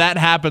 if that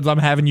happens, I'm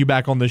having you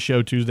back on this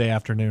show Tuesday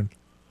afternoon.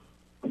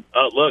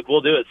 Oh, look,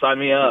 we'll do it. Sign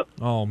me up.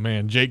 Oh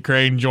man, Jake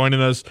Crane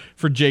joining us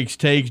for Jake's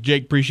Takes.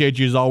 Jake, appreciate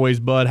you as always,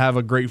 bud. Have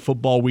a great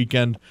football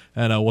weekend,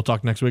 and we'll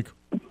talk next week.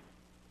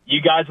 You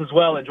guys as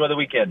well. Enjoy the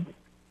weekend.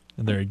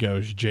 And there he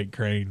goes, Jake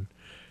Crane.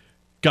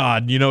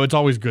 God, you know, it's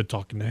always good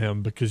talking to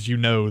him because you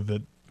know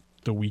that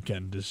the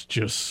weekend is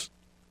just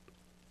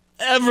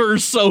ever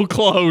so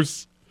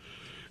close.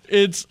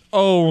 It's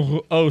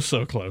so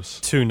close.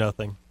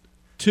 2-0.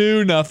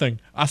 2-0.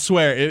 I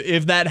swear,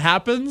 if that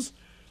happens,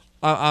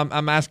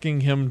 I'm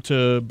asking him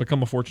to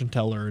become a fortune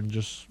teller and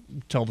just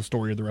tell the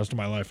story of the rest of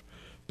my life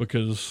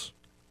because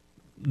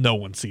no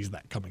one sees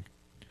that coming.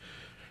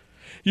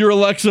 Your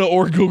Alexa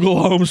or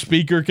Google Home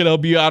speaker can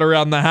help you out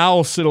around the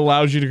house. It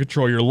allows you to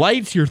control your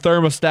lights, your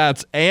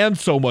thermostats, and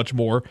so much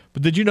more.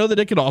 But did you know that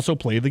it can also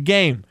play the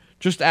game?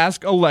 Just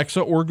ask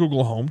Alexa or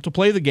Google Home to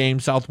play the game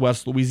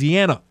Southwest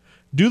Louisiana.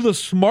 Do the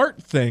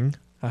smart thing,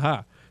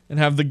 and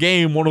have the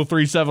game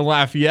 103.7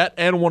 Lafayette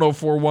and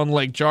 104.1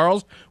 Lake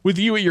Charles with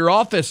you at your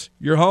office,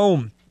 your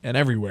home, and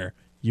everywhere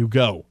you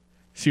go.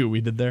 See what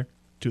we did there?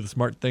 Do the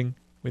smart thing,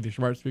 with your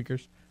smart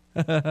speakers.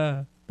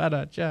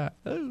 Ba-da-cha.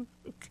 Oh.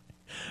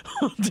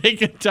 We'll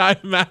take a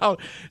timeout.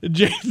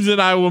 James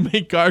and I will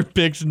make our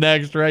picks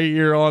next right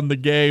here on The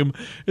Game.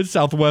 It's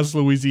Southwest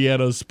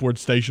Louisiana's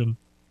sports station.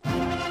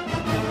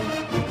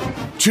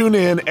 Tune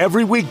in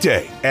every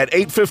weekday at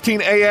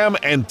 8:15 a.m.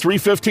 and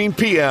 3:15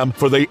 p.m.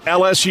 for the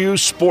LSU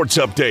Sports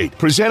Update,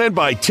 presented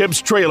by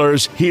Tibbs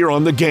Trailers here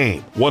on The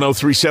Game.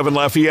 103.7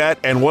 Lafayette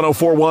and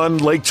 104.1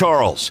 Lake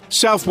Charles,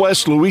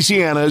 Southwest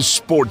Louisiana's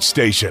sports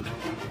station.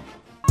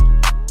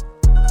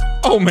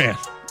 Oh, man.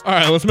 All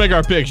right, let's make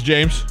our picks,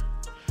 James.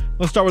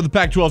 Let's start with the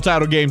Pac-12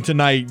 title game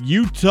tonight.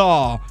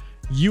 Utah,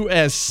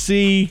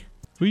 USC.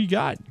 Who you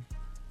got?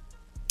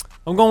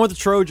 I'm going with the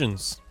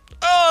Trojans.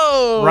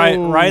 Oh!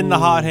 Right in the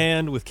hot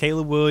hand with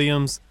Caleb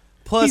Williams.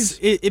 Plus,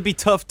 it'd be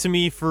tough to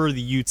me for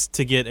the Utes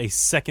to get a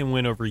second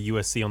win over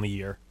USC on the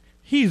year.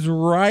 He's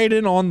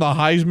riding on the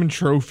Heisman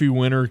Trophy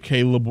winner,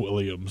 Caleb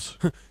Williams.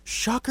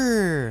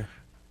 Shocker.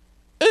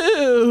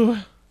 Ew.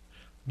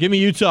 Give me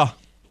Utah.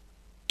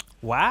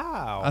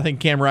 Wow. I think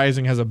Cam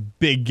Rising has a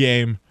big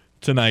game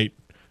tonight,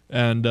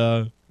 and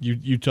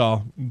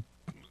Utah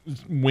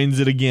wins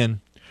it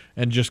again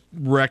and just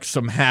wrecks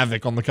some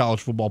havoc on the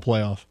college football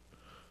playoff.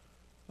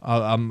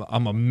 I'm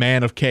a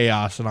man of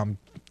chaos, and I'm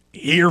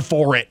here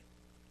for it.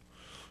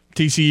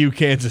 TCU,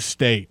 Kansas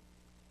State.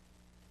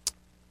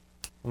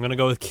 I'm going to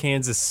go with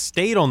Kansas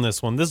State on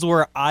this one. This is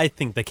where I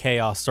think the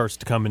chaos starts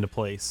to come into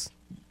place.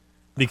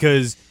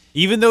 Because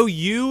even though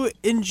you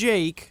and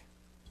Jake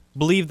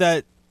believe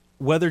that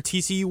whether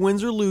TCU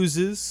wins or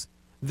loses,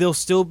 they'll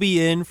still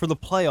be in for the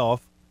playoff.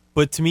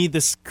 But to me,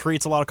 this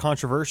creates a lot of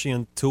controversy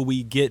until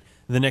we get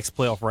the next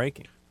playoff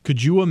ranking.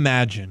 Could you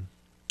imagine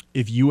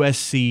if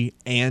USC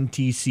and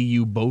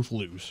TCU both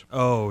lose?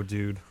 Oh,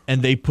 dude.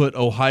 And they put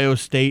Ohio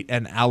State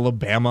and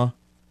Alabama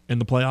in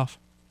the playoff?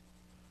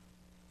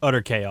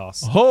 Utter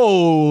chaos.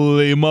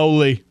 Holy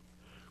moly.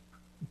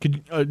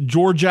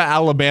 Georgia,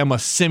 Alabama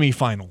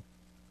semifinal.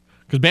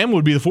 Because Bama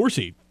would be the 4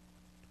 seed.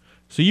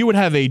 So you would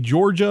have a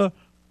Georgia,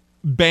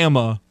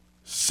 Bama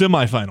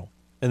semifinal.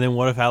 And then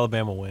what if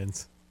Alabama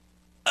wins?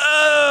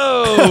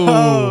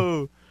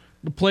 Oh!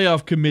 The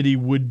playoff committee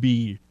would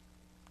be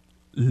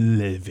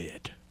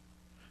livid.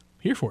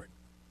 Here for it.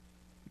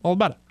 All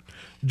about it.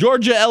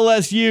 Georgia,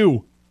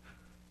 LSU.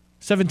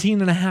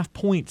 17.5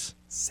 points.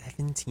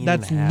 17.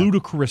 That's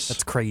ludicrous.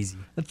 That's crazy.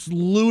 That's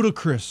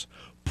ludicrous.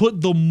 Put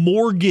the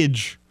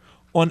mortgage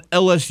on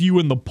LSU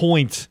in the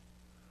points.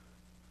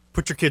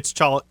 Put your kids'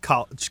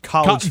 college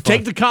fund.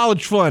 Take the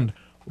college fund.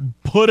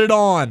 Put it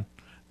on.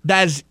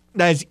 That's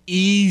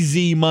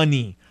easy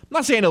money. I'm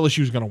not saying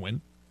LSU's going to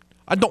win.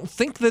 I don't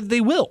think that they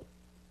will.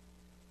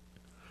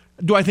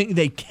 Do I think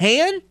they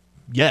can?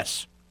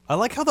 Yes. I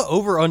like how the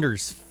over-under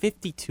is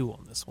 52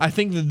 on this one. I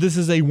think that this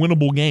is a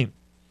winnable game.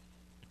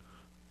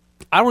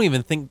 I'm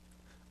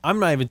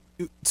not even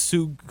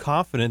too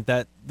confident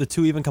that the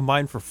two even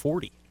combined for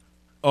 40.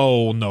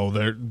 Oh no,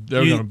 they're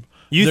going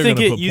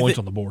to put points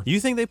on the board. You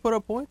think they put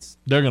up points?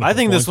 They're going to. I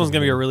think this one's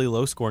going to be a really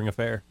low-scoring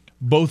affair.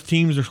 Both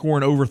teams are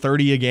scoring over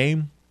 30 a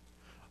game.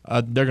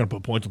 They're going to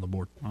put points on the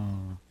board.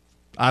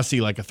 I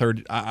see like a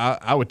 30.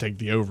 I would take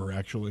the over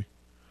actually.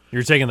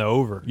 You're taking the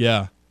over.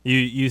 Yeah.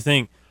 You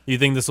think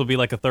this will be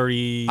like a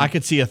 30? I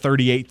could see a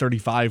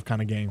 38-35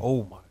 kind of game.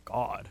 Oh my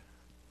God.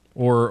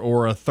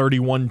 Or a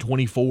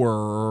 31-24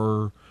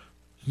 or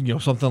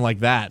something like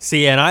that.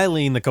 See, and I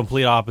lean the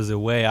complete opposite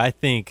way. I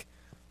think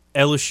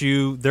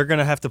LSU, they're going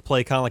to have to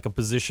play kind of like a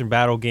position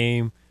battle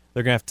game.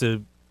 They're going to have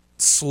to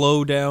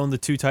slow down the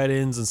two tight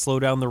ends and slow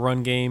down the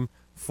run game,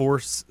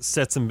 force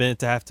Stetson and Bennett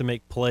to have to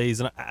make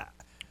plays. And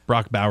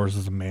Brock Bowers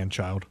is a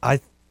man-child. I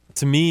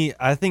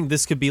think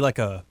this would be like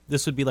a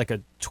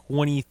 23-13,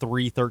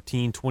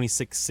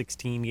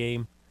 26-16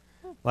 game.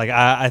 Like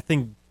I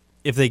think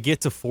if they get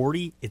to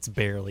 40, it's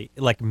barely,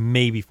 like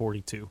maybe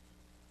 42.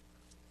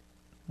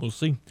 We'll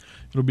see.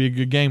 It'll be a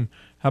good game.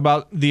 How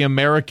about the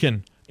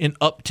American in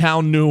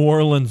Uptown New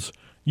Orleans?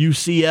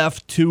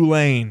 UCF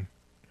Tulane.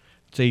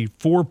 It's a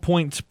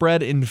 4-point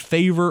spread in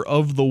favor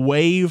of the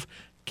Wave.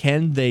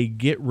 Can they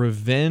get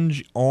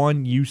revenge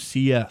on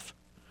UCF?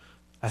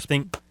 I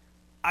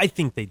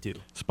think they do.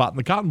 Spot in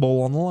the Cotton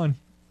Bowl on the line.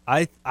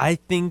 I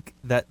think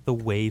that the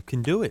Wave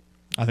can do it.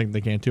 I think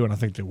they can too, and I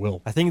think they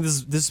will. I think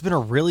this has been a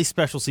really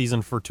special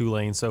season for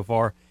Tulane so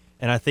far,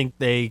 and I think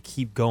they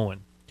keep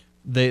going.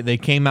 They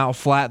came out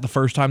flat the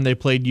first time they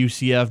played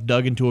UCF,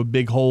 dug into a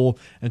big hole,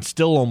 and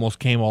still almost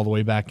came all the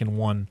way back and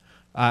won.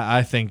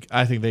 I think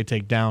they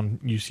take down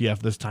UCF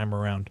this time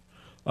around.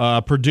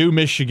 Purdue,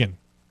 Michigan.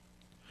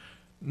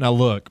 Now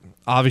look,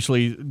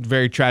 obviously,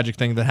 very tragic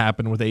thing that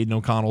happened with Aiden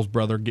O'Connell's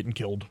brother getting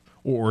killed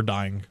or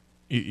dying.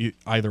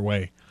 Either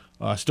way,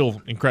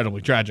 still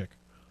incredibly tragic.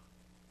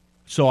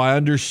 So I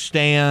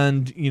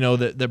understand,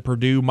 that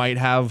Purdue might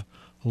have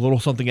a little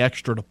something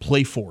extra to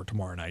play for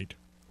tomorrow night.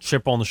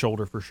 Chip on the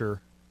shoulder for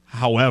sure.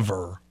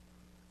 However,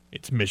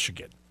 it's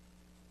Michigan.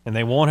 And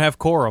they won't have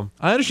Corum.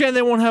 I understand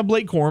they won't have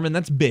Blake Corum, and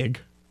that's big.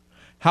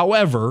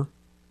 However,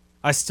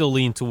 I still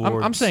lean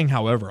towards... I'm saying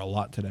however a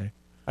lot today.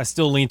 I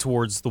still lean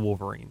towards the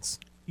Wolverines.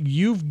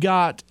 you've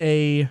got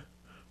a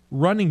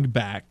running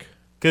back,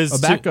 a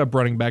backup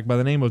running back by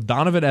the name of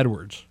Donovan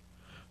Edwards,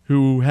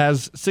 who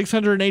has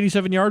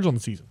 687 yards on the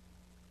season.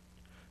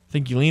 I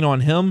think you lean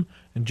on him,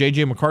 and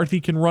J.J. McCarthy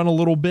can run a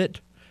little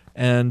bit,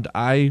 and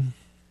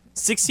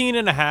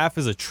 16.5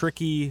 is a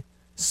tricky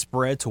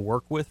spread to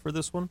work with for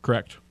this one.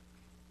 Correct.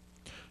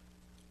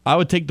 I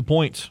would take the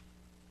points.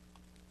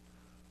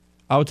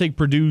 I would take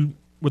Purdue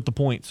with the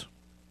points.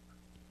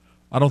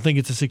 I don't think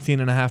it's a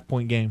 16.5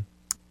 point game.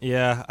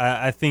 Yeah,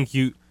 I think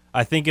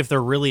if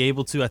they're really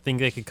able to, I think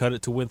they could cut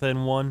it to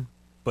within one,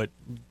 but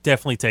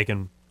definitely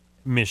taking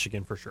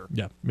Michigan for sure.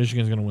 Yeah,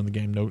 Michigan's going to win the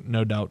game,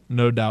 no doubt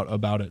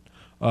about it.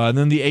 And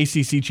then the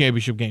ACC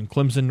championship game,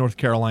 Clemson, North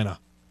Carolina.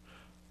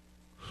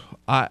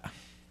 I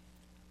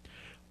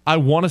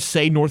want to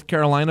say North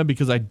Carolina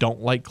because I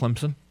don't like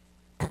Clemson.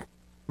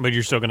 But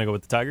you're still going to go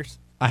with the Tigers?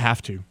 I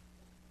have to.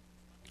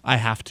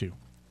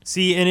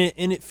 See,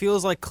 and it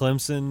feels like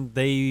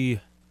Clemson,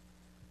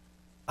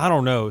 I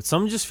don't know.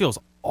 Something just feels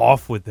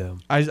off with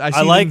them. I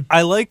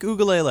like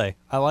Ugalele.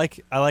 I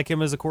like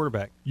him as a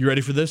quarterback. You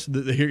ready for this?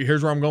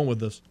 Here's where I'm going with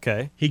this.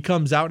 Okay. He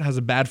comes out and has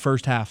a bad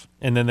first half.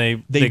 And then they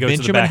go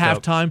bench to the him backup.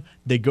 at halftime.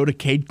 They go to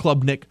Cade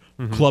Klubnik.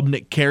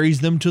 Klubnik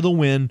carries them to the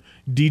win.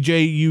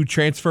 DJU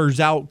transfers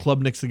out.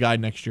 Klubnik's the guy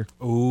next year.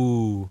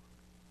 Ooh.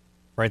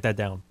 Write that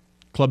down.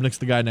 Klubnik's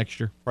the guy next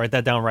year. Write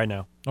that down right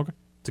now. Okay.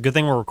 It's a good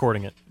thing we're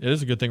recording it. It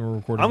is a good thing we're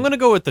recording. I'm going to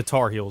go with the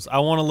Tar Heels. I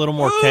want a little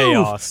more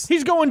chaos.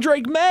 He's going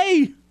Drake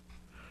May.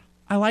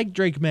 I like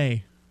Drake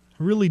May.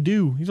 I really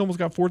do. He's almost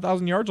got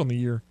 4,000 yards on the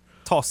year.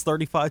 Tossed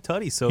 35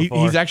 tutties so far.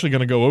 He's actually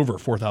going to go over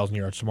 4,000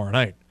 yards tomorrow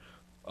night.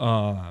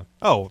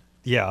 Oh,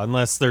 yeah,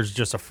 unless there's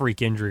just a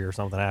freak injury or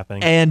something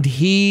happening. And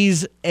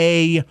he's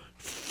a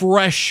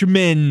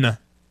freshman.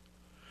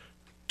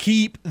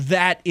 Keep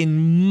that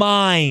in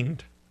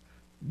mind.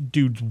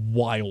 Dude's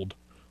wild.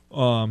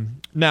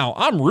 Now,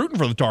 I'm rooting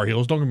for the Tar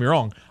Heels. Don't get me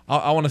wrong.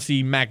 I want to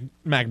see Mac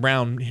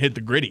Brown hit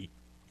the gritty.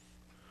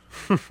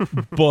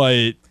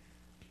 But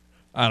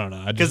I don't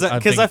know.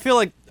 Because I feel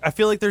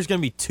like there's going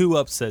to be two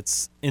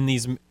upsets in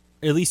these,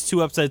 at least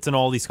two upsets in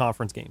all these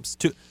conference games.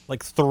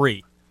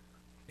 Three.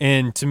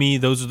 And to me,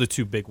 those are the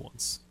two big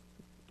ones.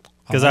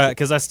 Because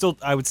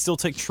I would still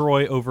take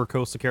Troy over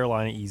Coastal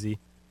Carolina easy.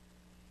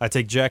 I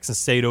take Jackson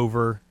State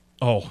over.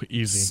 Oh,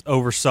 easy.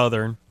 Over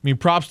Southern. I mean,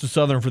 props to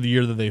Southern for the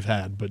year that they've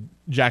had, but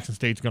Jackson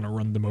State's going to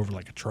run them over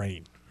like a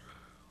train.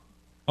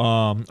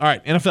 All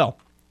right, NFL.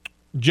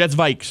 Jets,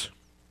 Vikes.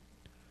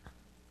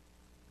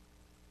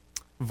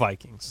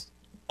 Vikings.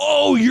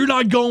 Oh, you're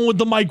not going with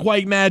the Mike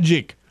White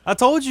magic. I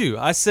told you.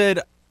 I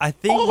said, I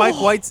think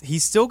Mike White's,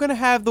 he's still going to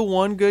have the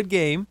one good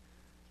game.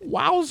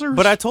 Wowzers.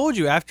 But I told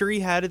you, after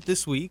he had it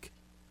this week,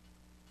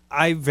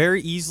 I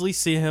very easily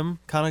see him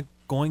kind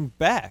of going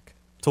back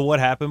to what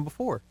happened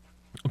before.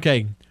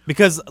 Okay.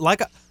 Because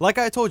like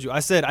I told you, I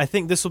said I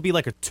think this will be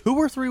like a 2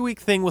 or 3 week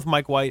thing with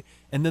Mike White,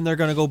 and then they're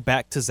going to go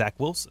back to Zach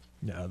Wilson.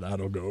 Yeah,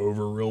 that'll go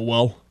over real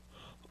well.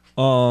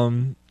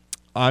 I'm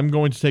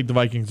going to take the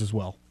Vikings as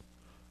well.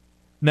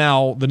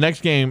 Now, the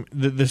next game,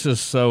 this is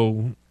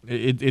so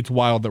it's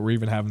wild that we're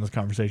even having this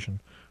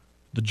conversation.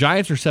 The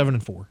Giants are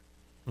 7-4.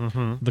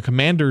 Mm-hmm. The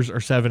Commanders are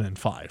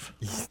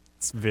 7-5.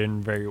 It's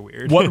been very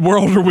weird. What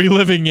world are we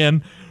living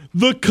in?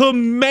 The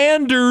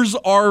Commanders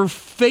are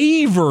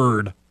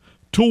favored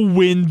to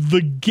win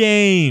the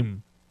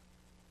game.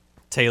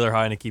 Taylor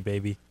Heineke,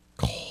 baby.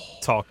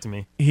 Talk to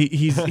me.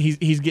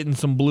 He's getting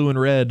some blue and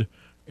red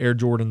Air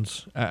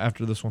Jordans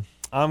after this one.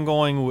 I'm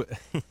going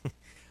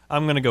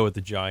to go with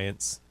the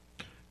Giants.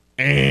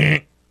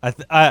 I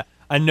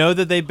know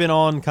that they've been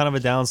on kind of a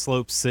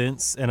downslope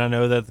since, and I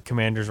know that the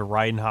Commanders are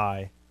riding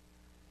high.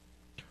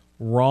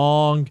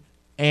 Wrong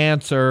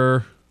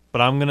answer.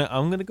 But I'm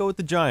gonna go with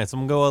the Giants. I'm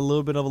gonna go a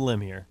little bit of a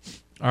limb here.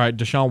 All right,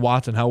 Deshaun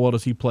Watson. How well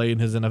does he play in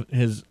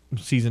his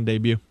season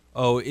debut?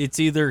 Oh, it's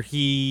either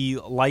he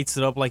lights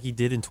it up like he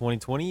did in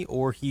 2020,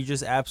 or he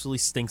just absolutely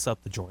stinks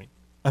up the joint.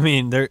 I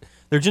mean, there's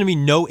gonna be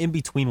no in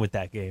between with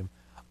that game.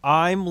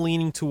 I'm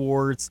leaning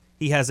towards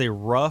he has a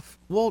rough.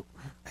 Well,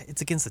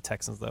 it's against the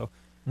Texans though.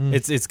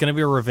 It's gonna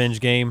be a revenge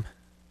game.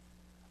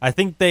 I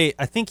think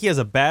he has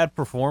a bad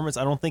performance.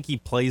 I don't think he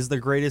plays the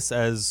greatest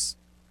as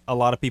a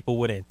lot of people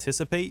would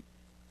anticipate,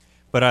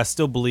 but I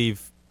still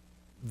believe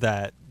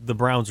that the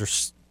Browns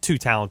are too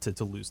talented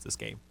to lose this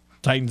game.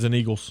 Titans and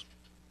Eagles.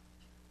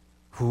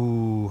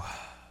 Who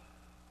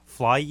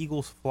fly,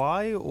 Eagles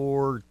fly,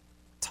 or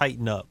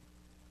tighten up?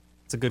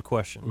 It's a good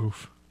question.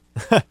 Oof.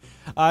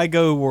 I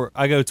go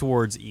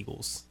towards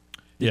Eagles.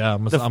 Yeah,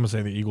 I'm gonna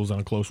say the Eagles on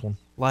a close one.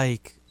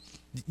 Like,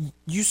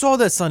 you saw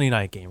that Sunday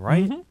night game,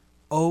 right? Mm-hmm.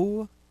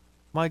 Oh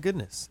my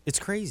goodness, it's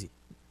crazy.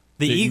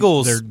 The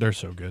Eagles, they're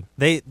so good.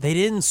 They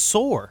didn't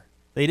soar.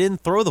 They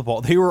didn't throw the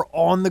ball. They were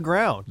on the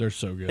ground. They're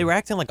so good. They were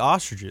acting like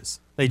ostriches.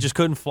 They just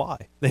couldn't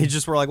fly. They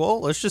just were like,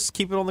 well, let's just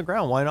keep it on the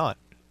ground. Why not?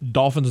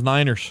 Dolphins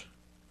Niners.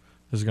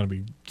 This is going to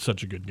be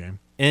such a good game.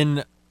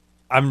 And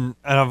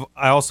I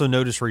also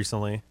noticed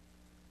recently,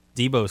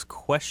 Debo's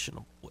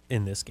questionable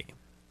in this game.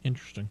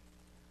 Interesting.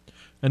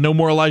 And no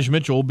more Elijah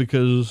Mitchell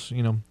because,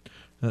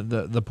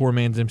 The poor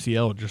man's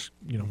MCL just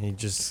He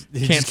just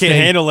Can't can't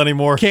handle it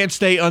anymore. can't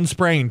stay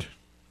unsprained.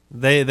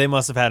 They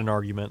must have had an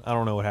argument. I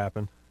don't know what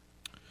happened.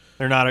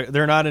 They're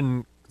not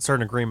in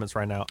certain agreements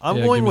right now. I'm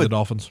Yeah, going give me with the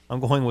Dolphins.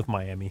 I'm going with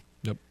Miami.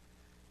 Yep,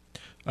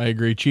 I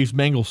agree. Chiefs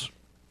Bengals.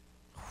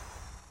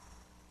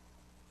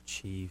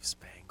 Chiefs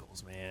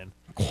Bengals, man.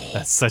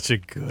 That's such a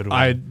good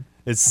one.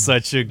 It's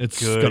such a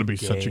It's good gonna be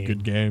game. such a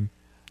good game.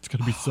 It's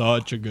gonna be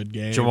such a good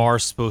game.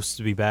 Jamar's supposed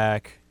to be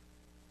back.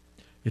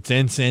 It's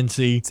in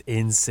Cincy. It's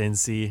in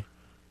Cincy.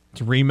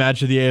 It's a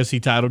rematch of the AFC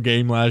title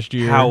game last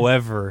year.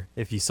 However,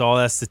 if you saw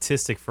that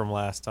statistic from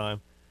last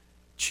time,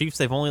 Chiefs,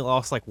 they've only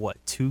lost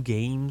 2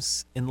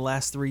 games in the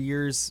last 3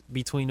 years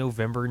between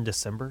November and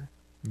December.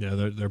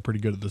 Yeah, they're pretty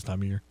good at this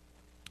time of year.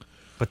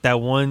 But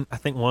that one, I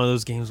think one of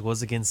those games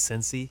was against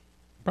Cincy.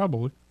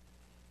 Probably.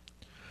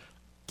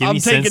 Give me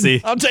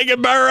Cincy. I'm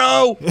taking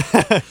Burrow.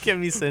 Give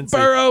me Cincy.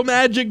 Burrow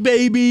magic,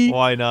 baby.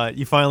 Why not?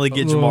 You finally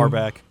get Jamar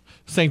back.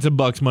 Saints and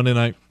Bucks Monday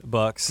night.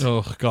 Bucks.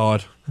 Oh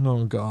God.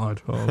 Oh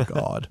God. Oh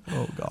God.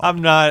 Oh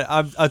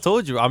God. I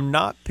told you, I'm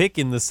not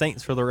picking the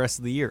Saints for the rest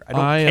of the year. I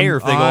don't I care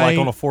am- if they go I-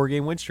 on a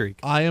 4-game win streak.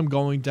 I am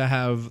going to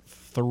have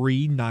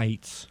 3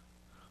 nights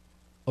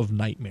of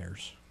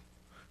nightmares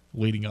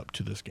leading up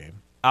to this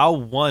game. I'll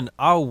one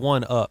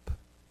up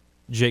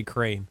Jake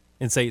Crane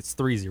and say it's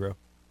 3-0.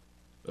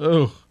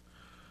 Oh,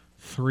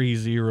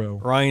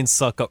 3-0. Ryan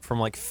Suckup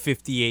from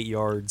 58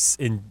 yards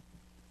in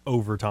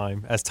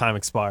overtime as time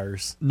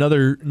expires.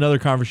 Another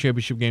conference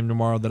championship game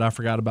tomorrow that I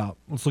forgot about.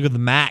 Let's look at the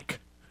MAC.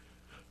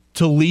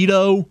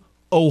 Toledo,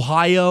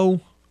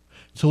 Ohio.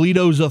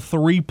 Toledo's a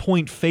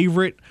 3-point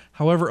favorite.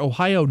 However,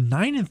 Ohio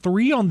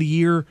 9-3 on the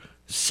year,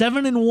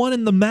 7-1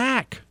 in the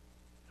MAC.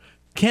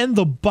 Can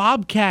the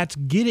Bobcats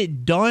get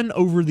it done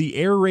over the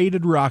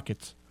air-raided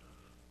Rockets?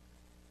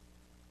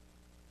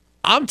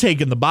 I'm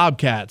taking the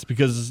Bobcats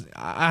because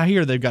I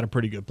hear they've got a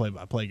pretty good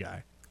play-by-play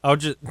guy. I'll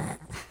just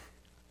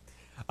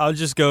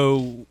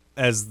go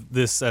as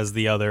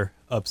the other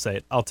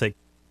upset. I'll take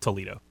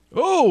Toledo.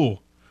 Oh,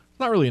 it's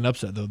not really an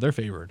upset though. They're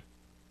favored.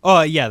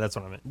 Oh yeah, that's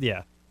what I meant.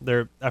 Yeah,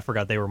 I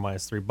forgot they were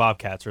 -3.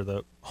 Bobcats are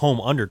the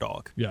home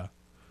underdog. Yeah,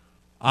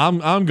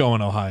 I'm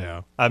going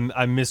Ohio.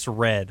 I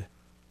misread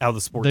how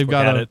the sports They've book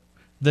got had a it.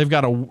 they've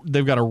got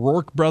a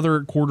Rourke brother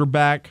at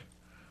quarterback.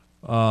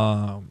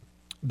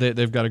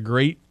 They've got a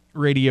great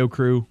radio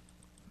crew.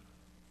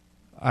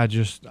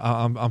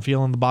 I'm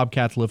feeling the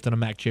Bobcats lifting a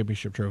MAC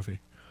championship trophy.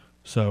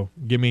 So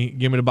give me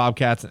the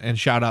Bobcats and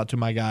shout out to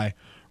my guy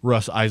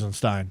Russ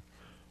Eisenstein.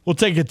 We'll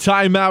take a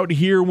timeout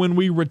here. When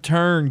we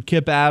return,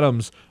 Kip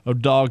Adams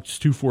of Dogs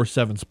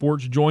 247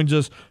 Sports joins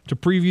us to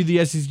preview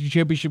the SEC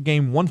championship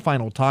game one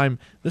final time,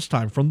 this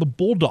time from the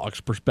Bulldogs'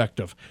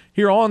 perspective.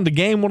 Here on the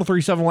game,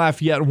 103.7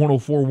 Lafayette,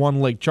 104.1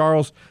 Lake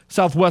Charles,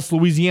 Southwest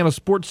Louisiana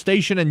Sports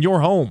Station, and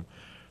your home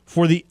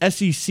for the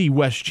SEC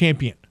West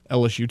champion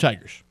LSU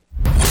Tigers.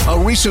 A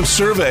recent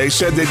survey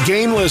said that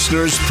game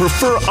listeners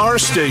prefer our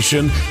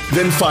station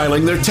than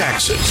filing their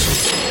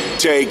taxes.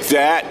 Take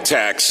that,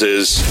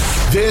 taxes.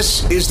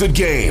 This is The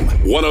Game.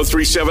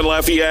 103.7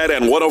 Lafayette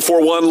and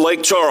 104.1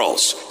 Lake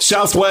Charles,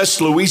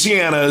 Southwest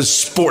Louisiana's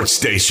sports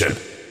station.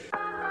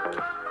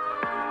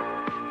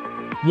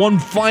 One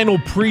final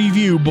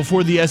preview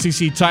before the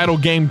SEC title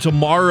game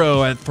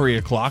tomorrow at 3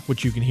 o'clock,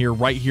 which you can hear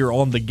right here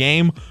on The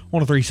Game.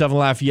 103.7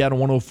 Lafayette and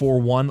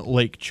 104.1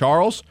 Lake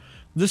Charles.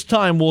 This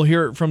time we'll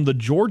hear it from the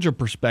Georgia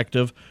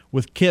perspective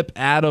with Kip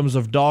Adams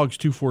of Dogs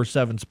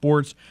 247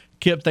 Sports.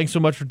 Kip, thanks so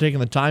much for taking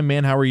the time,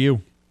 man. How are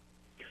you?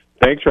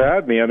 Thanks for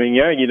having me. I mean,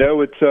 yeah,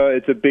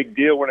 it's a big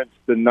deal when it's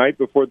the night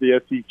before the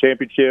SEC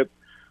championship.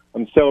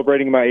 I'm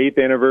celebrating my 8th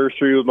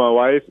anniversary with my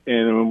wife,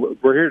 and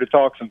we're here to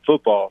talk some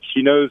football.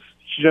 She knows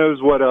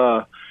what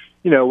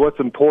what's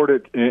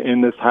important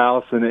in this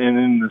house and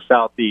in the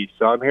Southeast.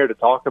 So I'm here to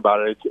talk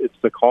about it. It's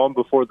the calm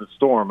before the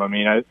storm. I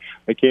mean,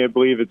 I can't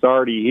believe it's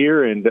already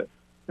here, and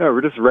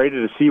we're just ready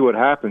to see what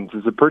happens.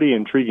 It's a pretty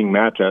intriguing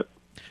matchup.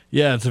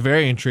 Yeah, it's a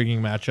very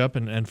intriguing matchup.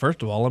 And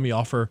first of all, let me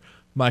offer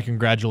my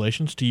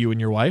congratulations to you and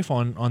your wife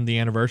on the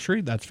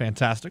anniversary. That's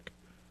fantastic.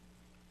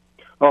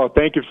 Oh,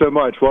 thank you so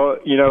much. Well,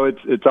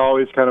 it's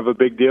always kind of a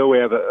big deal. We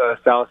have a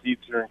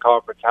Southeastern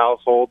Conference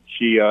household.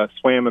 She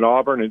swam at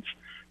Auburn.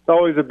 It's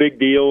always a big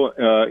deal,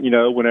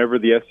 whenever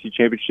the SEC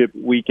championship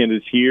weekend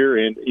is here.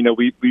 And,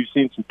 we've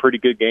seen some pretty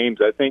good games.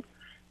 I think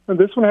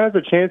this one has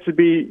a chance to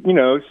be,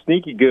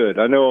 sneaky good.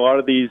 I know a lot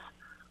of these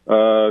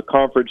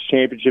conference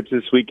championships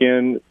this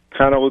weekend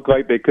kind of look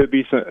like they could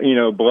be some,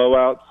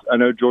 blowouts. I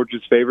know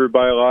Georgia's favored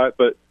by a lot,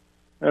 but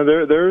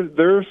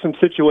there are some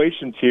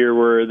situations here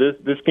where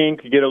this game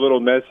could get a little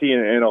messy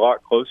and a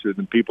lot closer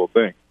than people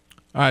think.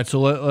 All right, so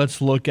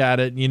let's look at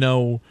it.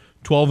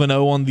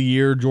 12-0 on the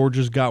year.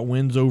 Georgia's got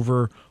wins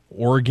over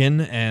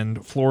Oregon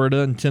and Florida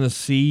and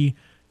Tennessee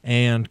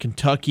and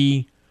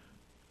Kentucky.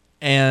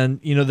 And,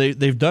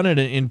 they've done it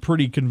in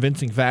pretty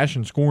convincing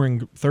fashion,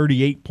 scoring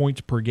 38 points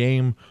per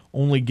game,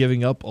 only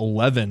giving up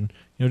 11.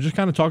 Just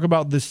kind of talk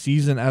about this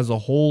season as a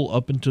whole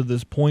up until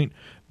this point,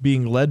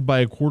 being led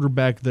by a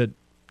quarterback that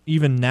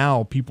even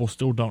now people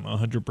still don't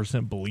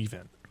 100% believe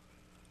in.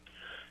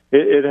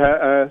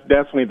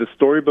 Definitely the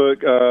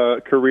storybook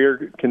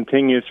career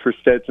continues for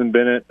Stetson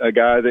Bennett, a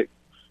guy that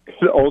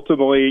could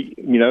ultimately,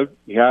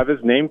 have his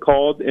name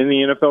called in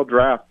the NFL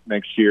draft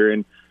next year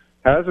and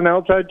has an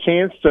outside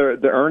chance to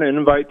earn an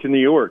invite to New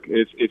York.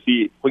 If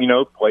he,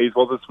 plays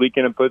well this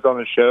weekend and puts on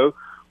a show,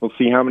 we'll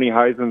see how many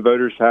Heisman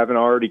voters haven't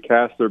already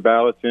cast their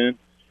ballots in.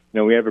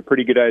 We have a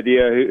pretty good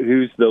idea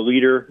who's the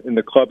leader in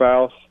the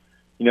clubhouse,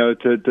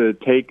 to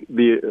take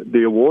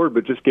the award,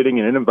 but just getting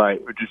an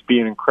invite would just be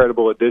an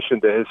incredible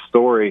addition to his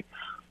story.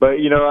 But,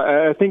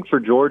 I think for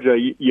Georgia,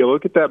 you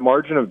look at that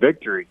margin of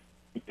victory.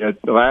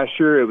 Last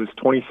year it was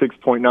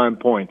 26.9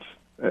 points.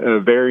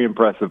 Very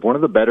impressive. One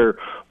of the better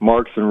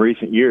marks in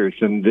recent years.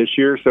 And this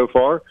year so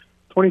far,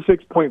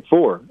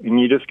 26.4. And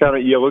you just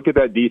you look at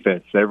that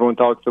defense. Everyone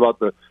talks about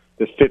the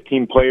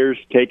 15 players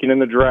taken in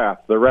the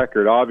draft, the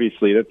record.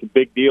 Obviously, that's a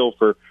big deal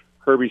for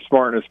Kirby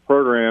Smart and his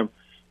program.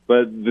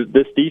 But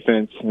this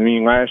defense,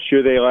 last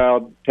year they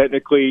allowed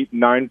technically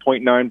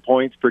 9.9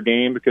 points per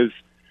game because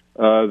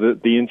the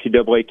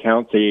NCAA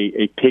counts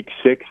a pick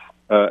six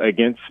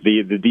against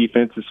the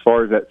defense as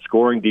far as that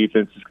scoring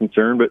defense is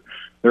concerned. But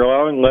they're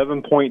allowing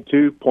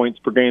 11.2 points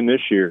per game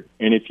this year.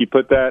 And if you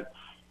put that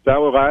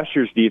with last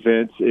year's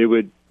defense, it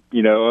would,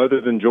 other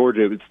than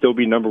Georgia, it would still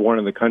be number one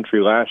in the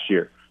country last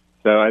year.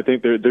 So I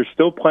think they're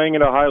still playing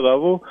at a high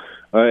level.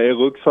 It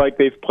looks like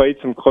they've played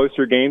some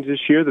closer games this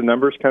year. The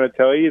numbers kind of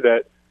tell you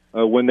that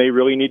when they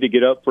really need to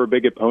get up for a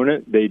big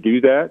opponent, they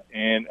do that.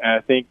 And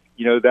I think,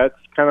 that's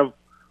kind of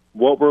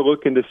what we're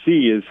looking to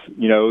see is,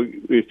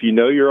 if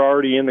you're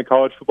already in the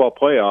college football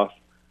playoff,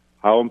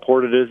 how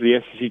important is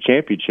the SEC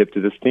championship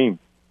to this team.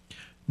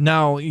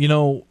 Now,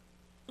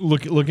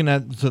 looking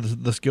at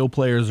the skill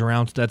players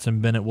around Stetson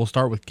Bennett, we'll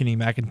start with Kenny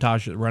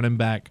McIntosh at running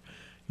back.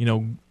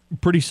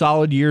 Pretty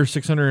solid year,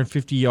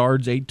 650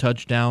 yards, 8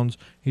 touchdowns.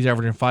 He's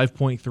averaging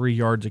 5.3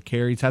 yards a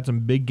carry. He's had some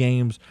big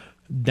games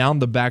down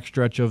the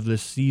backstretch of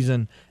this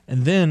season.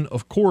 And then,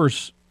 of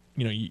course,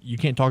 you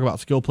can't talk about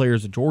skill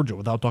players at Georgia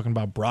without talking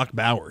about Brock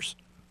Bowers.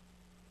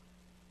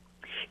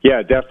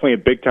 Yeah, definitely a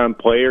big-time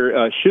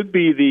player. Should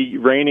be the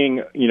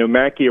reigning,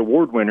 Mackey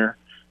Award winner.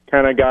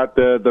 Kind of got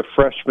the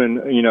freshman,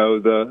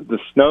 the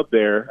snub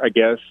there, I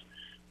guess,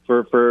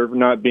 for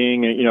not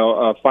being,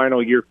 a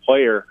final-year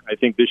player. I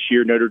think this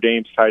year Notre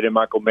Dame's tight end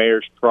Michael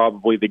Mayer's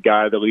probably the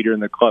guy, the leader in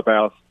the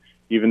clubhouse,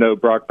 even though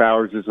Brock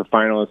Bowers is a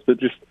finalist. But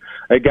just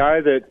a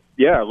guy that,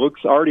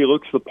 already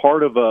looks the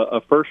part of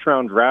a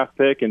first-round draft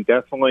pick and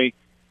definitely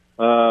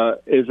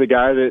is a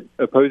guy that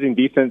opposing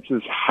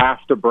defenses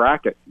have to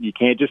bracket. You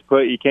can't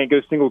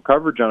go single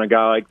coverage on a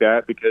guy like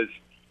that because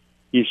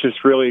he's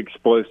just really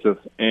explosive,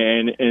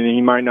 and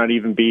he might not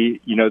even be,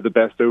 the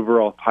best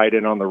overall tight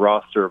end on the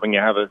roster when you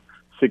have a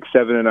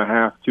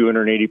 6'7.5",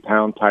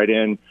 280-pound tight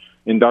end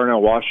in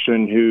Darnell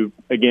Washington, who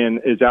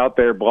again is out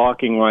there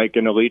blocking like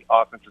an elite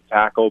offensive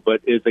tackle,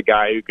 but is a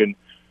guy who can,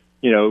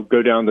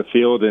 go down the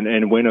field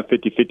and win a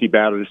 50-50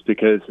 battle just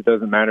because it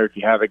doesn't matter if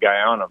you have a guy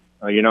on him.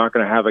 You're not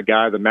going to have a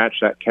guy that match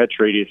that catch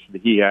radius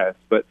that he has.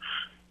 But,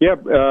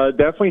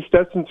 definitely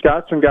Stetson's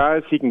got some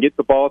guys he can get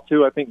the ball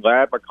to. I think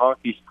Ladd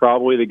McConkey's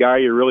probably the guy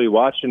you're really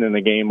watching in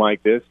a game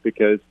like this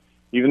because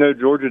even though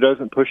Georgia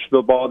doesn't push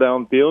the ball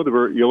downfield,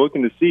 you're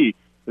looking to see,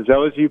 does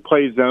LSU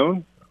play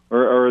zone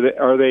or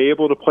are they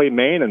able to play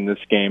man in this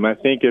game? I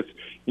think if,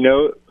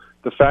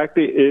 the fact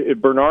that if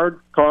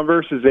Bernard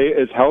Converse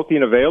is healthy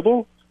and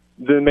available,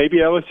 then maybe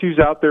LSU's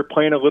out there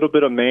playing a little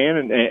bit of man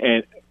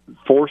and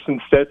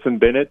forcing Stetson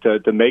Bennett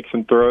to make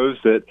some throws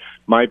that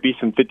might be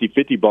some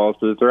 50-50 balls.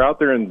 So if they're out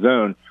there in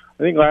zone,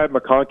 I think Ladd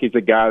McConkey's a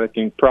guy that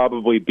can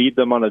probably beat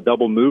them on a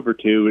double move or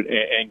two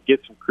and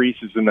get some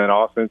creases in that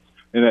offense,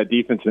 in that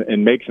defense,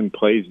 and make some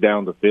plays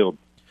down the field.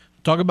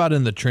 Talk about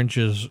in the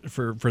trenches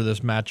for this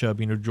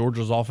matchup.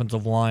 Georgia's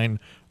offensive line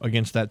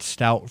against that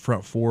stout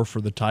front four for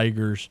the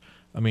Tigers.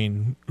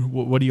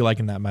 What do you like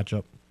in that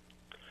matchup?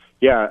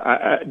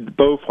 Yeah,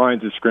 both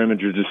lines of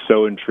scrimmage are just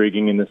so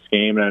intriguing in this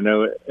game, and I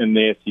know in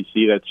the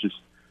SEC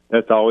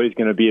that's always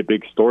going to be a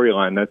big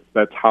storyline.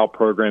 That's how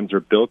programs are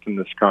built in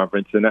this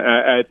conference, and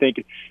I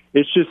think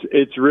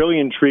it's really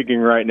intriguing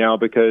right now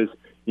because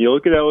you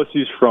look at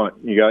LSU's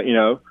front. You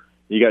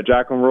got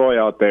Jacqueline Roy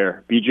out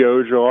there, B.J.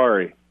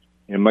 Ojolari,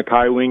 and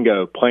Mekhi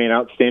Wingo playing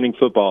outstanding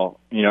football.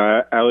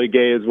 Ali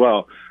Gay as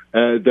well.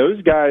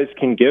 Those guys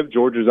can give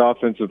Georgia's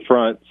offensive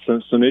front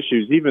some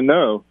issues, even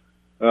though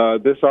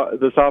this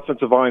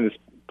offensive line is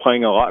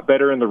playing a lot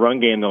better in the run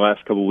game the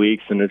last couple of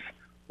weeks, and it's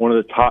one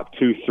of the top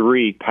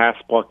 2-3 pass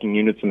blocking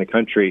units in the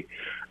country.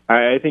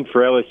 I think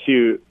for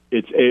LSU,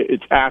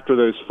 it's after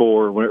those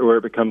four where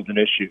it becomes an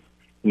issue.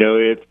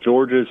 If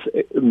Georgia's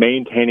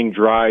maintaining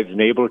drives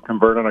and able to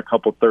convert on a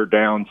couple third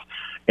downs,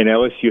 and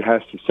LSU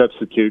has to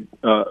substitute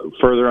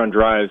further on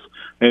drives,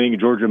 I think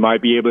Georgia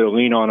might be able to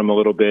lean on them a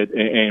little bit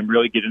and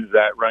really get into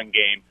that run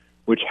game,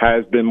 which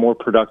has been more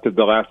productive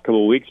the last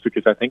couple of weeks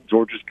because I think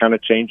Georgia's kind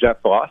of changed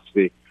that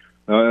philosophy.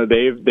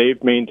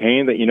 They've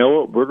maintained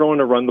that, we're going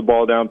to run the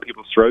ball down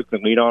people's throats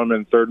and lean on them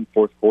in third and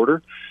fourth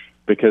quarter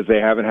because they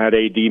haven't had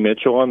A.D.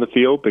 Mitchell on the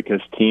field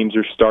because teams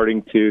are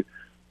starting to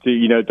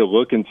to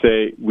look and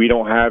say we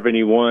don't have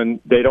anyone.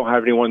 They don't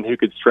have anyone who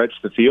could stretch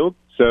the field.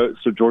 So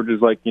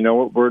Georgia's like, you know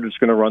what, we're just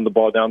going to run the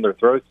ball down their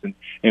throats and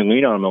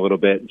lean on them a little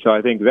bit. So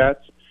I think that's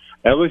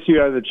LSU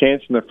has a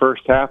chance in the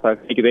first half. I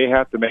think they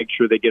have to make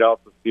sure they get off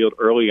the field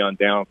early on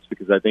downs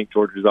because I think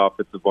Georgia's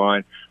offensive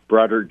line,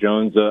 Broderick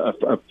Jones,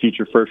 a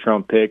future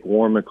first-round pick,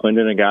 Warren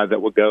McClendon, a guy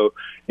that will go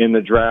in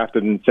the draft,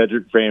 and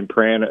Cedric Van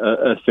Pran,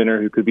 a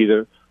center who could be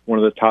one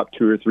of the top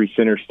 2 or 3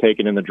 centers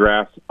taken in the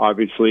draft.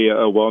 Obviously,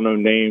 a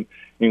well-known name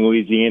in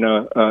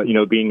Louisiana,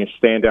 being a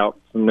standout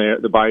from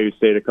the Bayou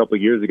State a couple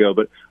of years ago.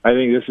 But I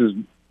think this is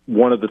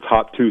one of the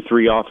top 2,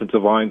 3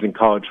 offensive lines in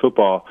college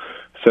football.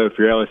 So if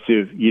you're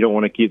LSU, you don't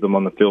want to keep them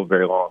on the field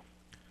very long.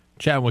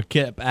 Chatting with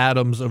Kip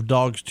Adams of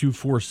Dogs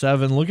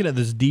 247. Looking at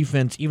this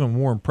defense, even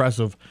more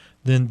impressive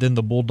than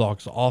the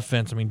Bulldogs'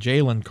 offense. I mean,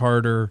 Jalen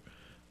Carter,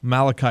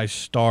 Malachi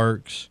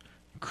Starks,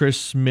 Chris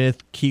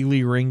Smith,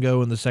 Keely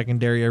Ringo in the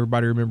secondary.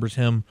 Everybody remembers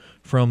him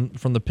from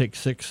the pick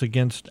 6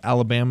 against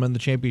Alabama in the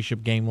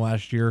championship game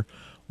last year.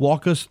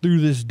 Walk us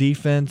through this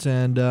defense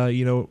and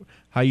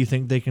how you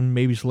think they can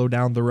maybe slow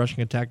down the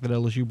rushing attack that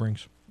LSU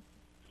brings.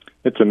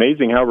 It's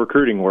amazing how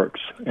recruiting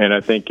works, and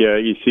I think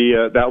you see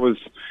that was,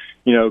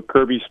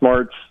 Kirby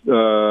Smart's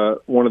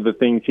one of the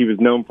things he was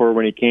known for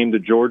when he came to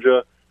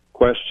Georgia.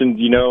 Questioned,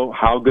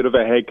 how good of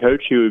a head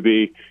coach he would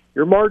be.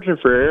 Your margin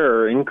for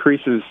error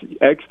increases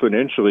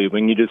exponentially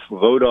when you just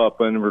load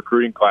up on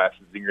recruiting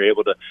classes and you're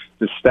able to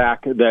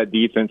stack that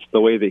defense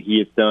the way that he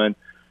has done.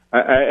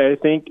 I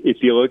think if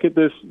you look at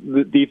the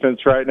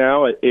defense right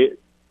now,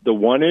 the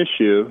one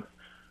issue,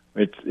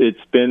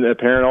 it's been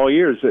apparent all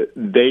years that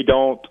they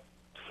don't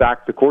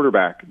sack the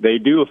quarterback. They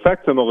do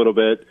affect them a little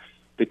bit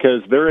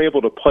because they're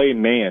able to play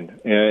man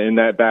in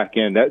that back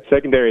end. That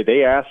secondary,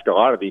 they ask a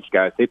lot of these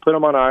guys. They put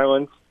them on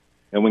islands,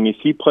 and when you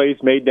see plays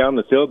made down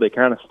the field, they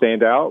kind of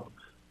stand out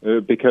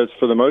because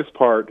for the most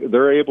part,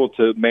 they're able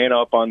to man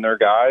up on their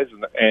guys,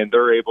 and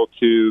they're able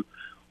to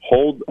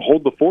hold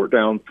the fort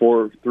down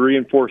for 3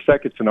 and 4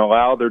 seconds and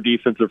allow their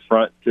defensive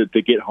front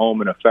to get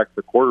home and affect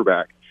the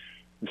quarterback.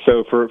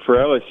 So for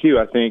LSU,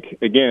 I think,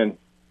 again,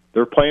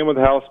 they're playing with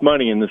house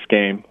money in this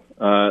game.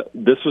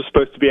 This was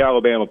supposed to be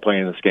Alabama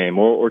playing this game,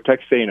 or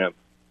Texas A&M,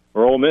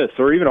 or Ole Miss,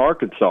 or even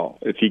Arkansas.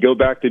 If you go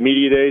back to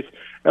media days,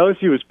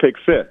 LSU was picked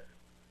 5th.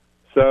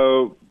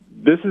 So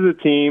this is a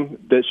team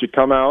that should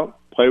come out,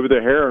 play with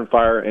their hair on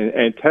fire,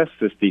 and test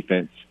this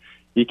defense.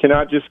 You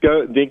cannot just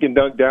go dink and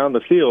dunk down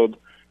the field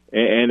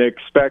and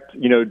expect,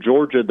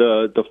 Georgia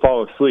to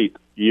fall asleep.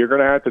 You're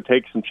going to have to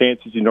take some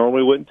chances you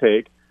normally wouldn't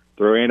take,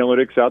 throw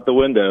analytics out the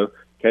window,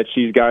 catch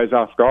these guys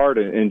off guard,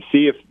 and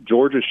see if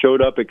Georgia showed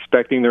up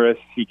expecting their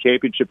SEC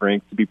championship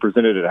rings to be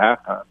presented at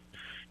halftime.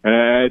 And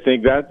I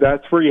think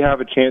that's where you have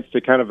a chance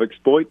to kind of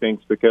exploit things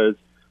because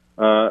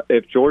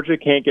if Georgia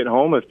can't get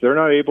home, if they're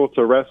not able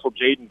to wrestle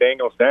Jaden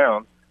Daniels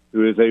down,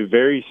 who is a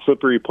very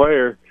slippery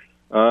player,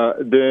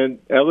 then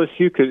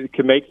LSU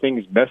could make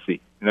things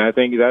messy. And I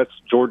think that's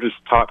Georgia's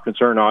top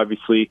concern,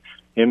 obviously,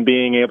 him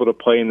being able to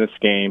play in this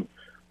game.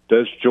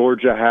 Does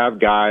Georgia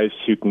have guys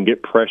who can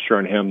get pressure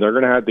on him? They're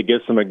going to have to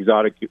get some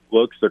exotic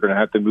looks. They're going to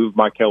have to move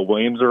Michael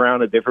Williams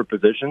around at different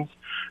positions.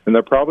 And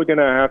they're probably going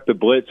to have to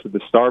blitz with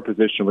the star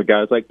position with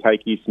guys like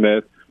Tyke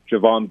Smith,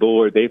 Javon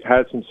Bullard. They've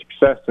had some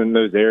success in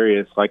those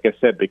areas, like I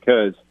said,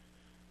 because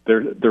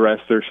the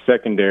rest of their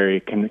secondary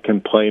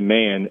can play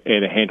man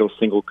and handle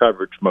single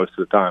coverage most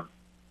of the time.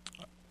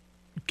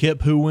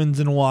 Kip, who wins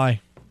and why?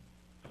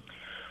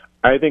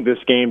 I think this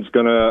game's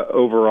going to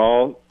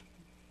overall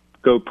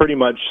go pretty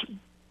much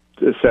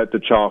to set the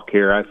chalk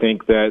here. I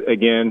think that,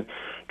 again,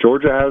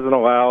 Georgia hasn't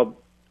allowed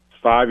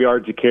 5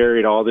 yards a carry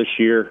at all this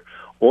year.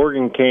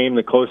 Oregon came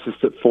the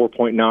closest at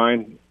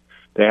 4.9.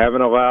 They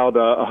haven't allowed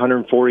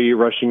 140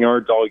 rushing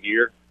yards all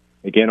year.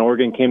 Again,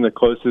 Oregon came the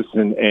closest,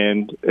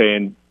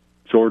 and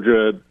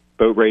Georgia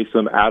boat raced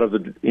them out of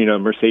the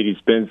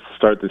Mercedes-Benz to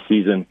start the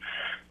season.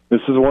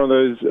 This is one of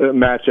those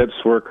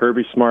matchups where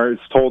Kirby Smart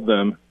has told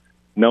them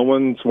no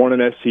one's won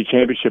an SEC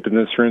championship in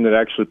this room that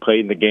actually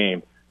played in the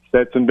game.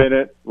 Stetson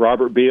Bennett,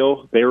 Robert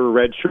Beal, they were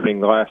redshirting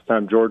the last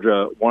time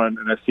Georgia won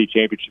an SEC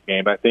championship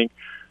game. I think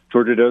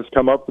Georgia does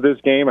come up with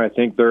this game. I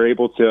think they're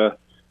able to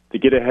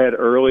get ahead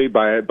early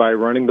by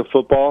running the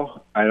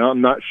football.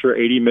 I'm not sure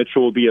A.D.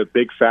 Mitchell will be a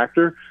big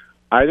factor.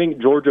 I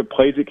think Georgia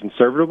plays it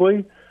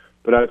conservatively,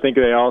 but I think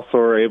they also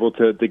are able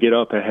to get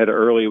up ahead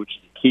early, which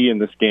is key in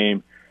this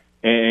game,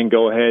 and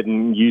go ahead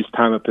and use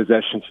time of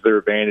possession to their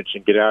advantage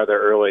and get out of there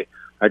early.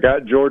 I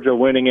got Georgia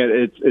winning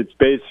it. It's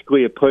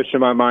basically a push in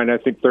my mind. I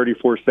think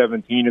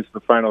 34-17 is the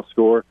final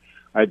score.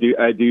 I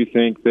do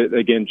think that,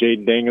 again,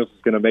 Jaden Daniels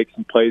is going to make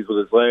some plays with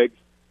his legs.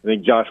 I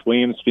think Josh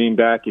Williams being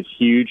back is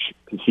huge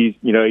because he's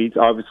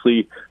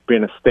obviously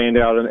been a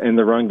standout in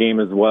the run game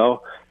as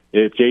well.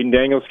 If Jaden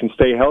Daniels can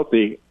stay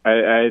healthy,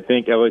 I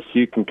think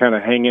LSU can kind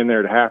of hang in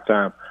there at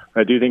halftime.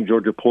 I do think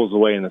Georgia pulls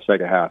away in the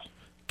second half.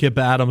 Kip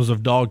Adams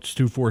of Dogs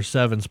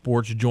 247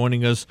 Sports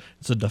joining us.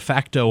 It's a de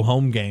facto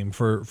home game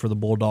for the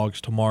Bulldogs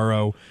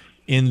tomorrow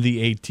in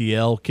the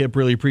ATL. Kip,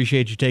 really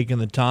appreciate you taking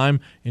the time.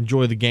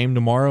 Enjoy the game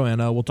tomorrow, and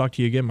we'll talk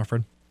to you again, my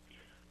friend.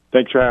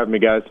 Thanks for having me,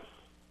 guys.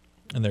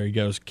 And there he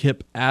goes,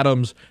 Kip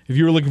Adams. If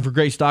you were looking for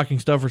great stocking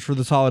stuffers for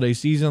this holiday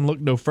season, look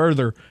no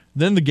further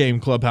than the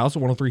Game Clubhouse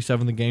at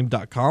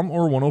 1037thegame.com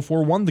or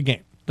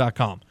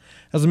 1041thegame.com.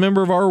 As a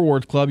member of our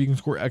rewards club, you can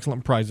score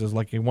excellent prizes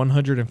like a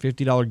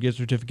 $150 gift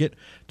certificate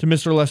to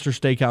Mr. Lester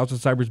Steakhouse at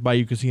Cypress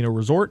Bayou Casino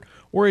Resort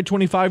or a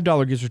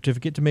 $25 gift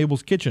certificate to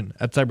Mabel's Kitchen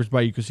at Cypress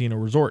Bayou Casino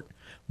Resort.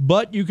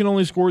 But you can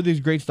only score these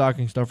great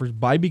stocking stuffers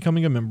by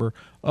becoming a member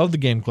of the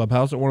Game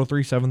Clubhouse at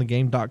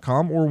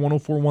 1037thegame.com or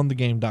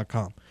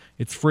 1041thegame.com.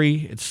 It's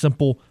free. It's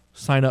simple.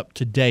 Sign up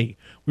today.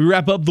 We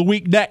wrap up the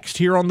week next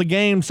here on The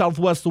Game,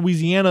 Southwest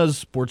Louisiana's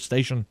sports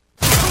station.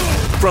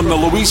 From the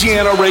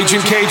Louisiana Raging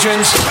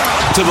Cajuns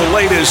to the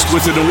latest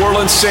with the New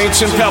Orleans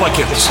Saints and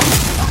Pelicans,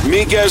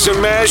 Miguez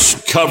and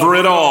Mesh cover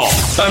it all.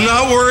 I'm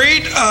not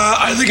worried.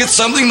 I think it's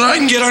something that I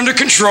can get under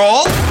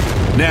control.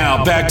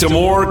 Now back to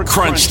more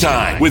Crunch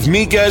Time with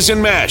Miguez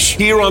and Mesh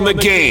here on The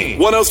Game.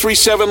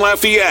 1037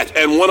 Lafayette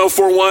and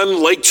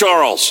 1041 Lake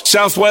Charles,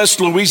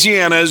 Southwest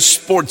Louisiana's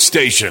sports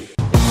station.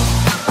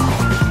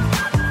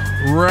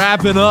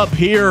 Wrapping up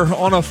here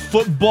on a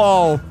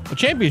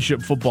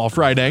championship football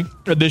Friday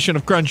edition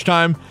of Crunch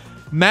Time.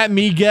 Matt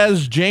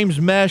Miguez, James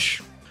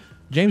Mesh.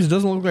 James,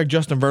 doesn't look like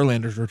Justin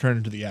Verlander's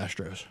returning to the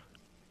Astros,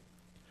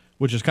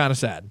 which is kind of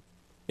sad.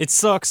 It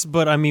sucks,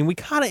 but I mean, we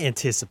kind of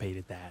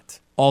anticipated that.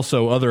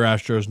 Also, other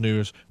Astros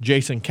news,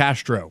 Jason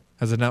Castro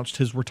has announced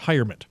his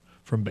retirement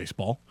from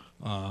baseball.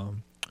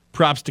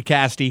 Props to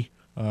Casty.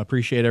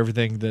 Appreciate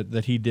everything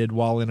that he did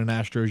while in an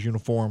Astros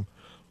uniform.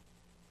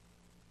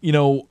 You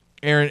know,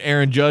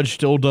 Aaron Judge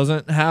still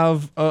doesn't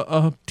have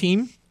a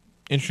team.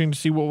 Interesting to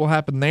see what will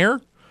happen there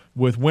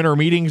with winter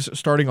meetings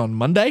starting on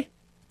Monday.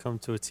 Come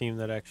to a team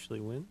that actually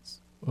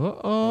wins.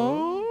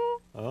 Uh-oh.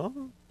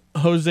 Oh.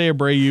 Jose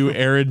Abreu,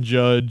 Aaron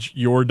Judge,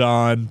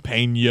 Yordan,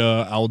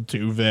 Pena,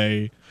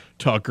 Altuve,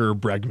 Tucker,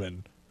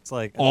 Bregman. It's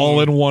like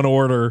all in one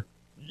order.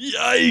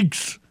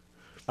 Yikes.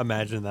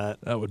 Imagine that.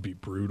 That would be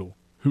brutal.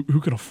 Who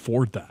can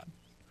afford that?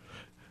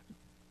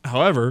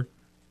 However,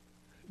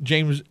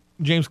 James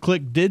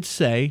Click did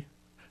say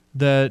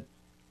that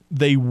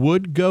they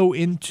would go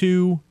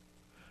into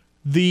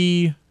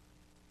the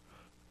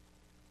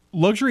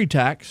luxury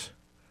tax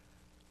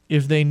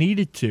if they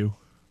needed to.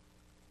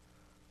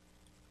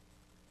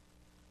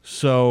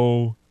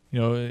 So,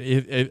 you know,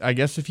 if I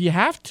guess if you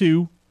have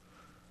to.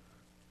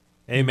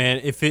 Hey,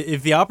 man, if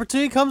the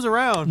opportunity comes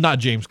around. Not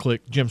James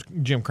Click,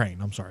 Jim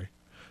Crane, I'm sorry.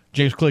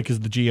 James Click is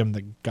the GM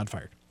that got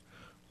fired.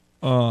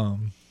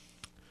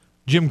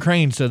 Jim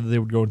Crane said that they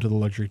would go into the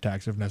luxury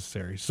tax if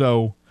necessary.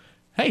 So,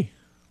 hey,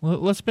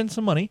 let's spend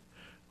some money.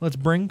 Let's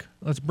bring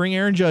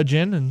Aaron Judge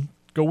in and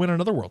go win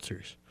another World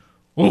Series.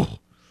 Oh,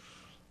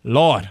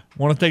 Lord. I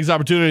want to take this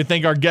opportunity to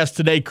thank our guests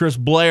today, Chris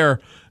Blair,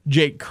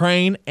 Jake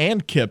Crane,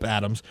 and Kip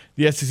Adams.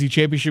 The SEC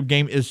Championship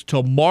game is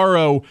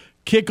tomorrow.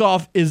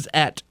 Kickoff is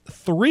at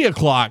 3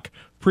 o'clock.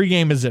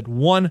 Pregame is at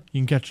 1.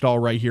 You can catch it all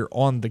right here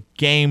on The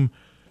Game.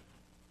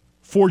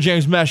 For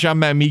James Mesh, I'm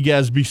Matt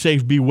Miguez. Be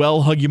safe, be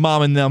well, hug your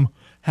mom and them.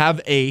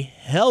 Have a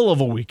hell of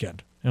a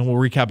weekend, and we'll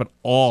recap it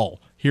all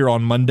here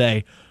on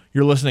Monday.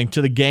 You're listening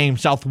to The Game,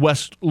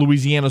 Southwest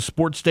Louisiana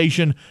sports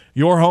station,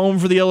 your home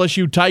for the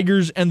LSU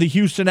Tigers and the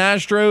Houston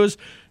Astros.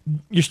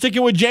 You're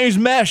sticking with James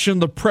Mesh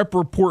and the Prep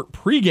Report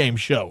pregame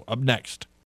show up next.